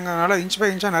இயக்குநர்கள் அப்படிங்கிறதுனால இன்ச் பை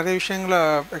இன்ச்சாக நிறைய விஷயங்களை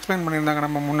எக்ஸ்பிளைன் பண்ணியிருந்தாங்க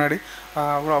நம்ம முன்னாடி.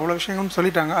 அவ்வளோ விஷயங்களும்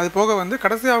சொல்லிட்டாங்க. அது போக வந்து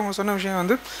கடைசியாக அவங்க சொன்ன விஷயம்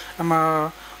வந்து நம்ம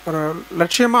ஒரு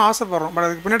லட்சியமாக ஆசைப்படுறோம். பட்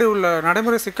அதுக்கு பின்னாடி உள்ள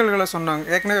நடைமுறை சிக்கல்களை சொன்னாங்க.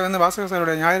 ஏற்கனவே வந்து வாசகர்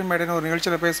சாருடைய ஞாயிறு மேடைன்னு ஒரு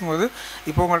நிகழ்ச்சியில் பேசும்போது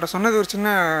இப்போ உங்கள்கிட்ட சொன்னது ஒரு சின்ன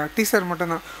டீசர்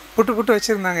மட்டும்தான், புட்டு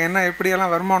வச்சுருந்தாங்க. என்ன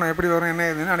எப்படியெல்லாம் வருமானம் எப்படி வரும் என்ன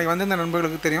ஏதுன்னு அன்றைக்கி வந்து இந்த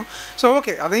நண்பர்களுக்கு தெரியும். ஸோ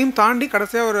ஓகே, அதையும் தாண்டி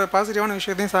கடைசியாக ஒரு பாசிட்டிவான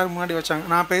விஷயத்தையும் சார் முன்னாடி வச்சாங்க,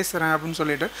 நான் பேசுகிறேன் அப்படின்னு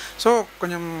சொல்லிட்டு. ஸோ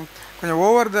கொஞ்சம்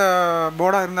ஓவர் த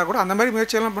போர்டாக இருந்தால் கூட அந்த மாதிரி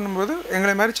முயற்சியெல்லாம் பண்ணும்போது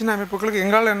எங்களை மாதிரி சின்ன அமைப்புகளுக்கு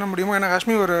எங்களால் என்ன முடியுமோ, ஏன்னா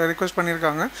காஷ்மீர் ஒரு ரிக்வெஸ்ட்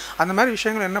பண்ணியிருக்காங்க, அந்த மாதிரி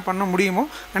விஷயங்கள் என்ன பண்ண முடியுமோ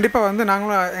கண்டிப்பாக வந்து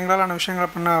நாங்களும் எங்களாலான விஷயங்களை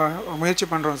பண்ண முயற்சி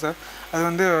பண்ணுறோம் சார். அது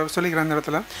வந்து சொல்லிக்கிறேன் அந்த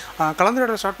இடத்துல.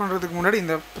 கலந்துரையாடல் ஸ்டார்ட் பண்ணுறதுக்கு முன்னாடி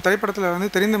இந்த திரைப்படத்தில் வந்து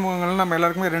தெரிந்த முகங்கள் நம்ம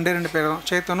எல்லாருக்குமே ரெண்டு பேர் தான்,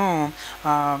 சேத்தனும்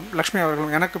லக்ஷ்மி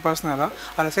அவர்களும். எனக்கு பர்சனலாக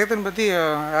அதில் சேத்தன் பற்றி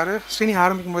யார் ஸ்ரீனி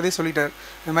ஆரம்பிக்கும் போதே சொல்லிட்டார்,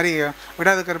 இந்த மாதிரி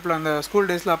விடாத கருப்பில் அந்த ஸ்கூல்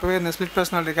டேஸில் அப்போவே இந்த ஸ்பிளிட்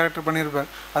பர்சனாலிட்டி கேரக்டர் பண்ணியிருப்பார்.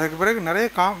 அதுக்கு பிறகு நிறைய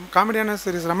காமெடியான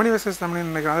சீரிஸ் ரமணி வர்சஸ் ரமணி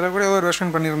நினைக்கிறேன், அதில் கூட ஒரு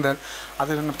வெர்ஷன் பண்ணியிருந்தார்.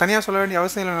 அது தனியாக சொல்ல வேண்டிய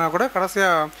அவசியம் இல்லைனா கூட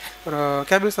கடைசியாக ஒரு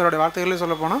கேபிள் சாரோடைய வார்த்தைகளே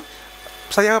சொல்ல போனால்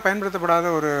சரியாக பயன்படுத்தப்படாத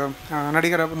ஒரு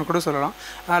நடிகர் அப்படின்னு கூட சொல்லலாம்.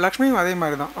 லக்ஷ்மியும் அதே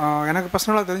மாதிரி தான். எனக்கு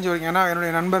பர்சனலாக தெரிஞ்சு வரைக்கும், ஏன்னா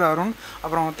என்னுடைய நண்பர் அருண்,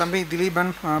 அப்புறம் தம்பி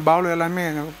திலீபன், பாலு எல்லாமே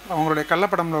அவங்களுடைய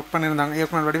கள்ளப்படம்ல ஒர்க் பண்ணியிருந்தாங்க.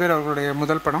 இயக்குனர் வடிவேல் அவர்களுடைய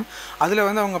முதல் படம். அதில்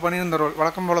வந்து அவங்க பண்ணியிருந்த ரோல்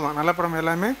வழக்கம் போல தான். நல்ல படம்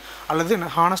எல்லாமே அல்லது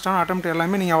ஹானஸ்டான அட்டெம்ப்ட்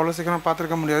எல்லாமே நீங்கள் அவ்வளோ சீக்கிரம்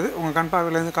பார்த்துருக்க முடியாது, உங்கள் கண்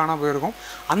பார்வையிலேருந்து காண போயிருக்கும்.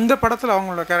 அந்த படத்தில்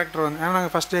அவங்களோட கேரக்டர் வந்து, ஏன்னா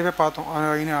நாங்கள் ஃபஸ்ட் டேவே பார்த்தோம்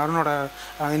அருணோட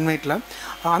இன்வைட்டில்.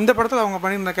 அந்த படத்தில் அவங்க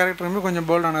பண்ணியிருந்த கேரக்டருமே கொஞ்சம்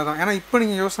போல்டானது தான். ஏன்னா இப்போ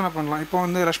நீங்கள் யோசனை பண்ணலாம், இப்போ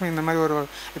வந்து லக்ஷ்மி இந்த மாதிரி ஒரு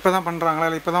இப்போ தான் பண்ணுறாங்களா,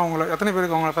 இல்லை இப்போ தான் உங்களை எத்தனை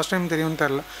பேருக்கு அவங்கள ஃபஸ்ட் டைம் தெரியும்னு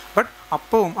தெரில. பட்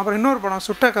அப்போவும் அப்புறம் இன்னொரு படம்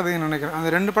சுட்ட கதைன்னு நினைக்கிறேன், அந்த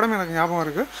 2 படம் எனக்கு ஞாபகம்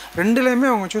இருக்குது. 2லேயுமே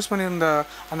அவங்க சூஸ் பண்ணியிருந்த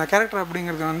அந்த கேரக்டர்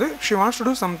அப்படிங்கிறது வந்து she wants to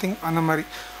do something அந்த மாதிரி.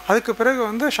 அதுக்கு பிறகு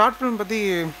வந்து ஷார்ட் ஃபிலிம் பற்றி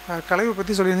கலைவை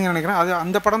பற்றி சொல்லியிருந்தீங்கன்னு நினைக்கிறேன். அது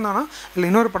அந்த படம் தானா இல்லை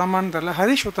இன்னொரு படமானு தெரில.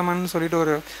 ஹரிஷ் உத்தமன் சொல்லிட்டு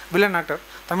ஒரு வில்லன் ஆக்டர்,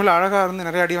 தமிழ் அழகாக இருந்து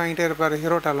நிறைய அடி வாங்கிட்டே இருப்பார்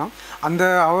ஹீரோட்டெல்லாம். அந்த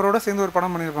அவரோட சேர்ந்து ஒரு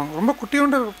படம் பண்ணியிருப்பாங்க. ரொம்ப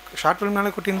குட்டியோண்டு ஷார்ட்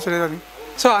ஃபிலிம்னாலே குட்டின்னு சொல்லிடுறாங்க.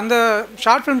 ஸோ அந்த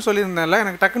ஷார்ட் ஃபிலிம் சொல்லியிருந்தேன்ல,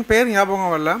 எனக்கு டக்குன்னு பேர்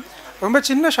ஞாபகம் வரல. ரொம்ப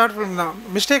சின்ன ஷார்ட் ஃபிலிம் தான்,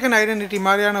 மிஸ்டேக்கன் ஐடென்டிட்டி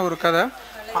மாதிரியான ஒரு கதை.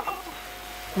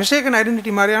 மிஸ்டேக்கன்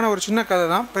ஐடென்டிட்டி மாதிரியான ஒரு சின்ன கதை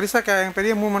தான், பெருசாக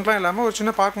பெரிய மூவ்மெண்ட்லாம் இல்லாமல் ஒரு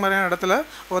சின்ன பார்க் மாதிரியான இடத்துல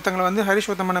ஒருத்தங்களை வந்து ஹரிஷ்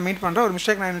உத்தமனை மீட் பண்ணுற ஒரு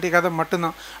மிஸ்டேக்கன் ஐடென்டிட்டி கதை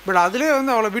மட்டும்தான். பட் அதிலே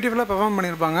வந்து அவ்வளோ பியூட்டிஃபுல்லாக பெர்ஃபார்ம்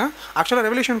பண்ணியிருப்பாங்க. ஆக்சுவலாக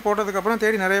ரெவல்யூஷன் போட்டதுக்கப்புறம்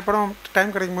தேடி நிறைய படம்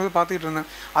டைம் கிடைக்கும் போது பார்த்துட்டு இருந்தேன்.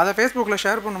 அதை ஃபேஸ்புக்கில்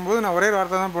ஷேர் பண்ணும்போது நான் ஒரே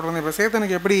வார்த்தை தான் போட்டிருந்தேன், இப்போ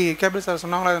சேத்தனுக்கு எப்படி கேபிள் சார்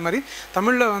சொன்னாங்களோ அது மாதிரி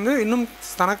தமிழில் வந்து இன்னும்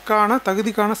தனக்கான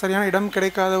தகுதிக்கான சரியான இடம்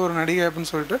கிடைக்காத ஒரு நடிகை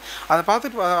அப்படின்னு சொல்லிட்டு அதை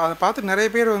பார்த்துட்டு நிறைய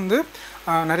பேர் வந்து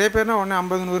நிறைய பேர்னா உடனே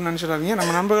 50-100 நினச்சிடாதீங்க.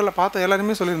 நம்ம நண்பர்களில் பார்த்த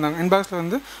எல்லாருமே சொல்லியிருந்தாங்க, இன்பாக்ஸில்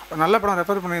வந்து நல்ல படம்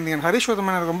ரெஃபர் பண்ணியிருந்தீங்க, ஹரிஷ்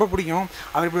உத்தமன் எனக்கு ரொம்ப பிடிக்கும்,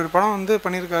 அவர் இப்படி ஒரு படம் வந்து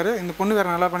பண்ணியிருக்காரு, இந்த பொண்ணு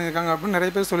வேறு நல்லா பண்ணியிருக்காங்க அப்படின்னு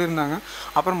நிறைய பேர் சொல்லியிருந்தாங்க.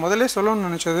 அப்புறம் முதல்ல சொல்லணும்னு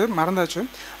நினச்சது மறந்தாச்சு.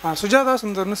 சுஜாதா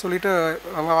சுந்தர்னு சொல்லிட்டு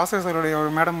வாசகர் சாருடைய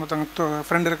ஒரு மேடம் ஒருத்தவங்க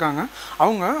ஃப்ரெண்ட் இருக்காங்க.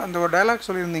 அவங்க அந்த ஒரு டைலாக்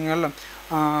சொல்லியிருந்தீங்கல்ல,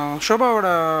 ஷோபாவோட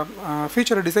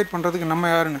ஃபியூச்சரை டிசைட் பண்ணுறதுக்கு நம்ம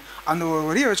யாருன்னு, அந்த ஒரு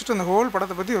வரியை வச்சுட்டு அந்த ஹோல்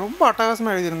படத்தை பற்றி ரொம்ப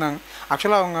அட்டகாசமாக எழுதியிருந்தாங்க.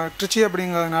 ஆக்சுவலாக அவங்க ட்ரிச்சி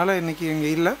அப்படிங்கிறதுனால இன்றைக்கி இங்கே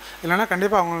இல்லை, இல்லைனா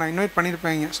கண்டிப்பாக அவங்கள நான் இன்வைட்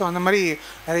பண்ணியிருப்பேங்க. ஸோ அந்த மாதிரி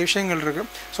நிறைய விஷயங்கள் இருக்குது.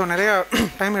 ஸோ நிறையா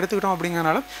டைம் எடுத்துக்கிட்டோம்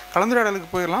அப்படிங்கிறனால கலந்துரையாடலுக்கு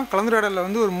போயிடலாம். கலந்துரையாடலில்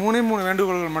வந்து ஒரு 3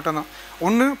 வேண்டுகோள்கள் மட்டும்தான்.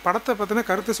 ஒன்று, படத்தை பற்றின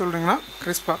கருத்து சொல்கிறீங்கன்னா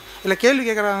கிறிஸ்பாக, இல்லை கேள்வி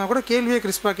கேட்குறாங்க கூட கேள்வியே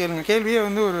கிறிஸ்பாக கேளுங்க. கேள்வியே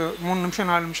வந்து ஒரு 3 நிமிஷம்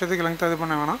 4 நிமிஷத்துக்கு லெங்க் இது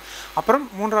பண்ண வேணாம். அப்புறம்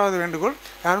 3வது வேண்டுகோள்,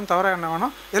 யாரும் தவறாக என்ன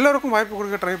வேணாம், எல்லோருக்கும் வாய்ப்பு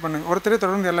கொடுக்க ட்ரை பண்ணுங்கள். ஒருத்தரே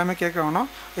தொடர்ந்து எல்லாமே கேட்க வேணாம்.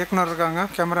 இயக்குனர் இருக்காங்க,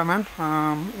 cameraman,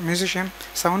 musician,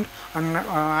 sound and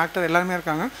actor எல்லாருமே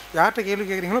இருக்காங்க. யார்கிட்ட கேள்வி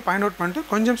கேட்குறீங்களோ பாயிண்ட் அவுட் பண்ணிட்டு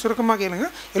கொஞ்சம் சுருக்கமாக கேளுங்க,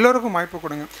 எல்லோருக்கும் வாய்ப்பு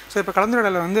கொடுங்க. ஸோ இப்போ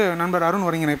கலந்துரையாடலில் வந்து நண்பர் அருண்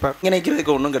ஒருங்கிணைப்பார்.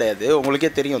 ஒருங்கிணைக்கிறதுக்கு ஒன்றும் கிடையாது,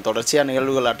 உங்களுக்கே தெரியும், தொடர்ச்சியாக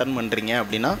நிகழ்வுகள் அட்டன் பண்ணுறீங்க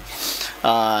அப்படின்னா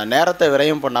நேரத்தை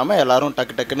விரயம் பண்ணாமல் எல்லோரும்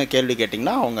டக்குன்னு கேள்வி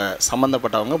கேட்டிங்கன்னா அவங்க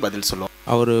சம்மந்தப்பட்டவங்க பதில் சொல்லுவாங்க.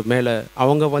 அவர்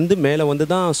அவங்க வந்து மேலே வந்து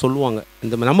தான் சொல்லுவாங்க.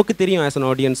 இந்த நமக்கு தெரியும் ஆஸ் அன்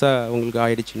ஆடியன்ஸாக அவங்களுக்கு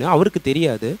ஆயிடுச்சுன்னு, அவருக்கு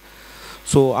தெரியாது.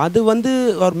 ஸோ அது வந்து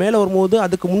அவர் மேலே வரும்போது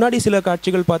அதுக்கு முன்னாடி சில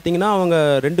காட்சிகள் பார்த்திங்கன்னா அவங்க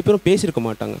 2 பேரும் பேசியிருக்க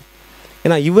மாட்டாங்க.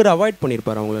 ஏன்னா இவர் அவாய்ட்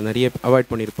பண்ணியிருப்பார், அவங்கள நிறைய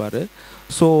அவாய்ட் பண்ணியிருப்பார்.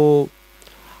 ஸோ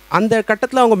அந்த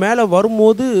கட்டத்தில் அவங்க மேலே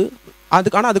வரும்போது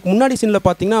அதுக்கு முன்னாடி சீனில்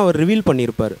பார்த்திங்கன்னா அவர் ரிவீல்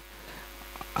பண்ணியிருப்பார்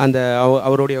அந்த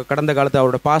அவருடைய கடந்த காலத்தை,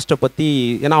 அவரோட பாஸ்ட்டை பற்றி.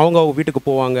 ஏன்னா அவங்க வீட்டுக்கு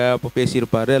போவாங்க, அப்போ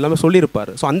பேசியிருப்பார், எல்லாமே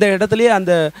சொல்லியிருப்பார். ஸோ அந்த இடத்துலையே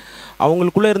அந்த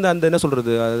அவங்களுக்குள்ளே இருந்த அந்த என்ன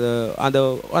சொல்கிறது, அந்த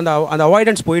அந்த அந்த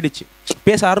அவாய்டன்ஸ் போயிடுச்சு,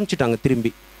 பேச ஆரம்பிச்சிட்டாங்க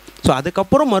திரும்பி. ஸோ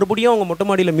அதுக்கப்புறம் மறுபடியும் அவங்க மொட்டை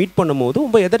மாடியில் மீட் பண்ணும்போது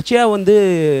ரொம்ப எதர்ச்சியாக வந்து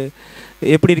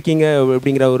எப்படி இருக்கீங்க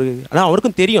அப்படிங்கிற ஒரு, ஆனால்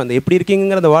அவருக்கும் தெரியும் அந்த எப்படி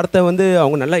இருக்கீங்கிற அந்த வார்த்தை வந்து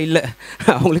அவங்க நல்லா இல்லை,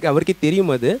 அவருக்கே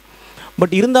தெரியும் அது.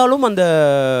 பட் இருந்தாலும் அந்த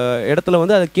இடத்துல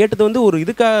வந்து அதை கேட்டது வந்து ஒரு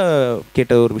இதுக்காக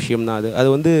கேட்ட ஒரு விஷயம்தான். அது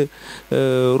வந்து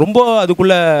ரொம்ப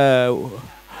அதுக்குள்ளே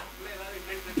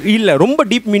இல்லை, ரொம்ப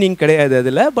டீப் மீனிங் கிடையாது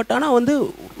அதில். பட் ஆனால் வந்து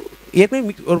ஏற்கனவே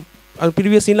ஒரு அது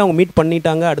ப்ரீவியஸ் சீனில் அவங்க மீட்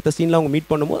பண்ணிட்டாங்க, அடுத்த சீனில் அவங்க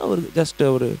மீட் பண்ணும்போது அவர் ஜஸ்ட்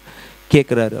அவர்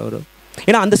கேட்குறாரு அவர்.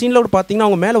 ஏன்னா அந்த சீனில் கூட பார்த்தீங்கன்னா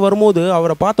அவங்க மேலே வரும்போது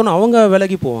அவரை பார்த்தோன்னா அவங்க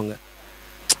விலகி போவாங்க.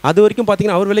 அது வரைக்கும்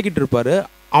பார்த்தீங்கன்னா அவர் விலகிட்டு இருப்பார்.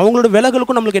 அவங்களோட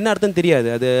விலகலுக்கும் நம்மளுக்கு என்ன அர்த்தம் தெரியாது.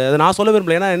 அது நான் சொல்ல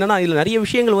விரும்பல. ஏன்னா என்னென்னா இதில் நிறைய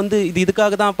விஷயங்கள் வந்து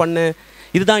இதுக்காக தான் பண்ணேன்,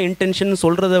 இதுதான் இன்டென்ஷன்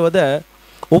சொல்கிறத விட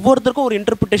ஒவ்வொருத்தருக்கும் ஒரு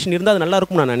இன்டர்பிரிட்டேஷன் இருந்தால் அது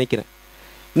நல்லாயிருக்கும்னு நான் நினைக்கிறேன்.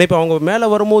 இன்னும் இப்போ அவங்க மேலே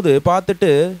வரும்போது பார்த்துட்டு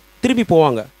திரும்பி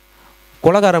போவாங்க,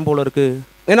 கொலைகாரன் போல இருக்குது.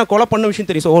 ஏன்னா கொலை பண்ண விஷயம்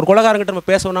தெரியும். ஸோ ஒரு கொலைகாரங்கிட்ட நம்ம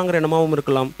பேசணுங்கிற எண்ணமாகவும்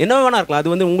இருக்கலாம், என்ன வேணா இருக்கலாம்.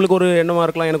 அது வந்து உங்களுக்கு ஒரு எண்ணமாக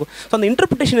இருக்கலாம், எனக்கு. ஸோ அந்த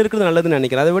இன்டர்பிரிட்டேஷன் இருக்கிறது நல்லதுன்னு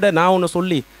நினைக்கிறேன். அதை விட நான் ஒன்று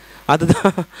சொல்லி அதுதான்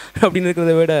அப்படின்னு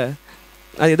இருக்கிறத விட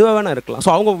அது எதுவாக வேணா இருக்கலாம். ஸோ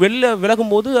அவங்க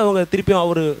விலகும்போது அவங்க திருப்பியும்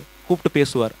அவர் கூப்பிட்டு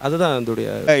பேசுவார். அதுதான் அதோடைய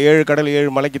 7 கடல் 7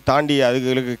 மலைக்கு தாண்டி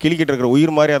அதுகளுக்கு கிளிக்கிட்டு இருக்கிற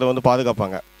உயிர் மாதிரி அதை வந்து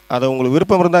பாதுகாப்பாங்க. அதை உங்களுக்கு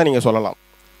விருப்பம் இருந்தால் நீங்கள் சொல்லலாம்.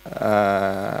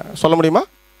 சொல்ல முடியுமா?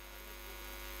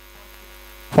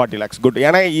 40 lakhs குட்.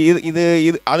 ஏன்னா இது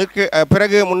அதுக்கு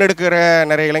பிறகு முன்னெடுக்கிற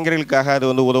நிறைய இளைஞர்களுக்காக அது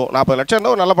வந்து உதவும். 40 லட்சம்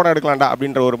இருந்தால் ஒரு நல்ல படம் எடுக்கலாம்டா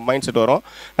அப்படின்ற ஒரு மைண்ட் செட் வரும்.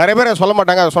 நிறைய பேர் சொல்ல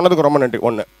மாட்டாங்க. அதை சொன்னதுக்கு ரொம்ப நன்றி.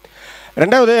 ஒன்று.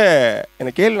 ரெண்டாவது,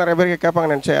 இந்த கேள்வி நிறைய பேர்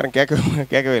கேட்பாங்கன்னு நினச்சா யாரும்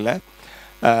கேட்கவே இல்லை.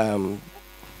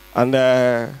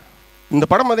 இந்த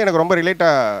படம் வந்து எனக்கு ரொம்ப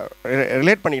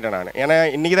ரிலேட் பண்ணிக்கிட்டேன் நான். ஏன்னா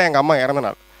இன்றைக்கி தான் எங்கள் அம்மா இறந்த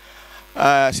நாள்.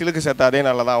 சிலுக்கு சேர்த்த அதே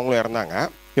நாளில் தான் அவங்களும் இறந்தாங்க.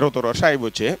 21 வருஷம்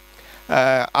ஆகிப்போச்சு.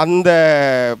 அந்த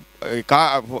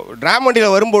டிராம்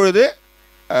வண்டியில் வரும்பொழுது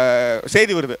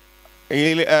செய்தி வருது,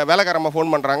 வேலைக்காரம்மா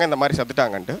ஃபோன் பண்ணுறாங்க, இந்த மாதிரி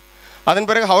செத்துட்டாங்கன்ட்டு. அதன்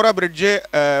பிறகு ஹவுரா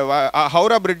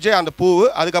பிரிட்ஜு அந்த பூவு,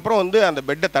 அதுக்கப்புறம் வந்து அந்த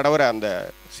பெட்டை தடவுற அந்த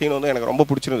சீன் வந்து எனக்கு ரொம்ப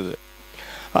பிடிச்சிருந்தது.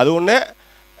 அது ஒன்று.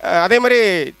 அதே மாதிரி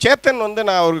சேத்தன் வந்து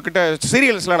நான் அவர்கிட்ட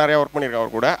சீரியல்ஸ்லாம் நிறையா ஒர்க் பண்ணியிருக்கேன்.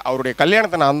 அவர் கூட அவருடைய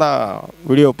கல்யாணத்தை நான் தான்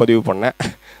வீடியோ பதிவு பண்ணேன்.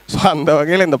 ஸோ அந்த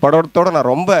வகையில் இந்த படத்தோடு நான்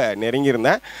ரொம்ப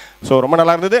நெருங்கியிருந்தேன். ஸோ ரொம்ப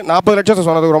நல்லா இருந்தது. 40 லட்சத்தை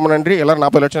சொன்னதுக்கு ரொம்ப நன்றி. எல்லோரும்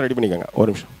 40 லட்சம் ரெடி பண்ணிக்கோங்க. ஒரு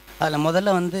நிமிஷம். அதில்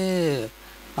முதல்ல வந்து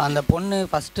அந்த பொண்ணு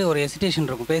ஃபஸ்ட்டு ஒரு ஹெசிடேஷன்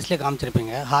இருக்கும், ஃபேஸ்லேயே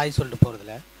காமிச்சிருப்பீங்க ஹாய் சொல்லிட்டு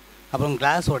போகிறதுல, அப்புறம்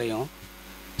கிளாஸ் உடையும்.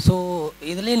 ஸோ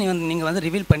இதிலே நீங்கள் வந்து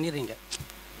ரிவீல் பண்ணிடுறீங்க.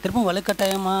 திரும்ப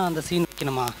வலுக்கட்டாயமாக அந்த சீன்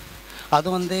வைக்கணுமா?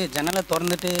 அதுவும் வந்து ஜன்னலை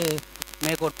திறந்துட்டு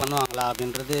மேக் அவுட் பண்ணுவாங்களா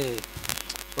அப்படின்றது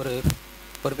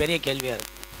ஒரு பெரிய கேள்வியாக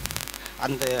இருக்குது.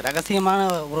 அந்த ரகசியமான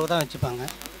உறவு தான் வச்சுப்பாங்க.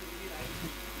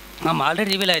 ஆமாம்,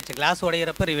 ஆல்ரெடி ரிவீல் ஆகிடுச்சு. கிளாஸ்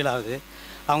உடையிறப்ப ரிவீல் ஆகுது,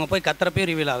 அவங்க போய்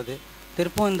கத்துறப்பையும் ரிவீல் ஆகுது.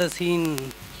 திருப்பும் இந்த சீன்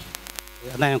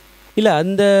அதான் இல்லை.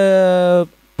 அந்த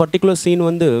பர்டிகுலர் சீன்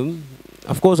வந்து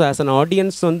அஃப்கோர்ஸ் ஆஸ் அன்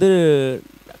ஆடியன்ஸ் வந்து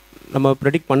நம்ம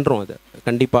ப்ரெடிக்ட் பண்ணுறோம். அது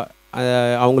கண்டிப்பாக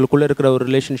அவங்களுக்குள்ளே இருக்கிற ஒரு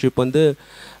ரிலேஷன்ஷிப் வந்து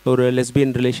ஒரு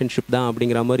லெஸ்பியன் ரிலேஷன்ஷிப் தான்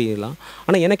அப்படிங்கிற மாதிரி இருக்கலாம்.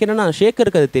 ஆனால் எனக்கு என்னென்னா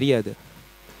ஷேக்கருக்கு அது தெரியாது.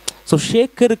 ஸோ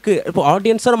ஷேக்கருக்கு இப்போ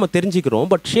ஆடியன்ஸாக நம்ம தெரிஞ்சுக்கிறோம்,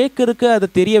 பட் ஷேக்கருக்கு அதை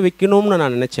தெரிய வைக்கணும்னு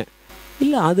நான் நினச்சேன்.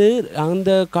 இல்லை, அது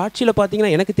அந்த காட்சியில்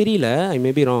பார்த்தீங்கன்னா எனக்கு தெரியல, ஐ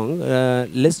மேபி ராங்,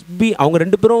 அவங்க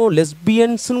 2 பேரும்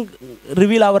லெஸ்பியன்ஸுன்னு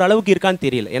ரிவீல் ஆகிற அளவுக்கு இருக்கான்னு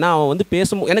தெரியல. ஏன்னா அவன் வந்து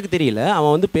எனக்கு தெரியல,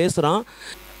 அவன் வந்து பேசுகிறான்.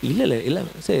 இல்லை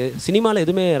சரி, சினிமாவில்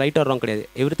எதுவுமே ரைட் ஆர் ராங் கிடையாது.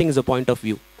 Everything is a point of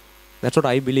view. That's what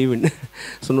I believe in.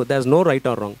 So there is no right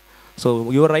or wrong. So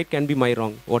your right can be my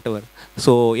wrong, what ever.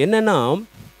 So என்னென்னா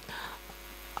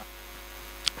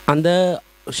அந்த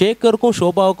ஷேக்கருக்கும்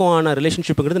ஷோபாவுக்கும் ஆன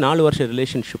ரிலேஷன்ஷிப்புங்கிறது 4 வருஷ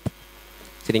relationship,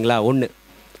 சரிங்களா? ஒன்று.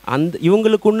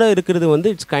 இவங்களுக்குள்ளே இருக்கிறது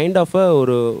வந்து it's kind of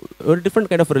ஒரு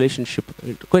different kind of relationship.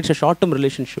 It's short term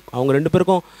relationship. அவங்க 2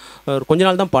 பேருக்கும் கொஞ்ச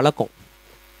நாள் தான் பழக்கம்.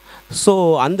 ஸோ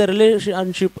அந்த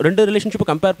ரெண்டு ரிலேஷன்ஷிப்பை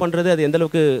கம்பேர் பண்ணுறது அது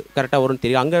எந்தளவுக்கு கரெக்டாக வரும்னு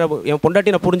தெரியும். அங்கே என்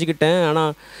பொண்டாட்டி நான் புரிஞ்சுக்கிட்டேன்,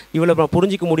 ஆனால் இவ்வளோ நான்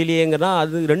புரிஞ்சிக்க முடியலையேங்கன்னா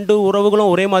அது 2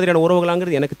 உறவுகளும் ஒரே மாதிரியான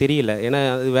உறவுகளாங்கிறது எனக்கு தெரியல. ஏன்னா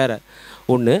அது வேறு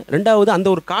ஒன்று. ரெண்டாவது, அந்த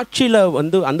ஒரு காட்சியில்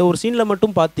வந்து அந்த ஒரு சீனில்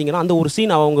மட்டும் பார்த்தீங்கன்னா, அந்த ஒரு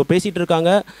சீன் அவங்க பேசிகிட்டு இருக்காங்க,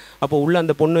 அப்போ உள்ளே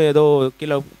அந்த பொண்ணு ஏதோ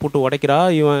கீழே போட்டு உடைக்கிறா,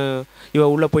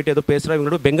 இவன் உள்ளே போயிட்டு ஏதோ பேசுகிறா,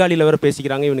 இவங்களோட பெங்காலியில் வேறு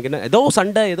பேசிக்கிறாங்க, இவனுக்கு என்ன ஏதோ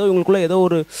சண்டை, ஏதோ இவங்களுக்குள்ளே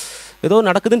ஏதோ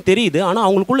நடக்குதுன்னு தெரியுது. ஆனால்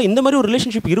அவங்களுக்குள்ள இந்த மாதிரி ஒரு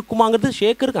ரிலேஷன்ஷிப் இருக்குமாங்கிறது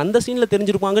ஷேக்கருக்கு அந்த சீனில்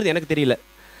தெரிஞ்சிருப்பாங்கிறது எனக்கு தெரியல.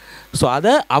 ஸோ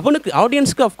அதை அவனுக்கு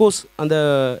ஆடியன்ஸுக்கு அஃப்கோர்ஸ் அந்த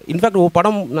இன்ஃபேக்ட் ஒரு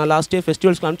படம் நான் லாஸ்ட் இயர்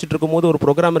ஃபெஸ்டிவல்ஸ்க்கு அனுப்பிச்சிட்டு இருக்கும்போது ஒரு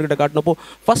ப்ரோக்ராமர்கிட்ட காட்டினப்போ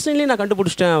ஃபஸ்ட் சீன்லேயே நான்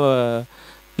கண்டுபிடிச்சிட்டேன்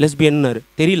லெஸ்பியன்னாரு.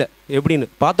 தெரியல எப்படின்னு,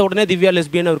 பார்த்த உடனே திவ்யா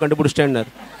லெஸ்பியன் அவர் கண்டுபிடிச்சிட்டேன்னாரு.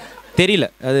 தெரியல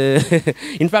அது.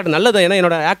 இன்ஃபேக்ட் நல்லது, ஏன்னா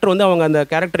என்னோட ஆக்டர் வந்து அவங்க அந்த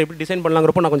கேரக்டர் எப்படி டிசைன்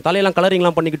பண்ணலாங்கிறப்போ நான் கொஞ்சம் தலையெல்லாம்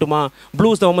கலரிங்லாம் பண்ணிக்கிட்டுமா,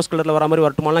 ப்ளூஸ் தோமஸ் கலரில் வர மாதிரி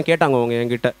வரட்டுமாலாம் கேட்டாங்க அவங்க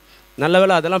என்கிட்ட. நல்ல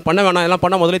வேலை அதெல்லாம் பண்ண வேணாம், எல்லாம்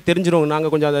பண்ணால் முதல்ல தெரிஞ்சிடும்,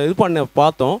 நாங்கள் கொஞ்சம் அதை இது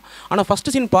பார்த்தோம். ஆனால்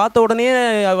ஃபஸ்ட்டு சீன் பார்த்த உடனே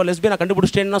அவள் லெஸ்பியன் நான்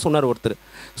கண்டுபிடிச்சிட்டேன்னு சொன்னார் ஒருத்தர்.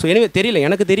 ஸோ எனவே தெரியல,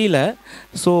 எனக்கு தெரியல.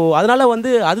 ஸோ அதனால்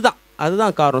வந்து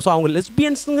அதுதான் காரணம். ஸோ அவங்க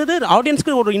லெஸ்பியன்ஸுங்கிறது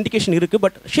ஆடியன்ஸ்க்கு ஒரு இண்டிகேஷன் இருக்குது,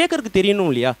 பட் ஷேக்கருக்கு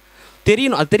தெரியணும் இல்லையா?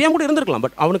 தெரியணும், அது தெரியாமல் கூட இருந்திருக்கலாம்,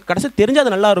 பட் அவனுக்கு கடைசி தெரிஞ்சால்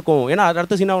அது நல்லாயிருக்கும். ஏன்னா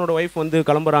அடுத்த சீன் அவனோட ஒய்ஃப் வந்து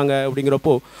கிளம்புறாங்க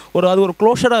அப்படிங்கிறப்போ அது ஒரு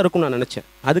க்ளோஷராக இருக்கும்னு நான் நினச்சேன்.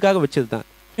 அதுக்காக வச்சது தான்.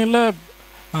 இல்லை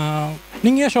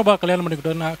நீங்கள் ஏன் ஷோபா கல்யாணம்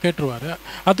பண்ணிக்கிட்டு நான் கேட்டுருவார்.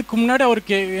 அதுக்கு முன்னாடி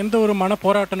அவருக்கு எந்த ஒரு மன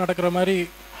போராட்டம் நடக்கிற மாதிரி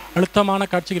அழுத்தமான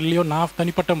காட்சிகள் இல்லையோ நான்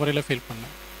தனிப்பட்ட முறையில் ஃபீல்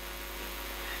பண்ணேன்.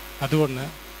 அது ஒன்று.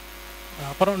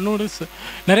 அப்புறம் இன்னொரு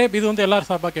நிறைய இது வந்து எல்லோரும்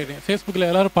சார்பாக கேட்டேன். ஃபேஸ்புக்கில்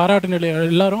எல்லோரும் பாராட்டு நிலை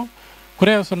எல்லோரும்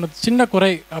குறையாக சொன்னது சின்ன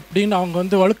குறை அப்படின்னு அவங்க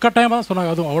வந்து வலுக்கட்டாயமாக தான்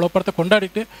சொன்னாங்க. அதுவும் அவ்வளோ படத்தை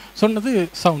கொண்டாடிட்டு சொன்னது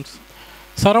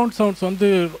சரவுண்ட் சவுண்ட்ஸ் வந்து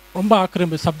ரொம்ப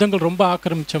சப்தங்கள் ரொம்ப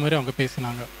ஆக்கிரமித்த மாதிரி அவங்க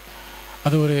பேசினாங்க.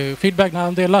 அது ஒரு ஃபீட்பேக். நான்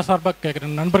வந்து எல்லா சார்பாக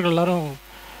கேட்குறேன், நண்பர்கள் எல்லாரும்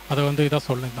அதை வந்து இதாக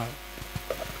சொல்லியிருந்தாங்க.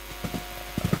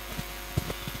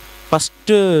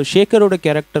 ஃபஸ்ட்டு ஷேகரோட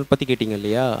கேரக்டர் பற்றி கேட்டிங்க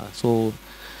இல்லையா? ஸோ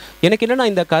எனக்கு என்னென்னா,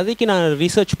 இந்த கதைக்கு நான்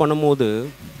ரீசர்ச் பண்ணும்போது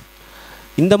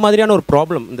இந்த மாதிரியான ஒரு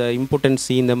ப்ராப்ளம், இந்த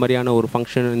இம்பார்ட்டன்சி, இந்த மாதிரியான ஒரு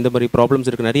ஃபங்க்ஷன், இந்த மாதிரி ப்ராப்ளம்ஸ்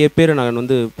இருக்குது. நிறைய பேர் நான்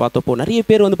வந்து பார்த்தப்போ நிறைய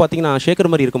பேர் வந்து பார்த்திங்கன்னா ஷேகர்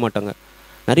மாதிரி இருக்க மாட்டாங்க.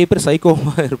 நிறைய பேர்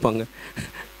சைக்கோவாக இருப்பாங்க.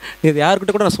 இது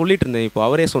யாருக்கிட்ட கூட நான் சொல்லிட்டு இருந்தேன், இப்போ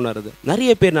அவரே சொன்னார். அது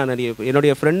நிறைய பேர், நான்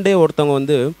என்னுடைய ஃப்ரெண்டே ஒருத்தவங்க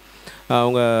வந்து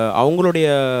அவங்களுடைய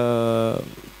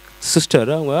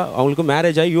சிஸ்டர், அவங்களுக்கு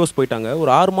மேரேஜ் ஆகி யூஎஸ் போயிட்டாங்க.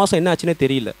 ஒரு 6 மாதம் என்ன ஆச்சுன்னே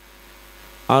தெரியல.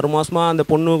 6 மாதமாக அந்த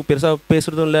பொண்ணு பெருசாக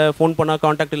பேசுகிறதும் இல்லை, ஃபோன் பண்ணால்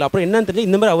காண்டாக்ட் இல்லை. அப்புறம் என்னன்னு தெரியல,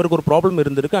 இந்த மாதிரி அவருக்கு ஒரு ப்ராப்ளம்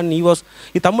இருந்திருக்கு. அண்ட்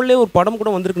இது தமிழ்லேயே ஒரு படம்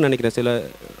கூட வந்திருக்குன்னு நினைக்கிறேன். சில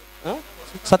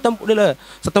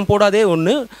சத்தம் போடாதே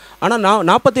ஒன்று. ஆனால்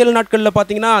 47 நாட்களில்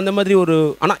பார்த்தீங்கன்னா அந்த மாதிரி ஒரு,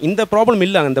 ஆனால் இந்த ப்ராப்ளம்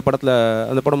இல்லை அந்த படத்தில்.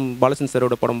 அந்த படம் பாலச்சந்திரன்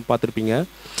சாரோட படம் பார்த்துருப்பீங்க.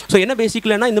 ஸோ என்ன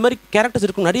பேசிக்கலன்னா, இந்த மாதிரி கேரக்டர்ஸ்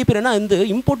இருக்கும் நிறைய பேர். ஏன்னா இந்த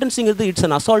இம்பார்ட்டன்ஸுங்கிறது it's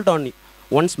an assault on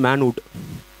once மேன்வுட்.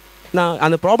 நான்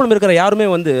அந்த ப்ராப்ளம் இருக்கிற யாருமே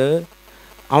வந்து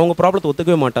அவங்க ப்ராப்ளத்தை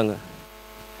ஒத்துக்கவே மாட்டாங்க.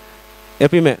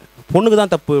 எப்பயுமே பொண்ணுக்கு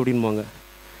தான் தப்பு அப்படின்வாங்க.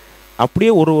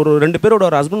 அப்படியே ஒரு 2 பேரோட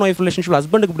ஒரு ஹஸ்பண்ட் ஒய்ஃப் ரிலேஷன்ஷிப்,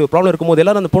 ஹஸ்பண்டுக்கு இப்படி ஒரு ப்ராப்ளம் இருக்கும்போது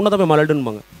எல்லோரும் அந்த பொண்ணை தான் போய்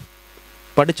மலடுன்பாங்க.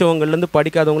 படித்தவங்கலேருந்து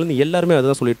படிக்காதவங்கலேருந்து எல்லாருமே அதை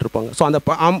தான் சொல்லிட்டு இருப்பாங்க. ஸோ அந்த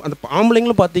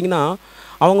ஆம்பளைங்களும் பார்த்தீங்கன்னா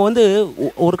அவங்க வந்து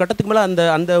ஒரு கட்டத்துக்கு மேலே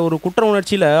அந்த ஒரு குற்ற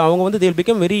உணர்ச்சியில் அவங்க வந்து தேல்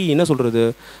பிகம் வெரி, என்ன சொல்கிறது,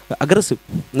 அக்ரெசிவ்.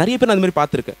 நிறைய பேர் நான் அந்த மாதிரி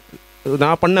பார்த்துருக்கேன்,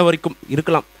 நான் பண்ண வரைக்கும்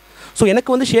இருக்கலாம். ஸோ எனக்கு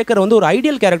வந்து ஷேகரை வந்து ஒரு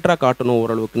ஐடியல் கேரக்டராக காட்டணும்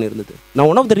ஓரளவுக்குன்னு இருந்தது. நான்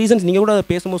ஒன் ஆஃப் த ரீசன்ஸ், நீங்கள் கூட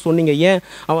பேசும்போது சொன்னீங்க, ஏன்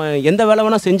அவன் எந்த வேலை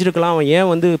வேணால் செஞ்சுருக்கலாம், அவன் ஏன்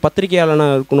வந்து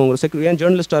பத்திரிகையாளனாக இருக்கணும், ஏன்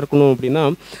ஜேர்னலிஸ்ட்டாக இருக்கணும் அப்படின்னா,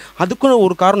 அதுக்கும்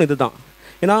ஒரு காரணம் இது தான்.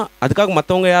 ஏன்னா அதுக்காக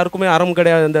மற்றவங்க யாருக்குமே அறம்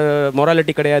கிடையாது, இந்த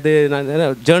மொராலிட்டி கிடையாது, நான்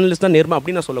ஜேர்னலிஸ்ட் தான் நேர்மை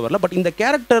அப்படின்னு நான் சொல்ல வரல. பட் இந்த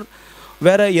கேரக்டர்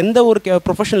வேறு எந்த ஒரு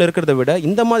ப்ரொஃபஷனில் இருக்கிறத விட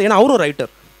இந்த மாதிரி, ஏன்னா அவரும்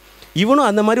ரைட்டர், இவனும்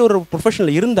அந்த மாதிரி ஒரு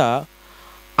ப்ரொஃபஷனில் இருந்தால்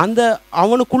அந்த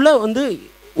அவனுக்குள்ளே வந்து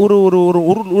ஒரு ஒரு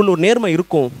ஒரு நேர்மை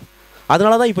இருக்கும்.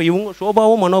 அதனால தான் இப்போ இவங்க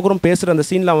ஷோபாவும் மனோகரும் பேசுகிற அந்த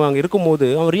சீனில் அவன் அங்கே இருக்கும்போது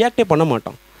அவன் ரியாக்டே பண்ண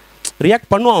மாட்டான். ரியாக்ட்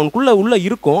பண்ணுவான், அவனுக்குள்ளே உள்ளே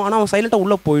இருக்கும், ஆனால் அவன் சைலண்ட்டாக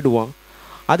உள்ளே போயிடுவான்.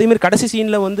 அதேமாரி கடைசி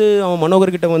சீனில் வந்து அவன்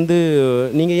மனோகர்கிட்ட வந்து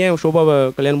நீங்கள் ஏன் ஷோபாவை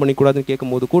கல்யாணம் பண்ணிக்கூடாதுன்னு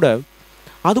கேட்கும்போது கூட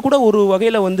அது கூட ஒரு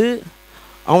வகையில் வந்து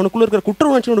அவனுக்குள்ளே இருக்கிற குற்ற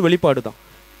உணர்ச்சியோட வெளிப்பாடு தான்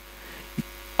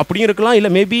அப்படியும் இருக்கலாம்.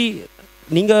 இல்லை மேபி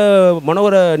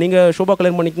நீங்கள் ஷோபா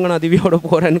கல்யாணம் பண்ணிக்கோங்க, நான் திவ்யாவோட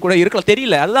போகிறேன்னு கூட இருக்கலாம்,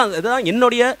 தெரியல. அதுதான்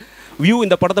என்னுடைய வியூ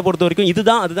இந்த படத்தை பொறுத்த வரைக்கும்.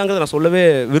 அதுதாங்கிறத நான் சொல்லவே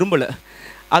விரும்பலை.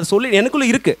 அது சொல்லி எனக்குள்ளே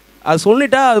இருக்குது, அது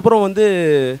சொல்லிட்டா அதுக்கப்புறம் வந்து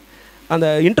அந்த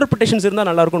இன்டர்பிரிட்டேஷன்ஸ் இருந்தால்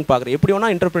நல்லாயிருக்கும்னு பார்க்குறேன். எப்படி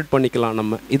வேணால் இன்டர்பிரேட் பண்ணிக்கலாம்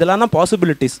நம்ம. இதெல்லாம் தான்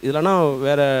பாசிபிலிட்டிஸ், இதெல்லாம்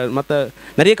வேறு மற்ற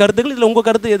நிறைய கருத்துக்கள். இதில் உங்கள்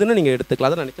கருத்து எதுன்னு நீங்கள்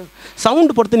எடுத்துக்கலாம். அதான் நினைச்சேன்.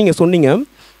 சவுண்டு பொறுத்து நீங்கள் சொன்னீங்க,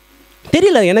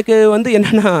 தெரியல எனக்கு வந்து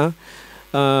என்னென்னா,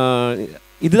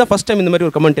 இதுதான் ஃபஸ்ட் டைம் இந்த மாதிரி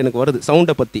ஒரு கமெண்ட் எனக்கு வருது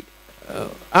சவுண்டை பற்றி.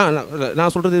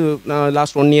 நான் சொல்கிறது, நான்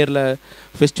லாஸ்ட் 1 இயரில்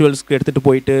ஃபெஸ்டிவல்ஸ்க்கு எடுத்துகிட்டு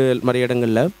போயிட்டு நிறைய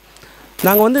இடங்களில்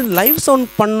நாங்கள் வந்து லைவ் சவுண்ட்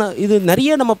பண்ண இது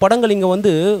நிறைய நம்ம படங்கள் இங்கே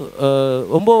வந்து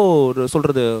ரொம்ப ஒரு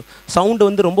சொல்கிறது சவுண்டு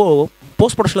வந்து ரொம்ப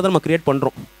போஸ்ட் ப்ரொடக்ஷனில் தான் நம்ம க்ரியேட்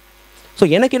பண்ணுறோம். ஸோ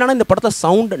எனக்கு என்னென்னா, இந்த படத்தை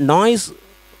சவுண்ட் நாய்ஸ்,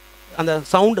 அந்த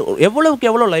சவுண்டு எவ்வளோவுக்கு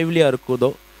எவ்வளோ லைவ்லியாக இருக்குதோ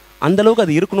அந்தளவுக்கு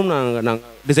அது இருக்கணும்னு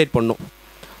நாங்கள் டிசைட் பண்ணோம்.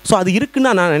 ஸோ அது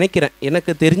இருக்குன்னு நான் நினைக்கிறேன்,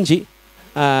 எனக்கு தெரிஞ்சு.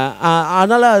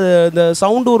 அதனால் அது இந்த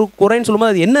சவுண்டு ஒரு குறைன்னு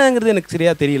சொல்லும்போது அது என்னங்கிறது எனக்கு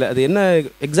சரியாக தெரியல. அது என்ன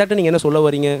எக்ஸாக்டாக நீங்கள் என்ன சொல்ல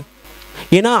வரீங்க?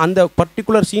 ஏன்னா அந்த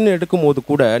பர்டிகுலர் சீன் எடுக்கும் போது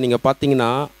கூட நீங்கள் பார்த்தீங்கன்னா,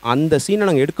 அந்த சீனை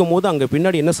நாங்கள் எடுக்கும் போது அங்கே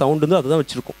பின்னாடி என்ன சவுண்டு இருந்தோ அதை தான்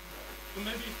வச்சுருக்கோம்.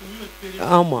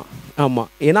 ஆமாம்,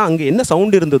 ஏன்னா அங்கே என்ன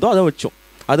சவுண்டு இருந்ததோ அதை வச்சோம்.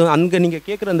 அது அங்கே நீங்கள்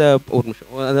கேட்குற அந்த ஒரு நிமிஷம்,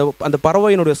 அந்த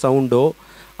பறவையினுடைய சவுண்டோ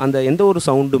அந்த எந்த ஒரு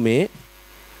சவுண்டுமே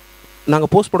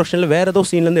நாங்கள் போஸ்ட் ப்ரொடக்ஷனில் வேறு ஏதோ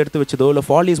சீன்லேருந்து எடுத்து வச்சதோ இல்லை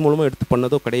ஃபாலிஸ் மூலமாக எடுத்து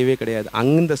பண்ணதோ கிடையாது.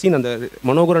 அந்த சீன், அந்த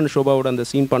மனோகரன் ஷோபாவோட அந்த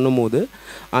சீன் பண்ணும்போது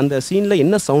அந்த சீனில்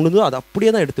என்ன சவுண்டுதோ அதை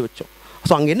அப்படியே தான் எடுத்து வச்சோம்.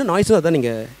 ஸோ அங்கே என்ன நாய்ஸோ அதான்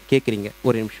நீங்கள் கேட்குறீங்க.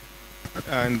 ஒரு நிமிஷம்,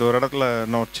 இந்த ஒரு இடத்துல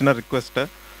நான் ஒரு சின்ன ரிக்வெஸ்ட்டு.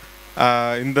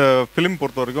 இந்த ஃபிலிம்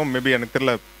பொறுத்த வரைக்கும் மேபி எனக்கு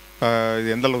தெரியல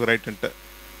இது எந்த அளவுக்கு ரைட்டுன்ட்டு.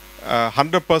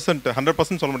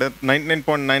 100% சொல்ல முடியாது,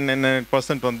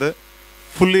 99.999% வந்து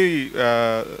fully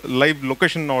live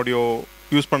location audio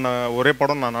use பண்ண ஒரே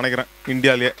படம் நான் நினைக்கிறேன்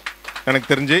இந்தியாவிலேயே. எனக்கு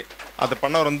தெரிஞ்சு அதை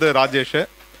பண்ணவர் வந்து Rajesh,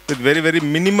 with very very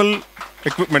minimal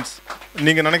equipments.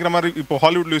 நீங்கள் நினைக்கிற மாதிரி இப்போ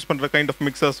ஹாலிவுட்டில் யூஸ் பண்ணுற கைண்ட் ஆஃப்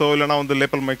மிக்சர்ஸோ இல்லைனா வந்து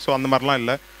லேப்பல் மைக்ஸோ அந்த மாதிரிலாம்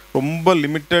இல்லை. ரொம்ப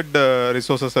லிமிட்டட்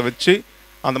ரிசோர்ஸஸை வச்சு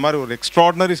அந்த மாதிரி ஒரு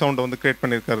எக்ஸ்ட்ராடினரி சவுண்டை வந்து க்ரியேட்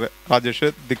பண்ணியிருக்காரு ராஜேஷ்.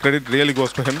 தி credit really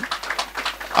goes to him.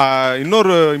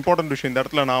 இன்னொரு இம்பார்ட்டன்ட் விஷயம் இந்த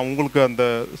இடத்துல, நான் உங்களுக்கு அந்த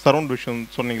சரௌண்ட் விஷயம்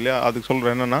சொன்னீங்க இல்லையா, அதுக்கு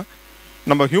சொல்கிறேன். என்னென்னா,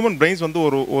 நம்ம ஹியூமன் பிரெயின்ஸ் வந்து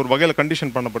ஒரு வகையில்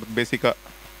கண்டிஷன் பண்ணப்படுது பேசிக்காக.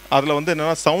 அதில் வந்து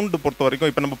என்னென்னா, சவுண்டு பொறுத்த வரைக்கும்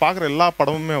இப்போ நம்ம பார்க்குற எல்லா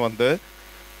படமுமே வந்து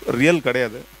ரியல்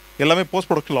கிடையாது. எல்லாமே போஸ்ட்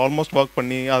ப்ரொடக்ஷனில் ஆல்மோஸ்ட் ஒர்க்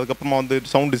பண்ணி அதுக்கப்புறமா வந்து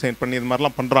சவுண்ட் டிசைன் பண்ணி இது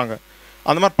மாதிரிலாம் பண்ணுறாங்க.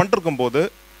 அந்த மாதிரி பண்ணிருக்கும்போது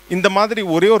இந்த மாதிரி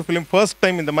ஒரே ஒரு ஃபிலிம் ஃபர்ஸ்ட்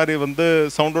டைம் இந்த மாதிரி வந்து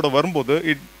சவுண்டோட வரும்போது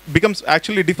it becomes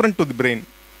actually different to the brain.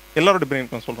 எல்லாரோட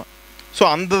பிரெயினுக்கு நான் சொல்கிறேன். ஸோ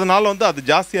அந்ததுனால வந்து அது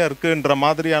ஜாஸ்தியாக இருக்குன்ற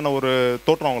மாதிரியான ஒரு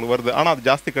தோற்றம் அவங்களுக்கு வருது. ஆனால் அது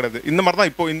ஜாஸ்தி கிடையாது. இந்த மாதிரி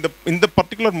தான் இப்போது இந்த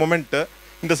பர்டிகுலர் மொமெண்ட்டு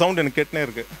இந்த சவுண்ட் எனக்கு கேட்டுனே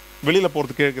இருக்குது, வெளியில்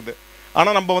போகிறது கேட்குது.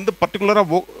 ஆனால் நம்ம வந்து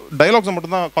பர்டிகுலராக டைலாக்ஸை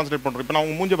மட்டும் தான் கான்சன்ட்ரேட் பண்ணுறோம். இப்போ நான்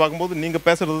உங்கள் மூஞ்சி பார்க்கும்போது நீங்கள்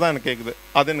பேசுகிறது தான் எனக்கு கேட்குது,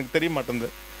 அது எனக்கு தெரிய மாட்டேங்குது.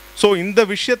 ஸோ இந்த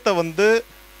விஷயத்தை வந்து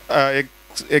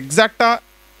எக்ஸாக்டாக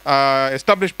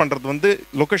எஸ்டாப்ளிஷ் பண்ணுறது வந்து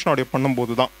லொக்கேஷன் ஆடியோ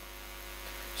பண்ணும்போது தான்.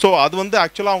 ஸோ அது வந்து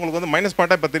ஆக்சுவலாக அவங்களுக்கு வந்து மைனஸ்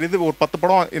பாயிண்ட்டாக இப்போ தெரியுது. ஒரு 10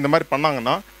 படம் இந்த மாதிரி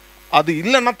பண்ணாங்கன்னா அது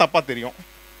இல்லைன்னா தப்பாக தெரியும்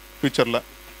ஃப்யூச்சரில்,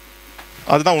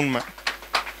 அதுதான் உண்மை.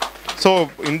 ஸோ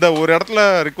இந்த ஒரு இடத்துல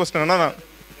ரிக்வஸ்ட் என்னென்னா,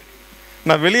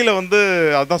 நான் வெளியில் வந்து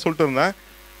அதுதான் சொல்லிட்டு இருந்தேன்,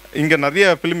 இங்கே நிறைய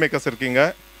ஃபிலிம் மேக்கர்ஸ் இருக்கீங்க,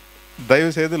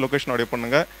 தயவுசெய்து லொக்கேஷன் ஆடியோ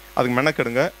பண்ணுங்கள், அதுக்கு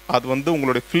மெனக்கெடுங்க. அது வந்து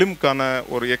உங்களுடைய ஃபிலிம்க்கான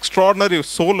ஒரு எக்ஸ்ட்ராடனரி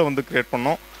சோலை வந்து க்ரியேட்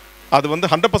பண்ணோம். அது வந்து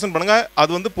 100% பண்ணுங்கள்.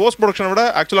 அது வந்து போஸ்ட் ப்ரொடக்ஷனை விட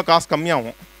ஆக்சுவலாக காசு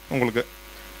கம்மியாகும். உங்களுக்கு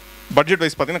பட்ஜெட்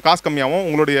வைஸ் பார்த்தீங்கன்னா காசு கம்மியாகும்.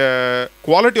 உங்களுடைய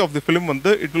குவாலிட்டி ஆஃப் தி ஃபிலிம்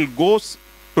வந்து it will goes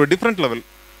to different level.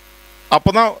 அப்போ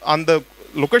தான் அந்த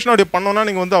லொக்கேஷன் ஆடியோ பண்ணோன்னா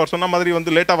நீங்கள் வந்து அவர் சொன்ன மாதிரி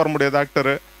வந்து லேட்டாக வர முடியாது,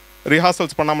 ஆக்டரு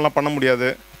ரிஹார்சல்ஸ் பண்ணாமலாம் பண்ண முடியாது,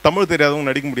 தமிழ் தெரியாதவங்க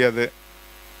நடிக்க முடியாது.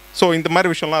 ஸோ இந்த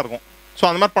மாதிரி விஷயம்லாம் இருக்கும். ஸோ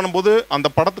அந்த மாதிரி பண்ணும்போது அந்த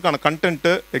படத்துக்கான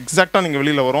கண்டென்ட்டு எக்ஸாக்டாக நீங்கள்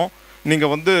வெளியில் வரும்.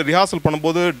 நீங்கள் வந்து ரிஹார்சல்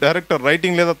பண்ணும்போது டைரக்டர்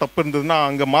ரைட்டிங்லேயே தான் தப்பு இருந்ததுன்னா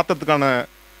அங்கே மாற்றத்துக்கான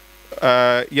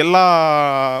எல்லா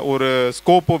ஒரு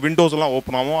ஸ்கோப்போ விண்டோஸ்லாம்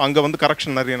ஓப்பன் ஆகும், அங்கே வந்து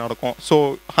கரெக்ஷன் நிறைய நடக்கும். ஸோ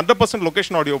 100%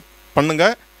 லொக்கேஷன் ஆடியோ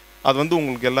பண்ணுங்கள், அது வந்து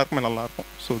உங்களுக்கு எல்லாருக்குமே நல்லாயிருக்கும்.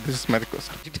 So this is my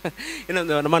request.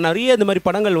 ஏன்னா நம்ம நிறைய இந்த மாதிரி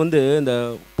படங்கள் வந்து இந்த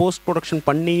போஸ்ட் ப்ரொடக்ஷன்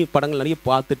பண்ணி படங்கள் நிறைய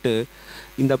பார்த்துட்டு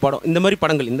இந்த மாதிரி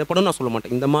படங்கள், இந்த படம் நான் சொல்ல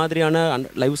மாட்டேன், இந்த மாதிரியான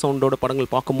லைவ் சவுண்டோட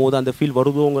படங்கள் பார்க்கும்போது அந்த ஃபீல்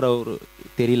வருதோங்கிற ஒரு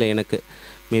தெரியல எனக்கு.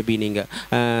 மேபி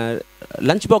நீங்கள்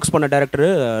லஞ்ச் பாக்ஸ் பண்ண டேரக்டர்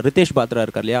ரிதேஷ் பாத்ரா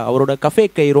இருக்கார் இல்லையா, அவரோட கஃபே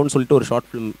கைரோன்னு சொல்லிட்டு ஒரு ஷார்ட்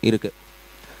ஃபிலிம் இருக்குது.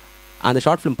 அந்த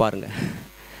ஷார்ட் ஃபிலிம் பாருங்கள்.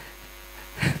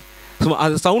 ஸோ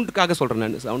அது சவுண்டுக்காக சொல்கிறேன்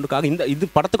நான், சவுண்டுக்காக. இது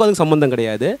படத்துக்கும் அதுக்கு சம்மந்தம்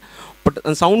கிடையாது. பட்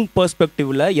அந்த சவுண்ட்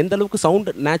பெர்ஸ்பெக்டிவில் எந்த அளவுக்கு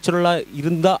சவுண்டு நேச்சுரலாக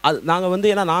இருந்தால் அது நாங்கள் வந்து,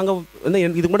 ஏன்னா நாங்கள் வந்து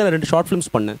இதுக்கு முன்னாடி 2 ஷார்ட்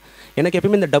ஃபிலிம்ஸ் பண்ணேன். எனக்கு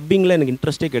எப்பயுமே இந்த டப்பிங்கில் எனக்கு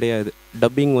இன்ட்ரெஸ்ட்டே கிடையாது.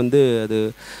 டப்பிங் வந்து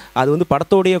அது வந்து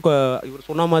படத்தோடைய இவர்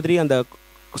சொன்ன மாதிரி அந்த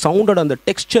சவுண்டோட அந்த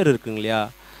டெக்ஸ்சர் இருக்குங்க இல்லையா,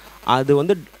 அது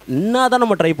வந்து என்ன தான்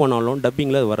நம்ம ட்ரை பண்ணாலும்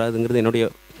டப்பிங்கில் அது வராதுங்கிறது என்னுடைய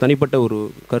தனிப்பட்ட ஒரு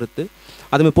கருத்து.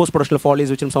 அதுமாதிரி போஸ்ட் ப்ரொடக்ஷனில்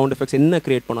ஃபாலிஸ் வச்சு சவுண்ட் எஃபெக்ட்ஸ் என்ன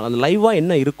கிரியேட் பண்ணாலும் அந்த லைவாக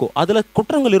என்ன இருக்கோ அதில்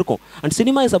குற்றங்கள் இருக்கும். And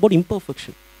cinema is about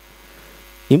imperfection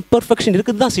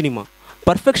இருக்குது தான் சினிமா,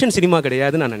 பர்ஃபெக்ஷன் சினிமா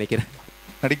கிடையாதுன்னு நான் நினைக்கிறேன்.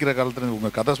 நடிக்கிற காலத்தில்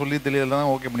உங்கள் கதை சொல்லி தெரியலாம்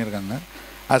ஓகே பண்ணியிருக்காங்க.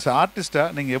 ஆஸ் ஆர்டிஸ்ட்டாக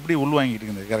நீங்கள் எப்படி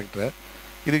உள்வாங்கிட்டு இந்த கேரக்டரை,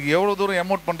 இதுக்கு எவ்வளோ தூரம்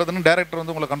எமோட் பண்ணுறதுன்னு டேரக்டர்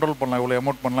வந்து உங்களை கண்ட்ரோல் பண்ணலாம், இவ்வளோ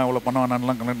எமோட் பண்ணலாம், இவ்வளோ பண்ண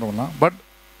வேணாம்லாம் கனெக்ட் பண்ணலாம். பட்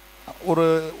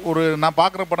ஒரு நான்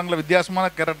பார்க்குற படங்களில் வித்தியாசமான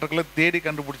கேரக்டர்களை தேடி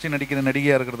கண்டுபிடிச்சி நடிக்கிற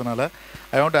நடிகையாக இருக்கிறதுனால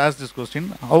I want to ask this question,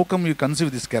 how come you conceive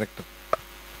this character?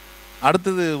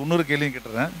 அடுத்தது இன்னொரு கேள்வியும்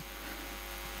கேட்டுறேன்.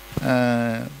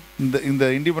 இந்த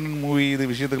இண்டிபெண்டன்ட் மூவி இது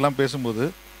விஷயத்துக்கெல்லாம் பேசும்போது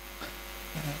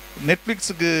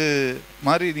நெட்ஃப்ளிக்ஸுக்கு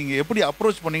மாதிரி நீங்கள் எப்படி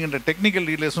அப்ரோச் பண்ணீங்கன்ற டெக்னிக்கல்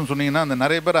டீட்டெயில்ஸ்னு சொன்னீங்கன்னா அந்த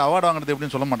நிறைய பேர் அவார்டு வாங்குறது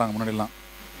எப்படின்னு சொல்ல மாட்டாங்க முன்னாடிலாம்.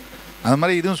 அது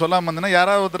மாதிரி இதுவும் சொல்லாமல் இருந்தேன்னா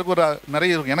யாராவது ஒருத்தருக்கு ஒரு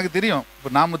நிறைய இருக்கும். எனக்கு தெரியும்,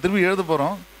 இப்போ நாம் திரும்பி எழுத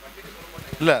போகிறோம்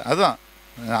இல்லை, அதுதான்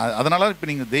அதனால இப்போ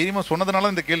நீங்கள் தைரியமாக சொன்னதுனால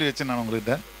இந்த கேள்வி வச்சேன் நான்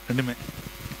உங்கள்கிட்ட. ரெண்டுமே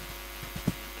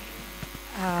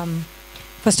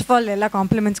ஃபர்ஸ்ட் ஆஃப் ஆல் எல்லா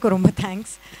காம்ப்ளிமெண்ட்ஸ்க்கும் ரொம்ப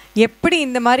தேங்க்ஸ். எப்படி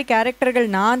இந்த மாதிரி கேரக்டர்கள்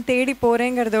நான் தேடி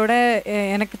போகிறேங்கிறதோட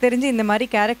எனக்கு தெரிஞ்சு இந்த மாதிரி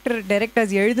கேரக்டர்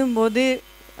டைரக்டர்ஸ் எழுதும்போது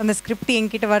அந்த ஸ்கிரிப்ட்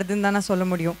என்கிட்ட வருதுன்னு தான் நான் சொல்ல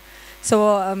முடியும். ஸோ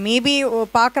மேபி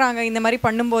பார்க்குறாங்க இந்த மாதிரி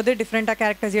பண்ணும்போது டிஃப்ரெண்ட்டாக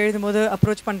கேரக்டர்ஸ் எழுதும்போது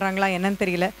அப்ரோச் பண்ணுறாங்களா என்னன்னு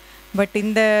தெரியல. பட்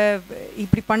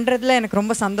இப்படி பண்ணுறதுல எனக்கு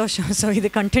ரொம்ப சந்தோஷம். ஸோ இது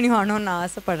கண்டினியூ ஆகணும்னு நான்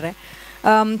ஆசைப்பட்றேன்.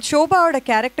 ஷோபாவோட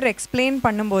கேரக்டர் எக்ஸ்பிளைன்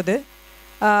பண்ணும்போது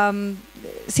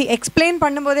எக்ஸ்பிளைன்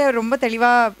பண்ணும்போதே ரொம்ப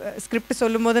தெளிவாக ஸ்கிரிப்ட்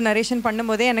சொல்லும்போது நரேஷன்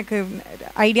பண்ணும்போதே எனக்கு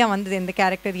ஐடியா வந்தது இந்த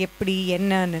கேரக்டர் எப்படி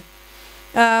என்னன்னு.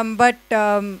 பட்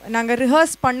நாங்கள்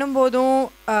ரிஹர்ஸ் பண்ணும்போதும்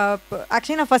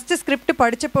ஆக்சுவலி நான் ஃபஸ்ட்டு ஸ்கிரிப்ட்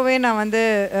படித்தப்போவே நான் வந்து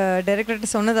டைரக்டர்கிட்ட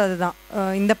சொன்னது அதுதான்,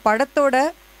 இந்த படத்தோட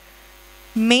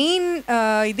மெயின்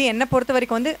இது என்னை பொறுத்த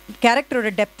வரைக்கும் வந்து கேரக்டரோட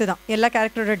டெப்த்து தான். எல்லா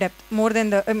கேரக்டரோட depth more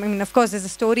then of course is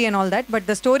a story and all that, but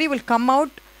the story will come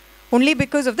out only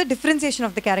because of the differentiation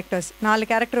of the characters. 4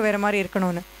 character வேறு மாதிரி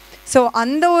இருக்கணும்னு. ஸோ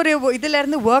அந்த ஒரு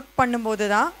இதிலேருந்து ஒர்க் பண்ணும்போது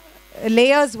தான்,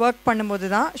 லேயர்ஸ் ஒர்க் பண்ணும்போது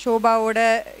தான் ஷோபாவோட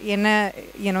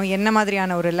என்ன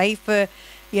மாதிரியான ஒரு லைஃபு,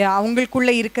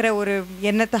 அவங்களுக்குள்ளே இருக்கிற ஒரு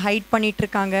எண்ணத்தை ஹைட்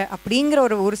பண்ணிகிட்ருக்காங்க அப்படிங்கிற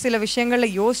ஒரு சில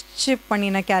விஷயங்களில் யோசித்து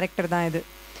பண்ணின கேரக்டர் தான் இது.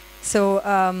 ஸோ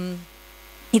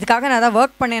இதுக்காக நான் தான்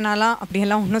ஒர்க் பண்ணேனாலாம்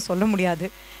அப்படியெல்லாம் ஒன்றும் சொல்ல முடியாது.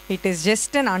 It is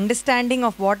just an understanding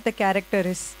of what the character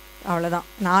is, அவ்வளோதான்.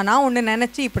 நானாக ஒன்று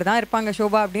நினச்சி இப்படி தான் இருப்பாங்க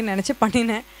ஷோபா அப்படின்னு நினச்சி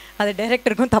பண்ணினேன். அது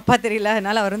டைரக்டருக்கும் தப்பாக தெரியல,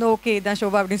 அதனால் அவர் வந்து ஓகே இதுதான்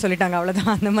ஷோபா அப்படின்னு சொல்லிட்டாங்க,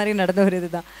 அவ்வளோதான். அந்த மாதிரி நடந்த ஒரு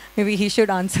இதுதான். Maybe he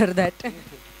should answer that.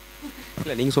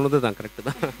 இல்லை நீங்கள் சொன்னது தான் கரெக்டு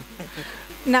தான்.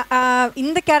 நான்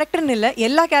இந்த கேரக்டர்னு இல்லை,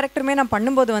 எல்லா கேரக்டருமே நான்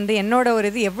பண்ணும்போது வந்து என்னோட ஒரு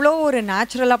இது எவ்வளோ ஒரு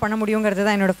நேச்சுரலாக பண்ண முடியுங்கிறது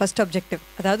தான் என்னோடய ஃபர்ஸ்ட் அப்ஜெக்டிவ்.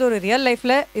 அதாவது ஒரு ரியல்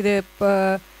லைஃப்பில் இது இப்போ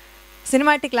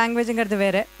சினிமாட்டிக் லாங்குவேஜுங்கிறது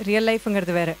வேறு, ரியல்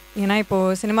லைஃபுங்கிறது வேறு. ஏன்னா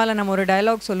இப்போது சினிமாவில் நம்ம ஒரு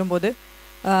டயலாக் சொல்லும்போது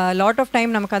லாட் ஆஃப்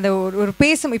டைம் நமக்கு அந்த ஒரு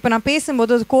இப்போ நான்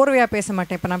பேசும்போது அது கோர்வையாக பேச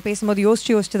மாட்டேன். இப்போ நான் பேசும்போது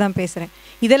யோசிச்சு தான் பேசுகிறேன்.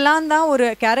 இதெல்லாம் தான் ஒரு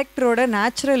கேரக்டரோட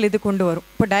நேச்சுரல் இது கொண்டு வரும்.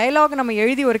 இப்போ டயலாக் நம்ம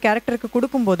எழுதி ஒரு கேரக்டருக்கு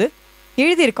கொடுக்கும்போது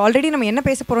எழுதியிருக்கு, ஆல்ரெடி நம்ம என்ன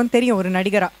பேச போகிறோம்னு தெரியும் ஒரு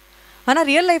நடிகராக. ஆனால்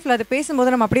ரியல் லைஃப்பில் அது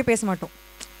பேசும்போது நம்ம அப்படியே பேச மாட்டோம்.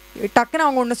 டக்குன்னு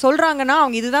அவங்க ஒன்று சொல்கிறாங்கன்னா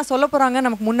அவங்க இதுதான் சொல்ல போகிறாங்க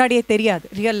நமக்கு முன்னாடியே தெரியாது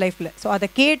ரியல் லைஃப்பில். ஸோ அதை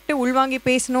கேட்டு உள்வாங்கி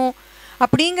பேசணும்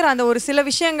அப்படிங்கிற அந்த ஒரு சில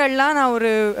விஷயங்கள்லாம் நான் ஒரு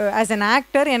ஆஸ் அன்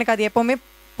ஆக்டர் எனக்கு அது எப்போவுமே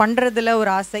பண்ணுறதுல ஒரு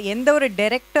ஆசை. எந்த ஒரு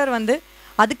டைரக்டர் வந்து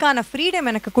அதுக்கான ஃப்ரீடம்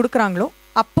எனக்கு கொடுக்குறாங்களோ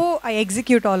அப்போது ஐ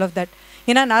எக்ஸிக்யூட் ஆல் ஆஃப் தட்.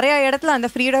 ஏன்னா நிறையா இடத்துல அந்த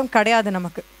ஃப்ரீடம் கிடையாது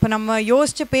நமக்கு. இப்போ நம்ம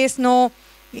யோசித்து பேசணும்,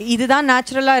 இதுதான்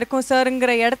நேச்சுரலாக இருக்கும்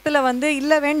சாருங்கிற இடத்துல வந்து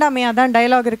இல்லை வேண்டாமே அதான்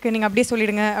டயலாக் இருக்குது நீங்கள் அப்படியே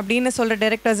சொல்லிவிடுங்க அப்படின்னு சொல்கிற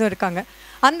டைரக்டர்ஸும் இருக்காங்க.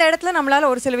 அந்த இடத்துல நம்மளால்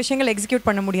ஒரு சில விஷயங்கள் எக்ஸிக்யூட்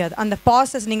பண்ண முடியாது. அந்த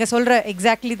பாசஸ் நீங்கள் சொல்கிற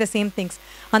எக்ஸாக்ட்லி த சேம் திங்ஸ்,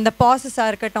 அந்த பாசஸாக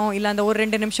இருக்கட்டும், இல்லை அந்த ஒரு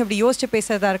 2 நிமிஷம் இப்படி யோசிச்சு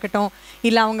பேசுகிறதா இருக்கட்டும்,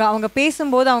 இல்லை அவங்க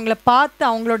பேசும்போது அவங்கள பார்த்து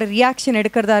அவங்களோட ரியாக்ஷன்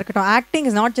எடுக்கிறதா இருக்கட்டும். Acting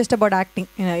is not just about acting,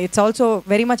 it's also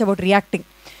very much about reacting.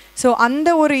 So அந்த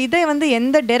ஒரு இதை வந்து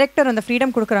எந்த டைரக்டர் அந்த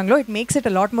ஃப்ரீடம் கொடுக்குறாங்களோ it makes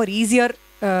it a lot more easier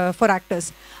for actors.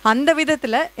 அந்த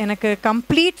விதத்தில் எனக்கு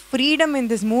complete freedom in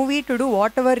this movie to two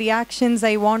what ever reactions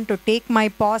I want, to take my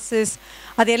bosses,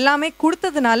 அது எல்லாமே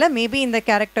கொடுத்ததுனால மேபி இந்த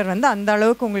கேரக்டர் வந்து அந்த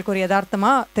அளவுக்கு உங்களுக்கு ஒரு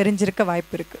யதார்த்தமாக தெரிஞ்சிருக்க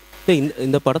வாய்ப்பு இருக்குது.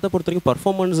 இந்த படத்தை பொறுத்த வரைக்கும்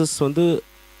பர்ஃபார்மன்ஸஸ் வந்து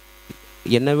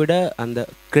என்னை விட அந்த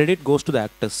credit goes to the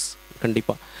actors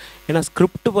கண்டிப்பாக. ஏன்னா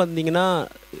ஸ்கிரிப்ட் பார்த்தீங்கன்னா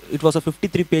it was a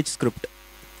 53 page script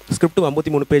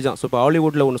 53 page தான். ஸோ இப்போ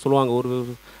ஹாலிவுட்டில் ஒன்று சொல்லுவாங்க, ஒரு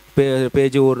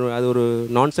பேஜ் அது ஒரு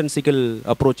நான்சென்சிக்கல்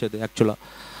அப்ரோச் அது ஆக்சுவலாக.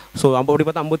 ஸோ அப்படி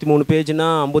பார்த்தா 53 பேஜ்னா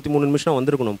 53 நிமிஷம்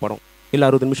வந்திருக்கணும் படம், இல்லை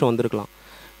 60 நிமிஷம் வந்திருக்கலாம்.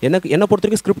 என்னை பொறுத்த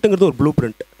வரைக்கும் ஸ்கிரிப்ட்டுங்கிறது ஒரு ப்ளூ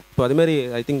பிரிண்ட். இப்போ அதுமாரி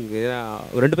ஐ திங்க்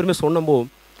 2 பேருமே சொன்னப்போ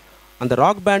அந்த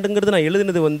ராக் பேண்டுங்கிறது நான்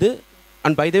எழுதினது வந்து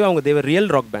அண்ட் பை த வே அவங்க தேவர் ரியல்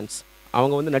ராக் பேண்ட்ஸ்.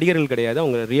 அவங்க வந்து நடிகர்கள் கிடையாது,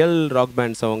 அவங்க ரியல் ராக்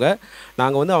பேண்ட்ஸ்.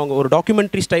 நாங்கள் வந்து அவங்க ஒரு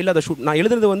டாக்குமெண்ட்ரி ஸ்டைலில் அதை ஷூட், நான்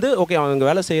எழுதுனது வந்து ஓகே அவங்க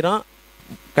வேலை செய்கிறான்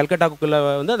கல்கட்டாக்குள்ளே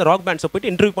வந்து அந்த ராக் பேண்ட்ஸை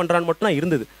போய்ட்டு இன்டர்வியூ பண்ணுறான்னு மட்டும் நான்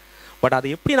இருந்தது. பட் அதை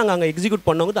எப்படி நாங்கள் அங்கே எக்ஸிக்யூட்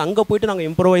பண்ணவங்க அங்கே போய்ட்டு நாங்கள்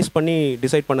இம்ப்ரோவைஸ் பண்ணி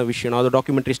டிசைட் பண்ண விஷயம். அது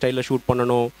டாக்குமெண்ட்ரி ஸ்டைலில் ஷூட்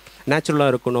பண்ணணும்,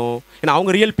 நேச்சுரலாக இருக்கணும். ஏன்னா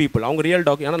அவங்க ரியல் பீப்புள், அவங்க ரியல்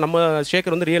ஏன்னா நம்ம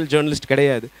சேகர் வந்து ரியல் ஜேர்னலிஸ்ட்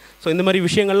கிடையாது. ஸோ இந்த மாதிரி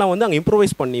விஷயங்கள்லாம் வந்து அங்கே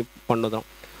இம்ப்ரோவைஸ் பண்ணி பண்ணதான்.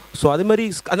 ஸோ அது மாதிரி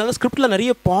அதனால் ஸ்கிரிப்டில்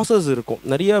நிறைய பாசஸ் இருக்கும்,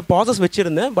 நிறைய பாசஸ்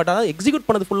வச்சுருந்தேன். பட் அதாவது எக்ஸிக்யூட்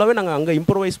பண்ணது ஃபுல்லாகவே நாங்கள் அங்கே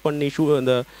இம்ப்ரோவைஸ் பண்ணி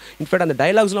அந்த இன்ஃபேக்ட் அந்த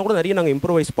டைலாக்ஸ்லாம் கூட நிறைய நாங்கள்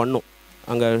இம்ப்ரோவைஸ் பண்ணோம்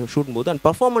அங்கே ஷூட் போது. அண்ட்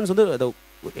பர்ஃபார்மன்ஸ் வந்து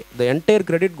the entire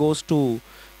credit goes to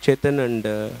Chetan and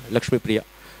Lakshmi Priya.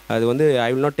 அது வந்து I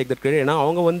will not take that credit. ஏன்னா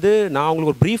அவங்க வந்து நான்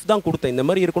அவங்களுக்கு ஒரு ப்ரீஃப் தான் கொடுத்தேன், இந்த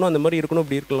மாதிரி இருக்கணும் அந்த மாதிரி இருக்கணும்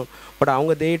இப்படி இருக்கலாம். பட்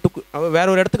அவங்க வேற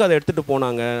ஒரு இடத்துக்கு அதை எடுத்துகிட்டு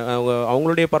போனாங்க.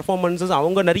 அவங்களுடைய பர்ஃபார்மன்ஸஸ்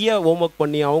அவங்க நிறைய ஹோம் ஒர்க்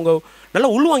பண்ணி அவங்க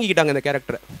நல்லா உள்வாங்கிக்கிட்டாங்க இந்த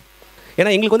கேரக்டரை.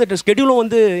 ஏன்னா எங்களுக்கு வந்து ஸ்கெடியூலும்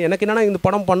வந்து எனக்கு என்னென்னா இந்த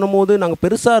படம் பண்ணும்போது நாங்கள்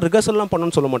பெருசாக ரிஹர்சல்லாம்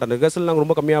பண்ணணும்னு சொல்ல மாட்டோம். ரிஹர்சல் நாங்கள்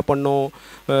ரொம்ப கம்மியாக பண்ணோம்,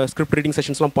 ஸ்கிரிப்ட் ரீடிங்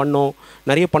செஷன்ஸ்லாம் பண்ணோம்,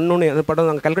 நிறைய பண்ணோன்னு. அந்த படம்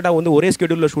நாங்கள் கல்கட்டா வந்து ஒரே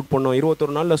ஸ்கெடியூலில் ஷூட் பண்ணோம்,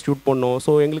 21 நாளில் ஷூட் பண்ணோம்.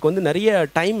 ஸோ எங்களுக்கு வந்து நிறைய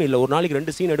டைம் இல்லை. ஒரு நாளைக்கு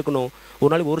 2 சீன் எடுக்கணும்,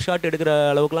 ஒரு நாளைக்கு ஒரு ஷாட் எடுக்கிற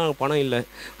அளவுக்குலாம் பணம் இல்லை.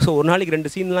 ஸோ ஒரு நாளைக்கு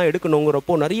 2 சீன்லாம்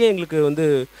எடுக்கணுங்கிறப்போ நிறைய எங்களுக்கு வந்து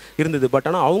இருந்தது. பட்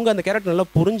ஆனால் அவங்க அந்த கேரக்டர் நல்லா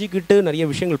புரிஞ்சிக்கிட்டு நிறைய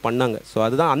விஷயங்கள் பண்ணாங்க. ஸோ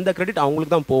அதுதான் அந்த கிரெடிட்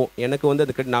அவங்களுக்கு தான் போகும். எனக்கு வந்து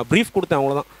அந்த கிரெடிட் நான் ப்ரீஃப் கொடுத்தேன்,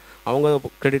 அவ்வளோதான், அவங்க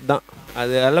கிரெடிட் தான்.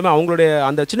 அது எல்லாமே அவங்களுடைய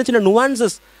அந்த சின்ன சின்ன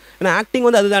நுவான்சஸ். ஏன்னா ஆக்டிங்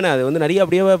வந்து அதுதானே, அது வந்து நிறைய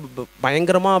அப்படியே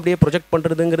பயங்கரமாக அப்படியே ப்ரொஜெக்ட்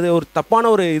பண்ணுறதுங்கிறது ஒரு தப்பான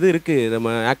ஒரு இது இருக்குது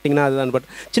நம்ம ஆக்டிங்னா அதுதான். பட்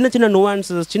சின்ன சின்ன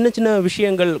நுவான்சஸ், சின்ன சின்ன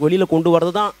விஷயங்கள் வெளியில் கொண்டு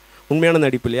வரது தான் உண்மையான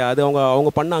நடிப்பு இல்லையா? அது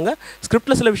அவங்க பண்ணாங்க.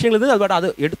 ஸ்கிரிப்டில் சில விஷயங்கள் இருக்குது, அது பட்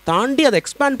அதை தாண்டி அதை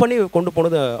எக்ஸ்பேண்ட் பண்ணி கொண்டு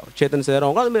போனது சேத்தன் சார்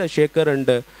அவங்க. அதுமாதிரி சேகர்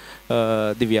அண்டு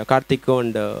திவ்யா, கார்த்திக்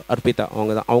அண்டு அர்ப்பிதா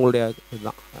அவங்க தான், அவங்களுடைய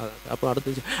இதுதான். அப்புறம்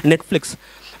அடுத்து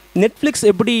நெட்ஃப்ளிக்ஸ்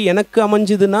எப்படி எனக்கு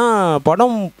அமைஞ்சுதுன்னா,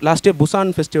 படம் லாஸ்ட் இயர்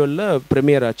புசான் ஃபெஸ்டிவலில்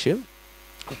ப்ரீமியர் ஆச்சு.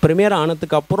 ப்ரீமியர்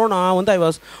ஆனதுக்கு அப்புறம் நான் வந்து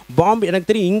பாம்பே, எனக்கு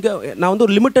தெரியும் இங்கே நான் வந்து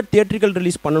ஒரு லிமிட்டட் தியேட்ரிக்கல்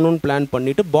ரிலீஸ் பண்ணணும்னு பிளான்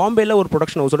பண்ணிவிட்டு பாம்பேயில் ஒரு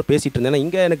ப்ரொடக்ஷன் ஹவுஸோட பேசிகிட்டு இருந்தேன். ஏன்னா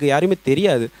இங்கே எனக்கு யாருமே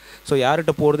தெரியாது. ஸோ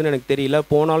யார்கிட்ட போகிறதுன்னு எனக்கு தெரியல.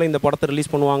 போனாலும் இந்த படத்தை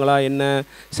ரிலீஸ் பண்ணுவாங்களா, என்ன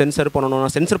சென்சர் பண்ணணும்,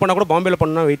 நான் சென்சர் பண்ணால் கூட பாம்பேயில்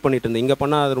பண்ணால் வெயிட் பண்ணிட்டு இருந்தேன். இங்கே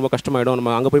பண்ணால் அது ரொம்ப கஷ்டமாயிடும்,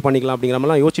 நம்ம அங்கே போய் பண்ணிக்கலாம் அப்படிங்கிற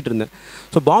மாதிரிலாம் யோசிச்சுட்டு இருந்தேன்.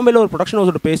 ஸோ பாம்பேயில் ஒரு ப்ரொடக்ஷன்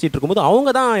ஹவுஸோட பேசிகிட்டு இருக்கும்போது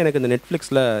அவங்க தான் எனக்கு இந்த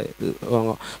நெட்ஃப்ளிக்ஸில்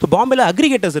வாங்க. ஸோ பாம்பேயில்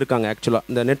அக்ரிகேட்டர்ஸ் இருக்காங்க ஆக்சுவலாக,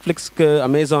 இந்த நெட்ஃப்ளிக்ஸ்க்கு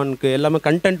அமேசானுக்கு எல்லாமே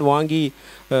கண்டென்ட் வாங்கி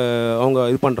அவங்க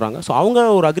இது பண்ணுறாங்க. ஸோ அவங்க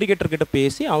ஒரு அக்ரிகேட்டர்கிட்ட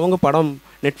பேசி அவங்க படம்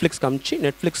நெட்ஃப்ளிக்ஸ் காமிச்சு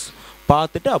நெட்ஃப்ளிக்ஸ்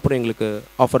பார்த்துட்டு அப்புறம் எங்களுக்கு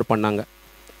ஆஃபர் பண்ணாங்க.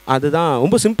 அதுதான்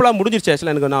ரொம்ப சிம்பிளாக முடிஞ்சிருச்சு.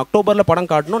 ஆக்சுவலாக எனக்கு நான் அக்டோபரில் படம்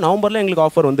காட்டணும், நவம்பரில் எங்களுக்கு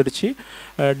ஆஃபர் வந்துடுச்சு,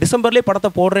 டிசம்பர்லேயே படத்தை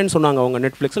போடுறேன்னு சொன்னாங்க அவங்க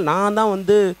நெட்ஃப்ளிக்ஸில். நான் தான்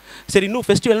வந்து சரி இன்னும்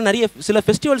ஃபெஸ்டிவல் நிறைய சில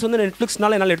ஃபெஸ்டிவல்ஸ் வந்து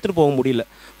நெட்ஃப்ளிக்ஸ்னால என்னால் எடுத்துகிட்டு போக முடியல.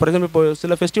 ஃபார் எக்ஸாம்பிள் இப்போ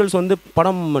சில ஃபெஸ்டிவல்ஸ் வந்து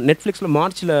படம் நெட்ஃப்ளிக்ஸில்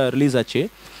மார்ச்சில் ரிலீஸ் ஆச்சு,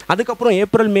 அதுக்கப்புறம்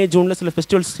ஏப்ரல் மே ஜூனில் சில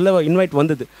ஃபெஸ்டிவல்ஸில் இன்வைட்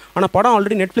வந்தது. ஆனால் படம்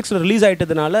ஆல்ரெடி நெட்ஃப்ளிக்ஸில் ரிலீஸ்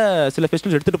ஆகிட்டதுனால சில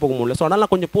ஃபெஸ்டிவல்ஸ் எடுத்துகிட்டு போக முடியல. ஸோ அதனால்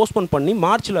நான் கொஞ்சம் போஸ்ட்போன் பண்ணி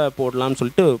மார்ச்சில் போடலாம்னு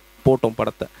சொல்லிட்டு போட்டோம்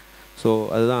படத்தை. ஸோ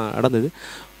அதுதான் நடந்தது.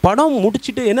 படம்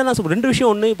முடிச்சுட்டு என்னென்னா ரெண்டு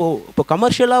விஷயம். ஒன்று, இப்போ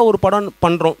கமர்ஷியலாக ஒரு படம்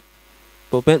பண்ணுறோம்,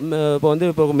 இப்போ வந்து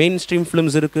இப்போ மெயின் ஸ்ட்ரீம்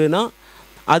ஃபிலிம்ஸ் இருக்குதுன்னா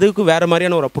அதுக்கு வேறு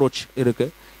மாதிரியான ஒரு அப்ரோச்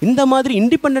இருக்குது. இந்த மாதிரி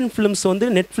இண்டிபெண்டன்ட் ஃபிலிம்ஸ் வந்து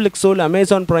நெட்ஃப்ளிக்ஸோ இல்லை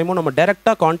அமேசான் ப்ரைமோ நம்ம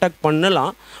டேரெக்டாக காண்டாக்ட்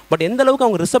பண்ணலாம், பட் எந்த அளவுக்கு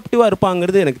அவங்க ரிசப்டிவாக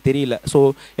இருப்பாங்கிறது எனக்கு தெரியல. ஸோ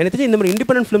எனக்கு தெரிஞ்சு இந்த மாதிரி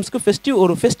இண்டிபெண்டன்ட் ஃபிலிம்ஸ்க்கு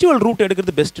ஒரு ஃபெஸ்டிவல் ரூட்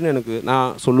எடுக்கிறது பெஸ்ட்டுன்னு எனக்கு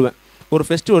நான் சொல்லுவேன். ஒரு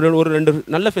ஃபெஸ்டிவல் ஒரு 2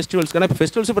 நல்ல ஃபெஸ்டிவல்ஸ்க்கு, ஏன்னா இப்போ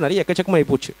ஃபெஸ்டிவல்ஸ் இப்போ நிறைய எக்கச்சக்கமாக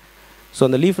போச்சு. ஸோ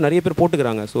அந்த லீஃப் நிறைய பேர்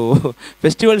போட்டுக்கிறாங்க. ஸோ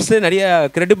ஃபெஸ்டிவல்ஸு நிறைய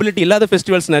க்ரெடிபிலிட்டி இல்லாத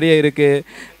ஃபெஸ்டிவல்ஸ் நிறைய இருக்குது.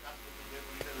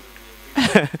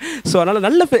 ஸோ அதனால்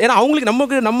நல்ல ஏன்னா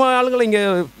அவங்களுக்கு நம்ம ஆளுங்களை இங்கே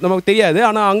நமக்கு தெரியாது,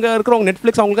 ஆனால் அங்கே இருக்கிறவங்க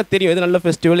நெட்ஃப்ளிக்ஸ் அவங்களுக்கு தெரியும் எது நல்ல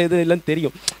ஃபெஸ்டிவல் எது இல்லைன்னு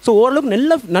தெரியும். ஸோ ஓரளவுக்கு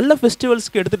நல்ல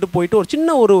ஃபெஸ்டிவல்ஸ்க்கு எடுத்துகிட்டு போயிட்டு ஒரு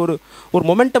சின்ன ஒரு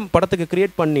மொமெண்டம் படத்துக்கு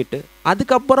க்ரியேட் பண்ணிவிட்டு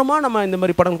அதுக்கப்புறமா நம்ம இந்த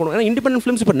மாதிரி படம் கொண்டு. ஏன்னா இண்டிபெண்டன்ட்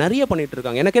ஃபிலிம்ஸ் இப்போ நிறைய பண்ணிகிட்டு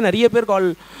இருக்காங்க. எனக்கே நிறைய பேர் கால்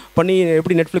பண்ணி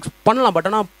எப்படி நெட்ஃப்ளிக்ஸ் பண்ணலாம், பட்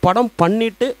ஆனால் படம்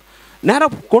பண்ணிவிட்டு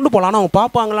நேராக கொண்டு போகலாம், ஆனால் அவங்க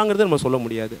பார்ப்பாங்களாங்கிறது நம்ம சொல்ல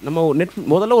முடியாது. நம்ம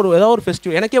முதல்ல ஏதாவது ஒரு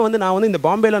ஃபெஸ்டிவல், எனக்கே வந்து நான் வந்து இந்த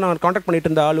பாம்பேயில் நான் காண்டாக்ட் பண்ணிட்டு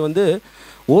இருந்த ஆள் வந்து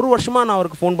ஒரு வருஷமாக நான்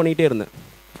அவருக்கு ஃபோன் பண்ணிகிட்டே இருந்தேன்.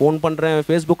 ஃபோன் பண்ணுறேன்,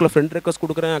 ஃபேஸ்புக்கில் ஃப்ரெண்ட் ரெக்வஸ்ட்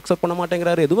கொடுக்குறேன், அக்செப்ட் பண்ண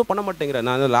மாட்டேங்கிறாரு, எதுவும் பண்ண மாட்டேங்கிறேன்.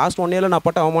 நான் லாஸ்ட் 1 இயரில் நான்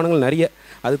பட்ட அவமானங்கள் நிறைய,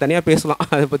 அது தனியாக பேசலாம்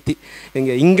அதை பற்றி.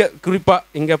 இங்கே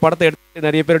குறிப்பாக இங்கே படத்தை எடுத்து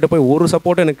நிறைய பேர்கிட்ட போய் ஒரு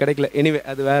சப்போர்ட்டும் எனக்கு கிடைக்கல. எனிவே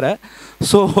அது வேறு.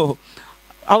 ஸோ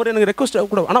அவர் எனக்கு ரெக்வஸ்ட்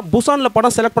கூட, ஆனால் புசானில்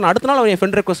படம் செலக்ட் பண்ண அடுத்த நாள் அவர் என்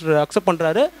ஃப்ரெண்ட் ரெக்வஸ்ட் அக்செப்ட்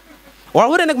பண்ணுறாரு.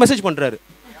 அவர் எனக்கு மெசேஜ் பண்ணுறாரு,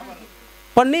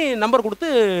 பண்ணி நம்பர் கொடுத்து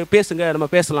பேசுங்க நம்ம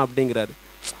பேசலாம் அப்படிங்கிறாரு.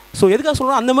 ஸோ எதுக்காக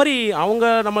சொல்லணும், அந்த மாதிரி அவங்க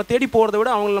நம்மளை தேடி போகிறத விட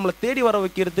அவங்க நம்மளை தேடி வர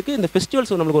வைக்கிறதுக்கு இந்த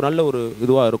ஃபெஸ்டிவல்ஸ் நம்மளுக்கு ஒரு நல்ல ஒரு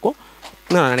இதுவாக இருக்கும்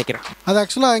நான் நினைக்கிறேன். அது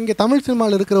ஆக்சுவலாக இங்கே தமிழ்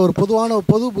சினிமாவில் இருக்கிற ஒரு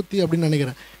பொது புத்தி அப்படின்னு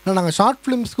நினைக்கிறேன். ஏன்னா நாங்கள் ஷார்ட்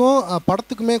ஃபிலிம்ஸ்க்கும்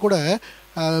படத்துக்குமே கூட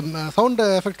சவுண்ட்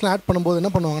எஃபெக்ட்ஸ்லாம் ஆட் பண்ணும்போது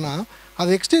என்ன பண்ணுவாங்கன்னா,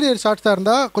 அது எக்ஸ்டீரியர் ஷார்ட்ஸாக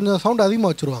இருந்தால் கொஞ்சம் சவுண்ட்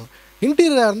அதிகமாக வச்சுருவாங்க,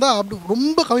 இன்டீரியராக இருந்தால் அப்படி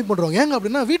ரொம்ப கம்மி பண்ணுறோம். ஏங்க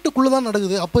அப்படின்னா வீட்டுக்குள்ளே தான்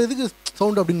நடக்குது, அப்போ எதுக்கு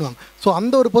சவுண்டு அப்படின்வாங்க. ஸோ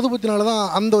அந்த ஒரு பொதுப்பத்தினால தான்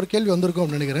அந்த ஒரு கேள்வி வந்திருக்கும்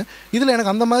அப்படின்னு நினைக்கிறேன். இதில்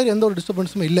எனக்கு அந்த மாதிரி எந்த ஒரு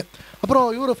டிஸ்டர்பன்ஸுமே இல்லை. அப்புறம்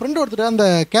இவர் ஃப்ரெண்டு ஒருத்தர் அந்த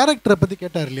கேரக்டரை பற்றி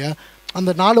கேட்டார் இல்லையா,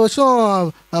 அந்த 4 வருஷம்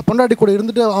பொண்டாட்டி கூட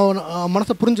இருந்துட்டு அவன்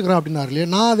மனசை புரிஞ்சுக்கிறான் அப்படின்னாரு இல்லையா.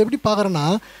 நான் அதை எப்படி பார்க்குறேன்னா,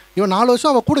 இவன் 4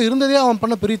 வருஷம் அவன் கூட இருந்ததே அவன்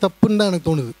பண்ண பெரிய தப்புன்னு தான் எனக்கு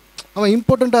தோணுது. அவன்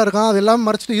இம்பார்ட்டண்ட்டாக இருக்கான், அது எல்லாமே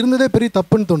மறைச்சிட்டு இருந்ததே பெரிய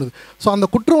தப்புன்னு தோணுது. ஸோ அந்த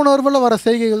குற்ற உணர்வில் வர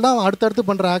செய்கைகள் தான் அவன் அடுத்தடுத்து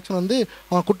பண்ணுற ஆக்ஷன் வந்து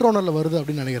அவன் குற்ற உணர்வில் வருது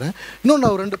அப்படின்னு நினைக்கிறேன். இன்னொன்று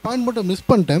நான் ஒரு 2 பாயிண்ட் மட்டும் மிஸ்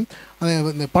பண்ணிட்டேன்.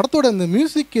 இந்த படத்தோட இந்த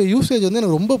மியூசிக் யூசேஜ் வந்து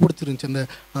எனக்கு ரொம்ப பிடிச்சிருந்துச்சி. அந்த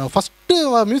ஃபஸ்ட்டு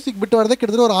மியூசிக் பிட்டு வரதே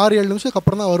கிட்டத்தட்ட ஒரு 6-7 நிமிஷத்துக்கு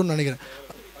அப்புறம் தான் வரும்னு நினைக்கிறேன்.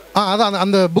 அதான்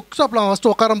அந்த புக் ஷாப்பில் அவன்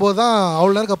ஃபஸ்ட்டு உட்காரும்போது தான்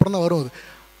அவ்வளோ நேரத்துக்கு அப்புறம் தான் வரும் அது.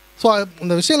 ஸோ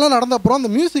இந்த விஷயம்லாம் நடந்த அப்புறம் அந்த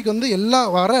மியூசிக் வந்து எல்லா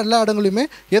இடங்களையுமே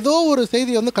ஏதோ ஒரு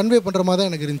செய்தியை வந்து கன்வே பண்ணுற மாதிரி தான்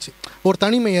எனக்கு இருந்துச்சு. ஒரு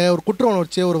தனிமையை, ஒரு குற்ற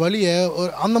உணர்ச்சியை, ஒரு வலியை,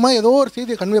 அந்த மாதிரி ஏதோ ஒரு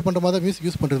செய்தியை கன்வே பண்ணுற மாதிரி தான் மியூசிக்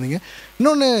யூஸ் பண்ணிருந்தீங்க.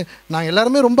 இன்னொன்று, நாங்கள்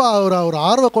எல்லாருமே ரொம்ப ஒரு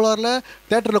ஆர்வ கோளாறில்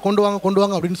தேட்டரில் கொண்டு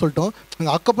வாங்க அப்படின்னு சொல்லிட்டோம்.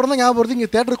 அதுக்கப்புறம் தான் ஞாபகம் வருது,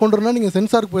 இங்கே தேட்டருக்கு கொண்டு வரணும்னா நீங்கள்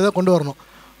சென்சாருக்கு போய் தான் கொண்டு வரணும்.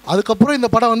 அதுக்கப்புறம் இந்த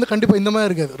படம் வந்து கண்டிப்பாக இந்த மாதிரி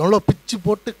இருக்காது, நல்லா பிச்சு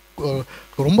போட்டு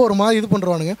ரொம்ப ஒரு மாதிரி இது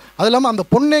பண்ணுறானுங்க. அது இல்லாமல் அந்த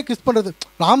பொண்ணே கிஸ் பண்ணுறது,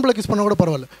 ஆம்பளை கிஸ் பண்ண கூட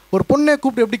பரவாயில்ல, ஒரு பொண்ணே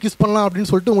கூப்பிட்டு எப்படி கிஸ் பண்ணலாம் அப்படின்னு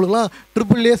சொல்லிட்டு உங்களுக்குலாம்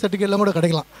AAA சர்டிஃபிகேட்லாம் கூட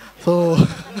கிடைக்கலாம்.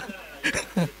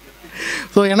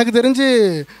 ஸோ எனக்கு தெரிஞ்சு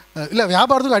இல்லை,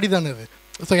 வியாபாரத்துக்கு அடிதானே அது.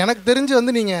 ஸோ எனக்கு தெரிஞ்சு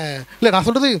வந்து நீங்கள் இல்லை, நான்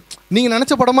சொல்கிறது நீங்கள்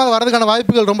நினச்ச படமாக வரதுக்கான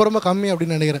வாய்ப்புகள் ரொம்ப ரொம்ப கம்மி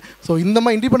அப்படின்னு நினைக்கிறேன். ஸோ இந்த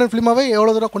மாதிரி இண்டிபெண்டன்ட் ஃபிலிமாகவே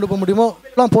எவ்வளோ தூரம் கொண்டு போக முடியுமோ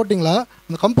எல்லாம் போட்டிங்களா?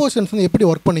 அந்த கம்போசிஷன்ஸ் வந்து எப்படி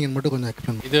ஒர்க் பண்ணிங்கன்னு மட்டும் கொஞ்சம்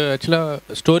எக்ஸ்பிளைன். இது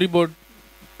ஆக்சுவலாக ஸ்டோரி போர்ட்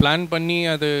பிளான் பண்ணி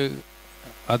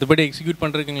அதுபடி எக்ஸிக்யூட்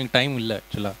பண்ணுறதுக்கு எங்களுக்கு டைம் இல்லை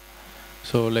ஆக்சுவலாக.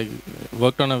 So like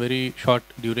work on a very short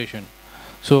duration.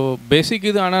 So basic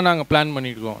இது ஆனால் நாங்கள் பிளான்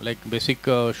பண்ணியிருக்கோம். லைக் பேசிக்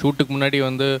ஷூட்டுக்கு முன்னாடி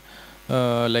வந்து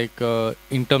like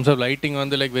in terms of lighting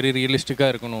வந்து லைக் வெரி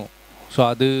ரியலிஸ்டிக்காக இருக்கணும். ஸோ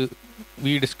அது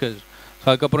வி டிஸ்கஸ். ஸோ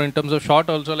அதுக்கப்புறம் in terms of short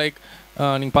also like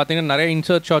நீங்கள் பார்த்தீங்கன்னா நிறைய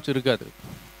இன்சர்ட் ஷார்ட்ஸ் இருக்காது.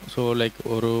 ஸோ லைக்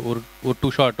ஒரு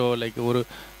 2 ஷார்ட்டோ லைக் ஒரு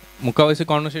முக்கால்வாசி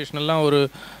கான்வர்சேஷனெல்லாம் ஒரு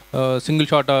சிங்கிள்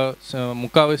ஷார்ட்டாக,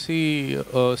 முக்கால்வாசி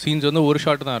சீன்ஸ் வந்து ஒரு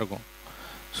ஷார்ட் தான் இருக்கும்.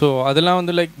 ஸோ அதெல்லாம்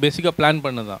வந்து லைக் பேசிக்காக பிளான்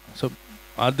பண்ணது தான். ஸோ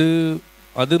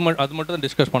அது மட்டும் தான்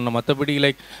டிஸ்கஸ் பண்ணோம். மற்றபடி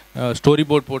லைக் ஸ்டோரி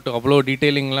போர்ட் போட்டு அவ்வளோ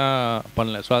டீட்டெயிலிங்லாம்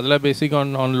பண்ணல. ஸோ அதெல்லாம் பேசிக்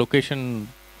ஆன் லொக்கேஷன்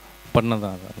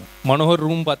பண்ணதான். மனோகர்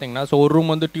ரூம் பார்த்தீங்கன்னா, ஸோ ஒரு ரூம்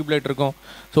வந்து டியூப் லைட் இருக்கும்,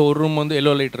 ஸோ ஒரு ரூம் வந்து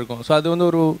எல்லோ லைட் இருக்கும். ஸோ அது வந்து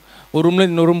ஒரு ரூமில்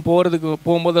இன்னொரு ரூம்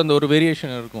போகும்போது அந்த ஒரு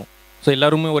வேரியேஷன் இருக்கும். ஸோ எல்லா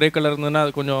ரூமே ஒரே கலர் இருந்ததுன்னா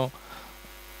அது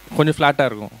கொஞ்சம் ஃப்ளாட்டாக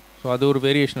இருக்கும். ஸோ அது ஒரு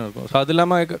வேரியேஷன் இருக்கும். ஸோ அது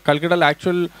இல்லாமல் கல்கட்டாவில்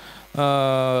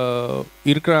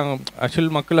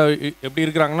ஆக்சுவல் மக்கள் எப்படி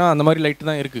இருக்கிறாங்கன்னா அந்த மாதிரி லைட்டு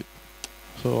தான் இருக்குது.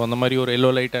 ஸோ அந்த மாதிரி ஒரு yellow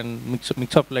light and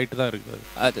mix up light தான் இருக்குது.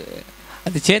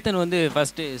 அது சேத்தன் வந்து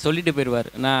ஃபஸ்ட்டு சொல்லிட்டு போயிடுவார்.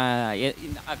 நான்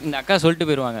இந்த அக்கா சொல்லிட்டு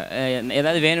போயிடுவாங்க,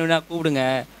 ஏதாவது வேணும்னா கூப்பிடுங்க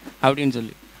அப்படின்னு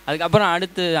சொல்லி. அதுக்கப்புறம்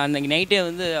அடுத்து அன்றைக்கி நைட்டே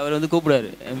வந்து அவர் வந்து கூப்பிடுவார்,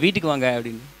 வீட்டுக்கு வாங்க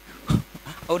அப்படின்னு.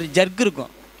 அவர் ஜர்க்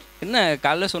இருக்கும், என்ன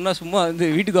காலைல சொன்னால் சும்மா வந்து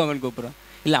வீட்டுக்கு வாங்கன்னு கூப்பிட்றோம்,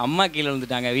 இல்லை அம்மா கீழே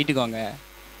வந்துட்டாங்க வீட்டுக்கு வாங்க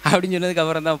அப்படின்னு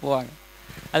சொன்னதுக்கப்புறம் தான் போவாங்க.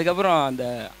 அதுக்கப்புறம் அந்த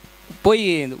போய்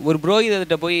ஒரு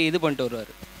புரோகிதர்கிட்ட போய் இது பண்ணிட்டு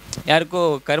வருவார், யாருக்கோ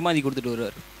கருமாதி கொடுத்துட்டு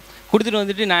வருவார். கொடுத்துட்டு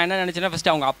வந்துட்டு நான் என்ன நினச்சேன்னா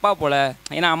ஃபஸ்ட்டு அவங்க அப்பா போல்,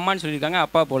 ஏன்னா அம்மான்னு சொல்லியிருக்காங்க,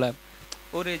 அப்பா போல்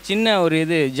ஒரு சின்ன ஒரு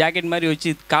இது ஜாக்கெட் மாதிரி வச்சு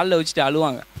காலில் வச்சுட்டு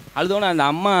அழுவாங்க. அழுதோன்னே அந்த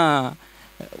அம்மா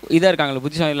இதாக இருக்காங்களே,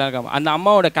 புத்திசாலிலாம் இருக்காங்க, அந்த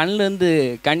அம்மாவோட கண்ணிலேருந்து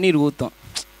கண்ணீர் ஊற்றும்.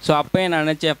 ஸோ அப்போயே நான்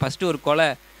நினச்சேன் ஃபஸ்ட்டு ஒரு கொலை,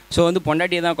 ஸோ வந்து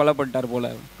பொண்டாட்டியை தான் கொலை பண்ணிட்டார் போல்.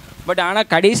 பட் ஆனால்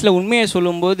கடைசியில் உண்மையை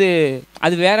சொல்லும்போது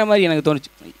அது வேறு மாதிரி எனக்கு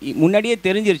தோணுச்சு. முன்னாடியே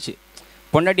தெரிஞ்சிருச்சு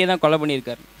பொண்டாட்டியை தான் கொலை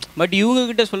பண்ணியிருக்காரு. பட்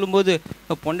இவங்கக்கிட்ட சொல்லும்போது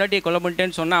பொண்டாட்டியை கொலை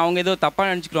பண்ணிட்டேன்னு சொன்னால் அவங்க ஏதோ தப்பாக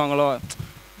நினச்சிக்கிடுவாங்களோ,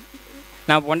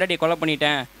 நான் பொண்டாட்டியை கொலை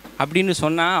பண்ணிட்டேன் அப்படின்னு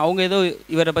சொன்னால் அவங்க ஏதோ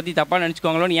இவரை பற்றி தப்பாக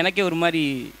நினச்சிக்குவாங்களோன்னு எனக்கே ஒரு மாதிரி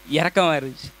இறக்கமாக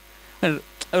இருந்துச்சு.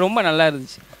 ரொம்ப நல்லா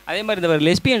இருந்துச்சு. அதே மாதிரி இந்த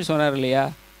லெஸ்பியன் சொன்னார் இல்லையா,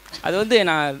 அது வந்து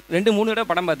நான் 2-3 தடவை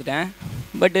படம் பார்த்துட்டேன்.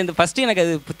 பட் இந்த ஃபஸ்ட்டு எனக்கு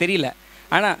அது தெரியல,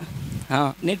 ஆனால்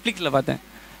நெட்ஃப்ளிக்ஸில் பார்த்துட்டேன்.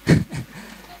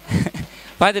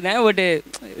 பட்டு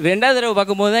 2வது தடவை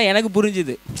பார்க்கும்போது தான் எனக்கு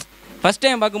புரிஞ்சுது. ஃபஸ்ட்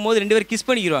டைம் பார்க்கும்போது 2 பேரும் கிஸ்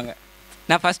பண்ணிக்கிடுவாங்க.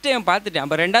 நான் ஃபஸ்ட் டைம் பார்த்துட்டேன்,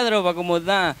 அப்போ 2வது தடவை பார்க்கும்போது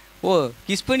தான் ஓ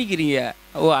கிஸ் பண்ணிக்கிறீங்க,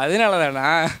 ஓ அதனால தானா,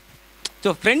 ஸோ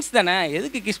ஃப்ரெண்ட்ஸ் தானே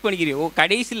எதுக்கு கிஸ் பண்ணிக்கிறீங்க, ஓ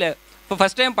கடைசியில் இப்போ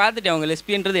ஃபஸ்ட் டைம் பார்த்துட்டேன் அவங்க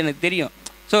லெஸ்பியன்றது எனக்கு தெரியும்.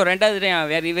 ஸோ 2வது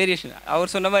டைம் வேரியேஷன்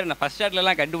அவர் சொன்ன மாதிரி நான் ஃபஸ்ட்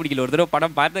ஷாட்லலாம் கண்டுபிடிக்கல, ஒரு தடவை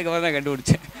படம் பார்த்ததுக்கப்புறம் தான்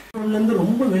கண்டுபிடிச்சேன்.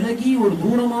 ரொம்ப விலகி ஒரு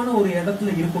தூரமான ஒரு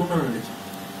இடத்துல இருக்கணும்னு நான் நினச்சேன்.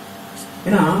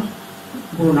 ஏன்னா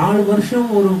இப்போ 4 வருஷம்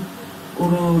ஒரு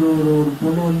ஒரு ஒரு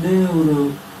பொண்ணு வந்து ஒரு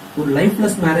ஒரு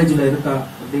லைஃப்லெஸ் மேரேஜில் இருக்கா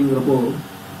அப்படிங்கிறப்போ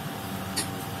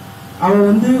அவன்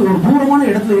வந்து ஒரு தூரமான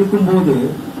இடத்துல இருக்கும்போது,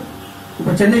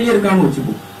 இப்போ சென்னையிலே இருக்கான்னு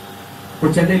வச்சுப்போம், இப்போ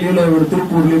சென்னையிலயோ இல்லை ஒரு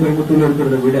திருப்பூர்லயோ கோயம்புத்தூர்ல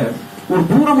இருக்கிறத விட ஒரு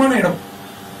தூரமான இடம்,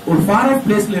 ஒரு ஃபார் ஆஃப்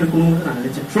பிளேஸ்ல இருக்கணும்னு நான்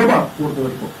நினைச்சேன் ஷோபா பொறுத்த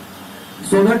வரைக்கும்.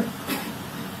 ஸோ தட்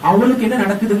அவளுக்கு என்ன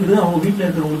நடக்குதுங்கிறது அவங்க வீட்டில்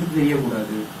இருக்கிறவங்களுக்கு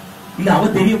தெரியக்கூடாது, இல்லை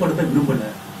அவ தெரியப்படுத்த விரும்பல.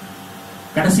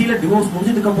 கடைசியில டிவோர்ஸ்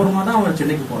முடிஞ்சதுக்கு அப்புறமா தான் அவன்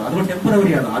சென்னைக்கு போறான், அது ஒரு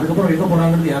டெம்பரவரியா தான், அதுக்கப்புறம் எங்க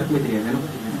போறாங்கிறது யாருக்குமே தெரியாது,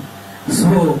 எனக்கு தெரியாது. ஸோ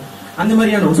அந்த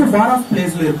மாதிரியான ஃபார் ஆஃப்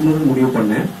பிளேஸ்ல இருக்கணும்னு முடிவு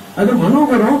பண்ணேன். அது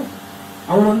மனோகரம்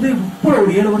அவர் வந்து இப்போ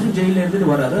ஒரு 7 வருஷம் ஜெயில இருந்துட்டு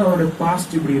வராரு, அவரோட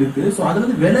பாஸ்ட் இப்படி இருக்கு. ஸோ அதுல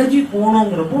இருந்து விலகி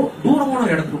போனோங்கிறப்போ தூரமான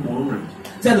இடத்துக்கு போகணும்னு நினைச்சேன்.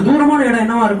 சரி, அந்த தூரமான இடம்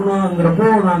என்னவா இருக்கணும்ங்கிறப்போ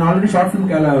நான் ஆல்ரெடி ஷார்ட்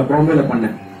ஃபிலிம் பாம்பேல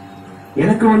பண்ணேன்.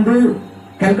 எனக்கு வந்து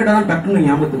கல்கட்டா தான் டக்குன்னு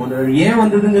ஞாபகத்துக்கு வந்தது. ஏன்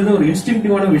வந்ததுங்கிறது ஒரு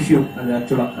இன்ஸ்டிங்டிவான விஷயம் அது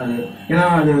ஆக்சுவலா. அது ஏன்னா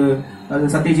அது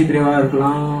சத்யஜித் ரேவா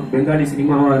இருக்கலாம், பெங்காலி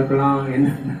சினிமாவா இருக்கலாம்,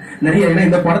 நிறைய. ஏன்னா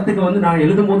இந்த படத்துக்கு வந்து நான்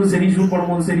எழுதும் போதும் சரி, ஷூட்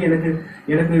பண்ணும் போதும் சரி,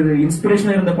 எனக்கு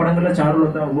இன்ஸ்பிரேஷனா இருந்த படங்கள்ல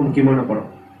சாருலதா ரொம்ப முக்கியமான படம்.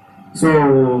 ஸோ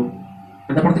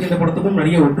அந்த படத்துக்கு இந்த படத்துக்கும்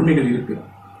நிறைய ஒற்றுமைகள் இருக்கு.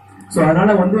 ஸோ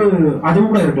அதனால வந்து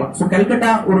அதுவும் கூட இருக்கலாம். ஸோ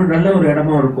கல்கட்டா ஒரு நல்ல ஒரு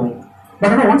இடமா இருக்கும்.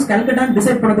 பட் ஆனால் ஒன்ஸ் கல்கட்டா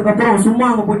டிசைட் பண்ணதுக்கு அப்புறம் சும்மா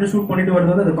அங்கே போயிட்டு ஷூட் பண்ணிட்டு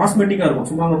வருது அது காஸ்மெட்டிக்கா இருக்கும்.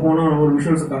 சும்மா அங்கே போனோம் ஒரு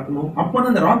விஷுவல்ஸ் காட்டணும். அப்போ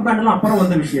அந்த ராக் பேண்ட்லாம் அப்புறம்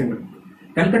வந்த விஷயங்கள்.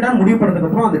 கல்கட்டா முடிவு பண்ணதுக்கு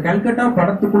அப்புறம் அந்த கல்கட்டா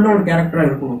படத்துக்குள்ள ஒரு கேரக்டரா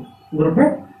இருக்கணும்ங்கிறப்போ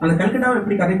அந்த கல்கட்டாவை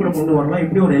எப்படி கதைக்குள்ள கொண்டு வரலாம்,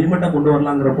 எப்படி ஒரு எலிமெண்டா கொண்டு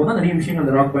வரலாங்கிறப்போ தான் நிறைய விஷயங்கள்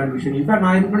அந்த ராக் பேண்ட் விஷயம். இன்ஃபேக்ட்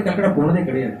நான் இதுக்கு முன்னாடி கல்கட்டா போனதே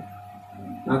கிடையாது.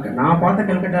 நான் பார்த்த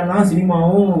கல்கட்டாலாம்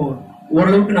சினிமாவும்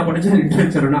ஓரளவுக்கு நான் படிச்ச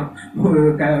லிட்ரேச்சர்னா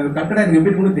கல்கட்டா எனக்கு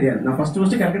எப்படி இருக்குன்னு தெரியாது. நான் ஃபர்ஸ்ட்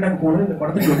கல்கட்டாக்கு போனது இந்த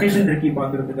படத்துக்கு லொகேஷன் ரெக்கி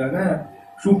பார்க்கறதுக்காக.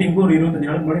 ஷூட்டிங்க்கு ஒரு 25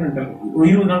 நாளுக்கு முன்னாடி நான்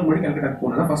 20 நாளுக்கு முன்னாடி கல்கட்டாக்கு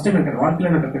போனேன். ஃபர்ஸ்ட் டைம் எனக்கு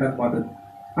வாழ்க்கையில நான் கல்கட்டாக்கு பார்த்தது.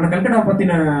 ஆனா கல்கட்டா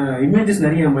பத்தின இமேஜஸ்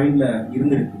நிறைய மைண்ட்ல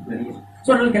இருந்திருக்கு நிறைய. ஸோ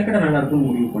அதனால கல்கட்டா நல்லா இருக்கும்னு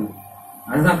முடிவு பண்ணேன்.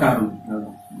 அதுதான் காரணம்.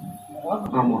 அதுதான்.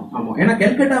 ஆமா ஆமா. ஏன்னா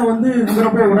கல்கட்டா வந்து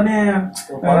இருக்கிறப்போ உடனே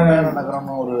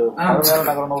நகரம்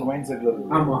ஒரு மைண்ட் செட்ல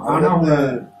இருக்கு. ஆமா. ஆனா அவங்க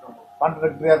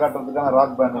கான்ட்ராக்டரியா காட்டுறதுக்கான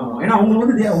ராக் பேண்ட். ஏன்னா அவங்க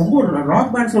வந்து ரொம்ப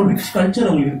ராக் பேண்ட்ஸ் ஒரு ரிச் கல்ச்சர்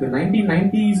அவங்களுக்கு இருக்கு.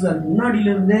 1990s அது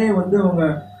முன்னாடியில இருந்தே வந்து அவங்க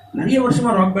நிறைய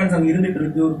வருஷமா ராக் பேண்ட்ஸ் அங்க இருந்துட்டு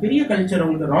இருக்கு. ஒரு பெரிய கல்ச்சர்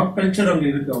அவங்களுக்கு, ராக் கல்ச்சர் அவங்க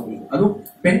இருக்கு அவங்களுக்கு. அதுவும்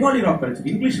Bengali rock culture,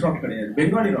 English rock கிடையாது,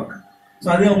 பெங்காலி ராக். ஸோ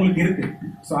அது அவங்களுக்கு இருக்கு.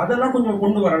 ஸோ அதெல்லாம் கொஞ்சம்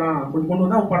கொண்டு வரலாம், கொஞ்சம் கொண்டு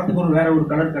வந்தா படத்துக்கு ஒரு வேற ஒரு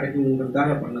கலர்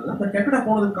கிடைக்குங்கிறதுக்காக பண்ணதுதான். அந்த கல்கட்டா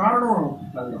போனதுக்கு காரணம்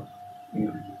அதுதான்.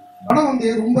 படம் வந்து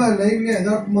ரொம்ப லைவ்லியா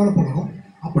யதார்த்தமான படம்.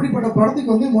 அப்படிப்பட்ட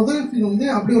படத்துக்கு வந்து முதல் சீன் வந்து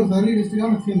அப்படி ஒரு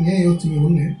சர்வீலிஸ்டிக்கான சீன் ஏன் யோசிச்சுங்க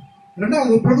ஒண்ணு.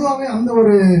 ரெண்டாவது பொதுவாகவே அந்த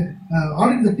ஒரு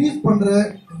ஆடியன்ஸை டீஸ் பண்ற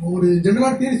ஒரு ஜெனரலா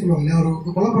தியரி சொல்லுவாங்க இல்லையா,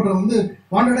 ஒரு கொலை பண்ற வந்து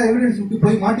வாண்டடா எவிடன்ஸ் விட்டு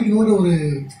போய் மாட்டிக்கணும்ன்ற ஒரு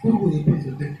குறுக்கு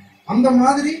சொல்லிட்டு அந்த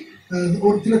மாதிரி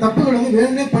ஒரு சில தப்புகளை வந்து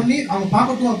வேணுமே பண்ணி அவங்க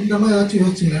பார்க்கட்டும் அப்படின்ற மாதிரி ஏதாச்சும்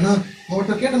யோசிச்சுங்க. ஏன்னா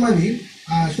அவர்கிட்ட கேட்ட மாதிரி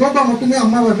ஷோபா மட்டுமே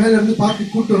அம்மாவை மேல இருந்து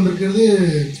பார்த்து கூப்பிட்டு வந்திருக்கிறது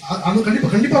அது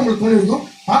கண்டிப்பா உங்களுக்கு தோணி இருக்கும்.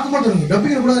 பார்க்க மாட்டேங்க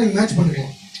டப்பிங் கூட நீங்க மேட்ச்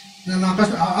பண்ணிக்கலாம். நான்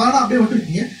கஷ்டம் ஆனா அப்படியே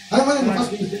விட்டுருக்கீங்க. அதே மாதிரி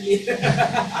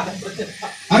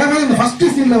இந்த ஃபர்ஸ்ட்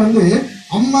சீன்ல வந்து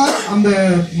அம்மா அந்த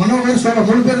மனோகர் ஷோபா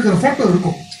 3 பேர் இருக்கிற போட்டோ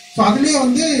இருக்கும். ஸோ அதுலயே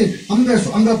வந்து அந்த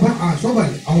சோபா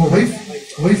இல்லை அவங்க ஒய்ஃப்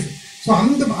ஒய்ஃப். ஸோ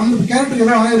அந்த அந்த கேரக்டர்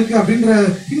ஏதாவது ஆயிருக்கு அப்படின்ற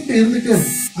ஹிண்ட் இருந்துட்டு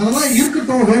அதெல்லாம்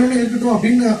இருக்கட்டும், வேணும்னே இருக்கட்டும்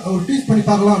அப்படின்னு ஒரு டீச் பண்ணி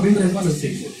பார்க்கலாம் அப்படின்ற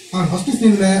ஃபர்ஸ்ட்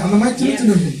சீன்ல அந்த மாதிரி சின்ன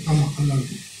சின்ன விஷயம். ஆமாம், அந்த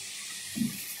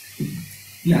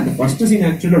இல்லை, அந்த ஃபர்ஸ்ட் சீன்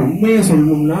ஆக்சுவலாக உண்மையாக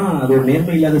சொல்லணும்னா அது ஒரு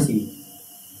நேர்மை இல்லாத சீன்.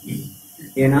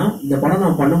 ஏன்னா இந்த படம்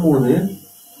நான் பண்ணும்போது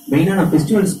மெயினாக நான்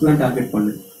ஃபெஸ்டிவல்ஸ்க்கு தான் டார்கெட்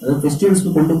பண்ணேன். அதாவது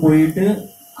ஃபெஸ்டிவல்ஸ்க்கு கொண்டு போயிட்டு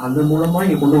அந்த மூலமாக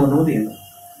இங்கே கொண்டு வரும்போது என்ன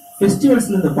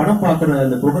ஃபெஸ்டிவல்ஸில் இந்த படம் பார்க்குற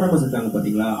இந்த ப்ரோக்ராமர்ஸ் இருக்காங்க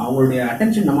பார்த்தீங்களா, அவங்களுடைய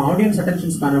அட்டென்ஷன் நம்ம ஆடியன்ஸ்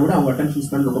அட்டென்ஷன் ஸ்பேனை விட அவங்க அட்டென்ஷன்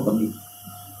ஸ்பேன் ரொம்ப கம்மி.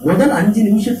 முதல் 5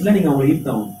 நிமிஷத்தில் நீங்கள் அவங்க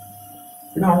ஈர்த்தாகும்.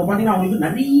 ஏன்னா அவங்க பார்த்தீங்கன்னா அவங்களுக்கு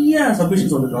நிறைய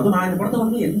சப்மிஷன்ஸ் வந்துடும். அதுவும் நான் இந்த படத்தை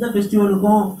வந்து எந்த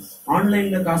ஃபெஸ்டிவலுக்கும்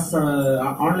ஆன்லைனில்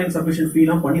ஆன்லைன் சப்மிஷன்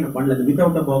ஃபீலாம் பண்ணி நான் பண்ணல.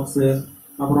 வித்தவுட் அ பாக்ஸு,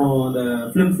 அப்புறம் அந்த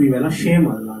ஃபிலிம் ஃபீ எல்லாம் ஷேம்,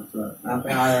 அதெல்லாம்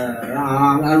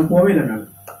அது போவே இல்லை நான்.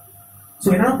 ஸோ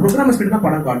என்னன்னா ப்ரோக்ராமர்ஸ் கிட்ட தான்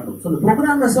படம் காட்டணும். ஸோ அந்த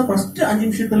ப்ரோக்ராமர்ஸை ஃபர்ஸ்ட் 5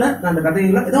 நிமிஷத்துல நான் அந்த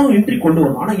கதையில ஏதாவது ஒரு என்ட்ரி கொண்டு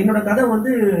வரும். ஆனால் என்னோட கதை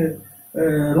வந்து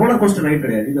ரோலர் கோஸ்டர் ரைட்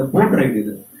கிடையாது, இந்த போட் ரைடு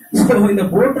இது. ஸோ இந்த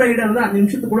போட் ரைடை வந்து 5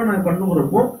 நிமிஷத்துக்குள்ள நான்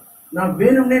பண்ணுறப்போ நான்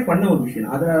வேணும்னே பண்ண ஒரு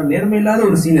விஷயம். அதை நேர்மையில்லாத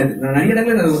ஒரு சீன் அது. நான் நிறைய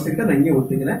இடங்களில் அதை ஒத்துக்கிட்டேன், நான் இங்கே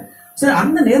ஒத்துக்கிறேன். சார்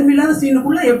அந்த நேர்மையில்லாத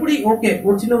சீனுக்குள்ள எப்படி ஓகே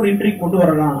ஒரு சின்ன ஒரு என்ட்ரி கொண்டு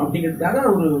வரலாம் அப்படிங்கிறதுக்காக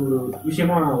ஒரு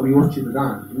விஷயமா ஒரு யோசிச்சுட்டு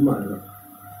தான் உண்மை.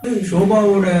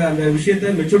 ஷோபாவோட அந்த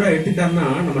விஷயத்த மெச்சூர்டா எடுத்துட்டாருன்னா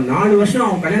நம்ம 4 வருஷம்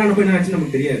அவங்க கல்யாணம் போய் ஆச்சு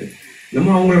நமக்கு தெரியாது.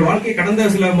 நம்ம அவங்களோட வாழ்க்கையை கடந்த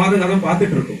சில மாதங்கள் தான்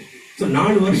பார்த்துட்டு இருக்கோம். ஸோ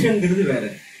 4 வருஷங்கிறது வேற.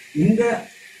 இந்த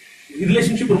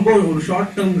ரிலேஷன்ஷிப் ரொம்ப ஒரு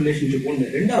ஷார்ட் டேர்ம் ரிலேஷன்ஷிப் ஒன்று.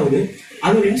 ரெண்டாவது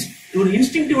அது ஒரு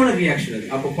இன்ஸ்டிங்டிவான ரியாக்ஷன். அது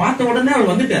அப்போ பார்த்த உடனே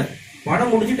அவர் வந்துட்டார்.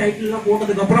 படம் முடிஞ்சு டைட்டில் எல்லாம்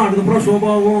போட்டதுக்கு அப்புறம் அதுக்கப்புறம்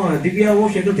ஷோபாவும்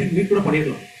திவ்யாவும் சேகர் திருப்பி மீட் கூட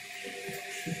பண்ணிடலாம்,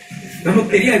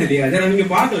 நமக்கு தெரியாது இல்லையா, அதை நீங்க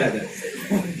பார்க்கல. அதை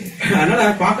அதனால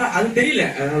பார்க்க அது தெரியல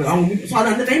அவங்க.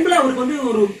 அந்த டைம்ல அவருக்கு வந்து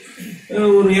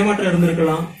ஒரு ஏமாற்றம்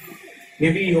இருந்திருக்கலாம்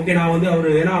மேபி. ஓகே நான் வந்து அவரு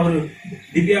ஏன்னா அவரு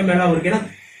திவ்யா மேல அவருக்கு ஏன்னா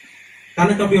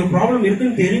தனக்கு அப்படி ஒரு ப்ராப்ளம்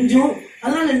இருக்குன்னு தெரிஞ்சும்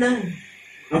அதனால என்ன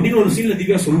அப்படின்னு ஒரு சீன்ல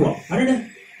திவ்யா சொல்லுவா. அடே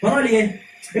பரவாயில்லையே,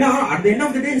 ஏன்னா at the end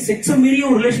of the டே செக்ஸ மீறிய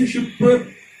ஒரு ரிலேஷன்ஷிப்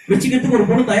வச்சுக்கிறதுக்கு ஒரு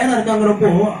பொண்ணு தயாரா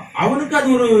இருக்காங்கிறப்போ அவனுக்கு அது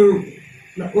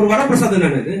ஒரு வரப்பிரசாதம்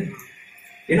தானே அது.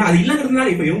 ஏன்னா அது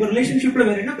இல்லைங்கிறதுனால இப்ப இவங்க ரிலேஷன்ஷிப்ல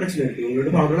வேற என்ன பிரச்சனை இருக்கு? இவங்களோட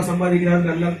அவரோட சம்பாதிக்கிறாரு,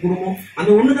 நல்ல குடும்பம், அந்த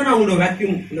ஒண்ணு தானே அவங்களோட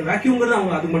வேக்யூம். இந்த வேக்யூம்ங்கிறது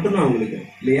அவங்க அது மட்டும் தான் அவங்களுக்கு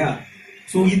இல்லையா.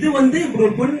 சோ இது வந்து இப்படி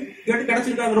ஒரு பொண்ணு கேட்டு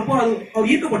கிடைச்சிருக்காங்கிறப்போ அது அவர்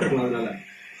ஈர்க்கப்பட்டிருக்கலாம் அதனால.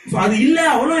 சோ அது இல்ல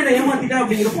அவளும் என்ன ஏமாத்திட்டா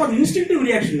அப்படிங்கிறப்போ அது இன்ஸ்டிங்டிவ்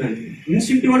ரியாக்ஷன் தான்,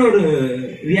 இன்ஸ்டிங்டிவான ஒரு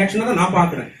ரியாக்ஷனா தான் நான்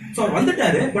பாக்குறேன். சோ அவர்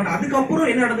வந்துட்டாரு, பட்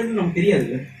அதுக்கப்புறம் என்ன நடந்ததுன்னு நமக்கு தெரியாது.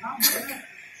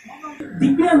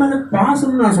 திவ்யா மேல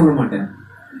பாசம்னு நான் சொல்ல மாட்டேன்,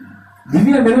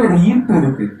 திவ்யா மேல ஒரு ஈர்ப்பு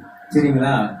இருக்கு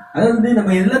சரிங்களா. அதாவது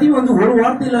நம்ம எல்லாத்தையும் வந்து ஒரு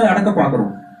வார்த்தையில அடக்க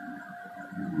பாக்குறோம்.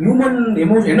 ஹியூமன்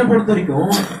எமோஷன் என்ன பொறுத்த வரைக்கும்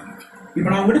இப்ப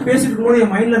நான் உங்ககிட்ட பேசிட்டு இருக்கும்போது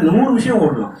என் மைண்ட்ல 100 விஷயம்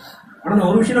ஓடலாம். ஆனா நான்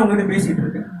ஒரு விஷயம் உங்ககிட்ட பேசிட்டு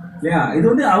இருக்கேன் இல்லையா. இது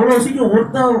வந்து அவ்வளவு சீக்கிரம்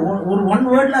ஒரு ஒன்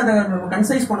வேர்ட்ல அதை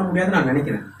கன்சைஸ் பண்ண முடியாதுன்னு நான்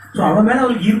நினைக்கிறேன். ஸோ அவன் மேல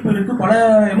அவளுக்கு ஈர்ப்பு இருக்கு, பல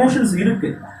எமோஷன்ஸ்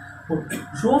இருக்கு.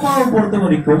 ஷோபாவை பொறுத்த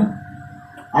வரைக்கும்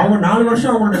அவங்க 4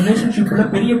 வருஷம் அவங்களோட ரிலேஷன்ஷிப்ல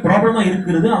பெரிய ப்ராப்ளமா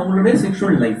இருக்கிறது அவங்களுடைய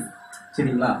செக்ஷுவல் லைஃப்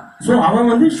சரிங்களா. ஸோ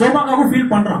அவன் வந்து ஷோபாக்காக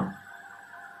ஃபீல் பண்றான்.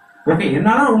 ஓகே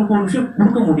என்னால அவங்களுக்கு ஒரு விஷயம்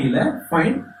கொடுக்க முடியல,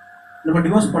 ஃபைன் நம்ம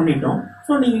டிவோர்ஸ் பண்ணிட்டோம்,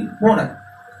 ஸோ நீ போற.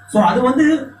 ஸோ அது வந்து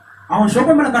அவன்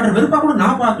ஷோபா மேல காட்டுற வெறுப்பா கூட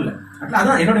நான் பார்க்கல.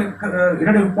 அதான்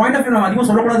என்னோட பாயிண்ட் ஆஃப் வியூ நான் அதிகம்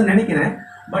சொல்லக்கூடாதுன்னு நினைக்கிறேன்.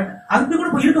 பட் அது கூட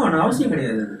இப்போ இருக்க வேண்டாம் அவசியம்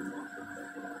கிடையாது.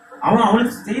 அவன்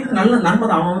அவளுக்கு செய்யறது நல்ல நன்மை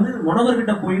தான். அவன் வந்து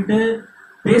மனோகர்கிட்ட போயிட்டு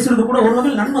பேசுறது கூட ஒரு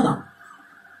வகையில் நன்மை தான்.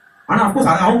 ஆனா அப்கோர்ஸ்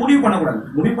அவன் முடிவு பண்ணக்கூடாது,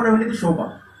 முடிவு பண்ண வேண்டியது ஷோபா.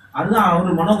 அதுதான்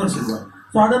அவர் மனோகர் சொல்லுவார்.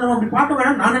 ஸோ அதை நம்ம அப்படி பார்க்க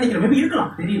வேணாம் நான் நினைக்கிறேன். மேபி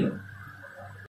இருக்கலாம், தெரியல.